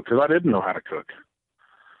a notebook because I didn't know how to cook.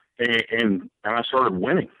 And I started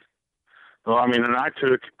winning. Well, I mean, and I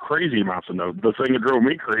took crazy amounts of notes. The thing that drove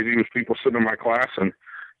me crazy was people sitting in my class and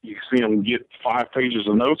you see them get 5 pages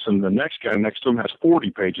of notes, and the next guy next to him has 40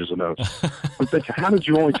 pages of notes. I'm thinking, how did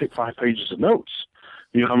you only take 5 pages of notes?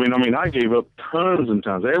 I mean, I gave up tons and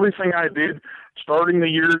tons. Everything I did starting the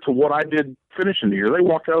year to what I did finishing the year, they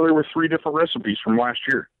walked out of there with 3 different recipes from last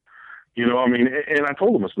year. And I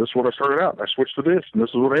told them, this is what I started out. I switched to this, and this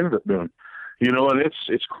is what I ended up doing. And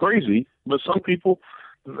it's crazy, but some people,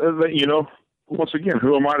 once again,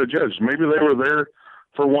 who am I to judge? Maybe they were there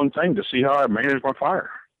for one thing, to see how I manage my fire.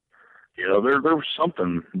 You know, there was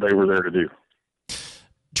something they were there to do.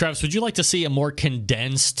 Travis, would you like to see a more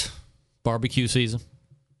condensed barbecue season?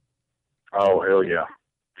 Oh, hell yeah.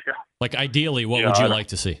 Yeah. Like, ideally, what would you like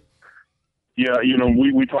to see? Yeah, you know,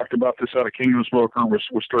 we talked about this out of Kingdom Smoker with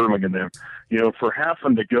Sterling and them. You know, for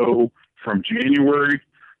having to go from January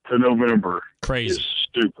to November crazy. Is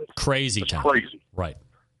stupid. Crazy It's time. crazy. Right.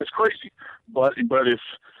 It's crazy. But if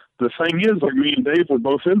the thing is, like me and Dave were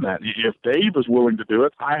both in that. If Dave is willing to do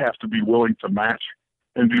it, I have to be willing to match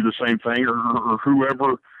and do the same thing, or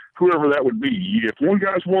whoever that would be. If one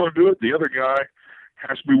guy's willing to do it, the other guy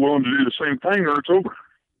has to be willing to do the same thing, or it's over.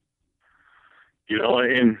 You know,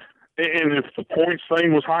 and if the points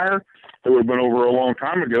thing was higher, it would have been over a long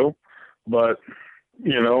time ago. But,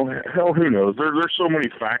 you know, hell, who knows? There's so many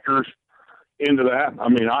factors into that. I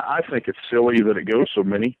mean, I think it's silly that it goes so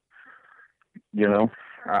many. You know,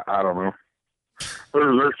 I don't know.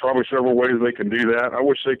 There's probably several ways they can do that. I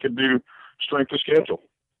wish they could do strength of schedule.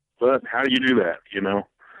 But how do you do that, you know?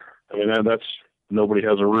 I mean, that's nobody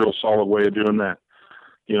has a real solid way of doing that.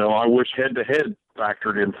 You know, I wish head-to-head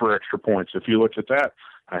factored in for extra points. If you looked at that,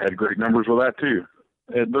 I had great numbers with that too.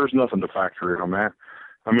 There's nothing to factor in on that.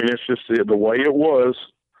 I mean, it's just the way it was.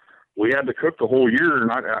 We had to cook the whole year, and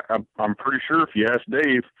I'm pretty sure if you ask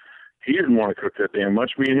Dave, he didn't want to cook that damn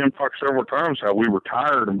much. Me and him talked several times how we were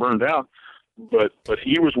tired and burned out, but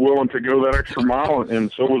he was willing to go that extra mile, and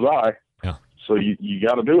so was I. Yeah. So you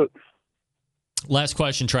got to do it. Last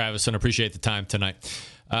question, Travis, and appreciate the time tonight.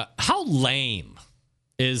 How lame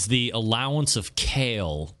is the allowance of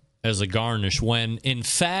kale as a garnish when, in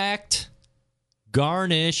fact,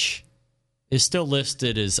 garnish is still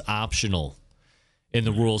listed as optional in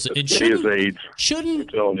the rules? It shouldn't that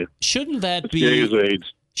be?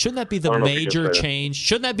 Shouldn't that be the major change?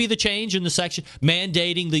 Shouldn't that be the change in the section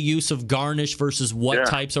mandating the use of garnish versus what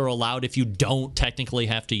types are allowed if you don't technically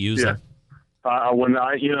have to use them? When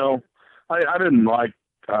I didn't like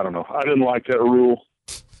that rule.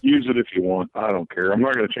 Use it if you want. I don't care. I'm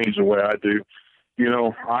not going to change the way I do. You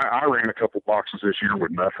know, I ran a couple boxes this year with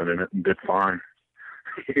nothing in it and did fine.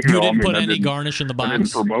 You didn't put any garnish in the box? I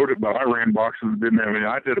didn't promote it, but I ran boxes that didn't have any.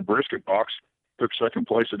 I did a brisket box, took second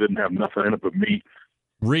place. It didn't have nothing in it but meat.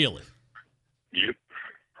 Really? Yep.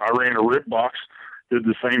 I ran a rib box, did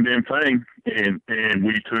the same damn thing, and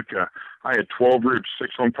we took, I had 12 ribs,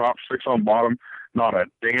 6 on top, 6 on bottom, not a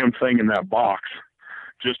damn thing in that box.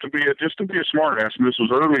 Just to be a smart ass, and this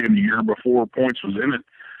was early in the year before points was in it,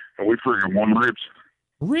 and we figured 1 ribs.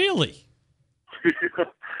 Really?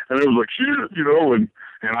 And it was like, shit, you know, and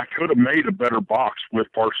I could have made a better box with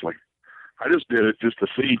parsley. I just did it just to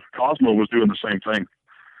see. Cosmo was doing the same thing.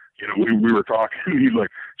 You know, we were talking, and he's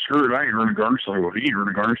like, sure, I ain't running garnish. So, well, he ain't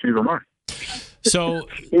running garnish, neither am I. So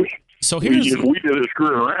here's... We did it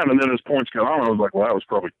screwing around, and then as points got on, I was like, well, that was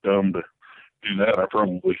probably dumb to do that. I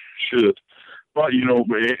probably should. But, you know,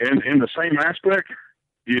 in the same aspect,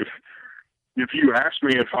 if you ask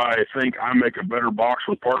me if I think I make a better box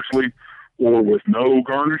with parsley or with no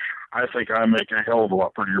garnish, I think I make a hell of a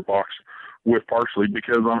lot prettier box with parsley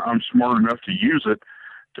because I'm smart enough to use it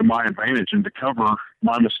to my advantage and to cover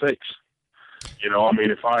my mistakes. You know, I mean,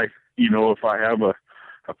 if I have a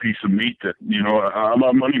piece of meat that, you know,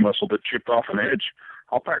 a money muscle that chipped off an edge,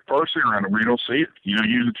 I'll pack parsley around it where you don't see it. You know,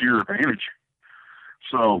 use it to your advantage.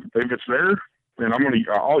 So if it's there, then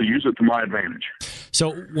I'll use it to my advantage.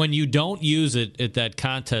 So when you don't use it at that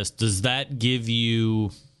contest, does that give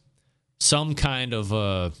you some kind of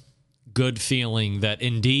a good feeling that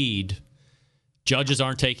indeed judges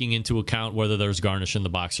aren't taking into account whether there's garnish in the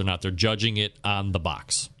box or not? They're judging it on the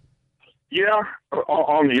box. Yeah.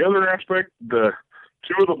 On the other aspect, the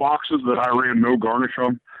 2 of the boxes that I ran no garnish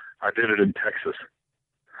on, I did it in Texas.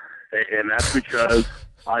 And that's because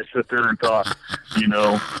I sit there and thought, you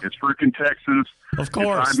know, it's freaking Texas. Of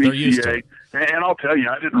course, it's they're used to IBCA. And I'll tell you,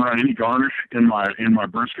 I didn't run any garnish in my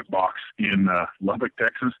brisket box in Lubbock,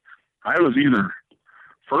 Texas. I was either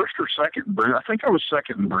first or second. I think I was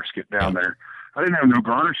second in brisket down there. I didn't have no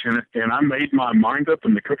garnish in it, and I made my mind up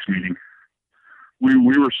in the cooks meeting. We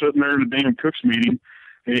were sitting there in the damn cooks meeting,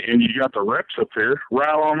 and you got the reps up there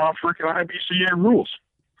rattling off freaking IBCA rules.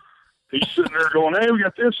 He's sitting there going, hey, we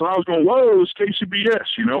got this. And I was going, whoa, it's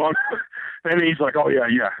KCBS, you know. And he's like, oh,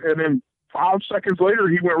 yeah. And then 5 seconds later,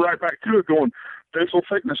 he went right back to it going, pencil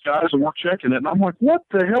thickness, guys, and we're checking it. And I'm like, what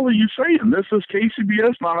the hell are you saying? This is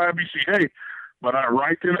KCBS, not IBCA. But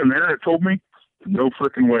right then and there, it told me, no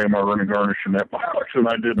freaking way am I running garnish in that box. And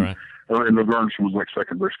I didn't. Right. I ran no garnish. It was like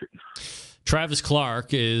second brisket. Travis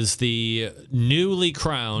Clark is the newly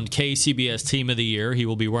crowned KCBS Team of the Year. He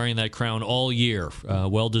will be wearing that crown all year.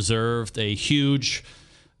 Well-deserved. A huge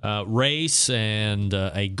race and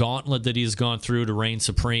a gauntlet that he's gone through to reign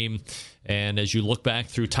supreme. And as you look back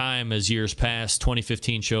through time, as years pass,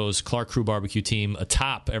 2015 shows Clark Crew Barbecue Team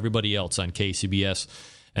atop everybody else on KCBS,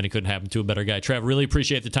 and it couldn't happen to a better guy. Trav, really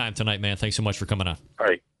appreciate the time tonight, man. Thanks so much for coming on. All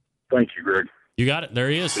right. Thank you, Greg. You got it. There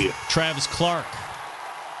he is. Travis Clark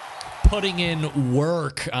putting in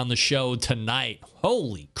work on the show tonight.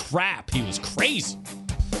 Holy crap. He was crazy.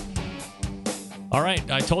 All right.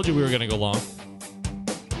 I told you we were going to go long.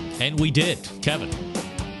 And we did. Kevin,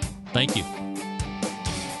 thank you.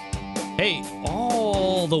 Hey,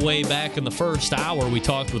 all the way back in the first hour, we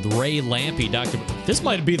talked with Ray Lampe. This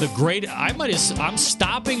might be the great. I'm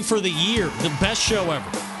stopping for the year. The best show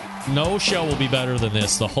ever. No show will be better than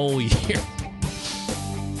this the whole year.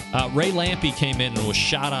 Ray Lampe came in and was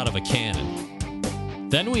shot out of a cannon.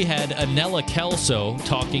 Then we had Anella Kelso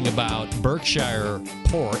talking about Berkshire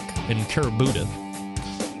pork in Karabuta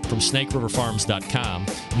from SnakeRiverFarms.com.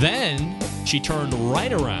 Then she turned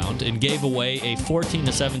right around and gave away a 14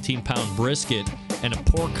 to 17 pound brisket and a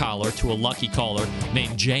pork collar to a lucky caller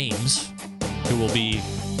named James, who will be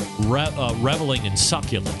reveling in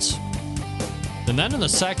succulence. And then in the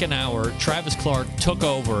second hour, Travis Clark took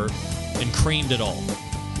over and creamed it all.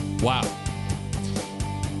 Wow.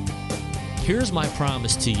 Here's my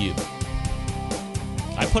promise to you.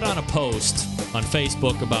 I put on a post on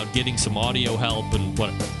Facebook about getting some audio help and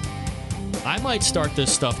what. I might start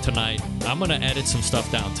this stuff tonight. I'm going to edit some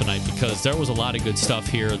stuff down tonight because there was a lot of good stuff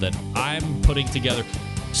here that I'm putting together.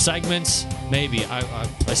 Segments, maybe. I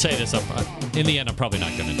say this, in the end, I'm probably not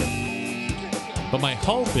going to do it. But my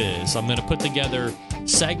hope is I'm going to put together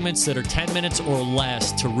segments that are 10 minutes or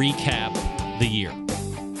less to recap the year.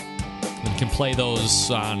 And can play those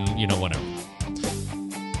on, whenever.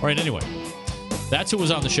 All right, anyway. That's who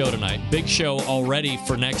was on the show tonight. Big show already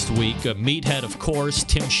for next week. Meathead, of course.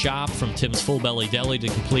 Tim Shop from Tim's Full Belly Deli to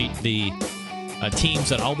complete the teams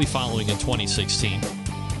that I'll be following in 2016.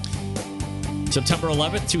 September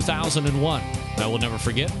 11th, 2001. I will never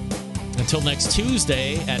forget. Until next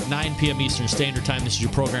Tuesday at 9 p.m. Eastern Standard Time, this is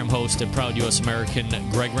your program host and proud U.S. American,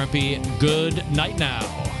 Greg Rempe. Good night now.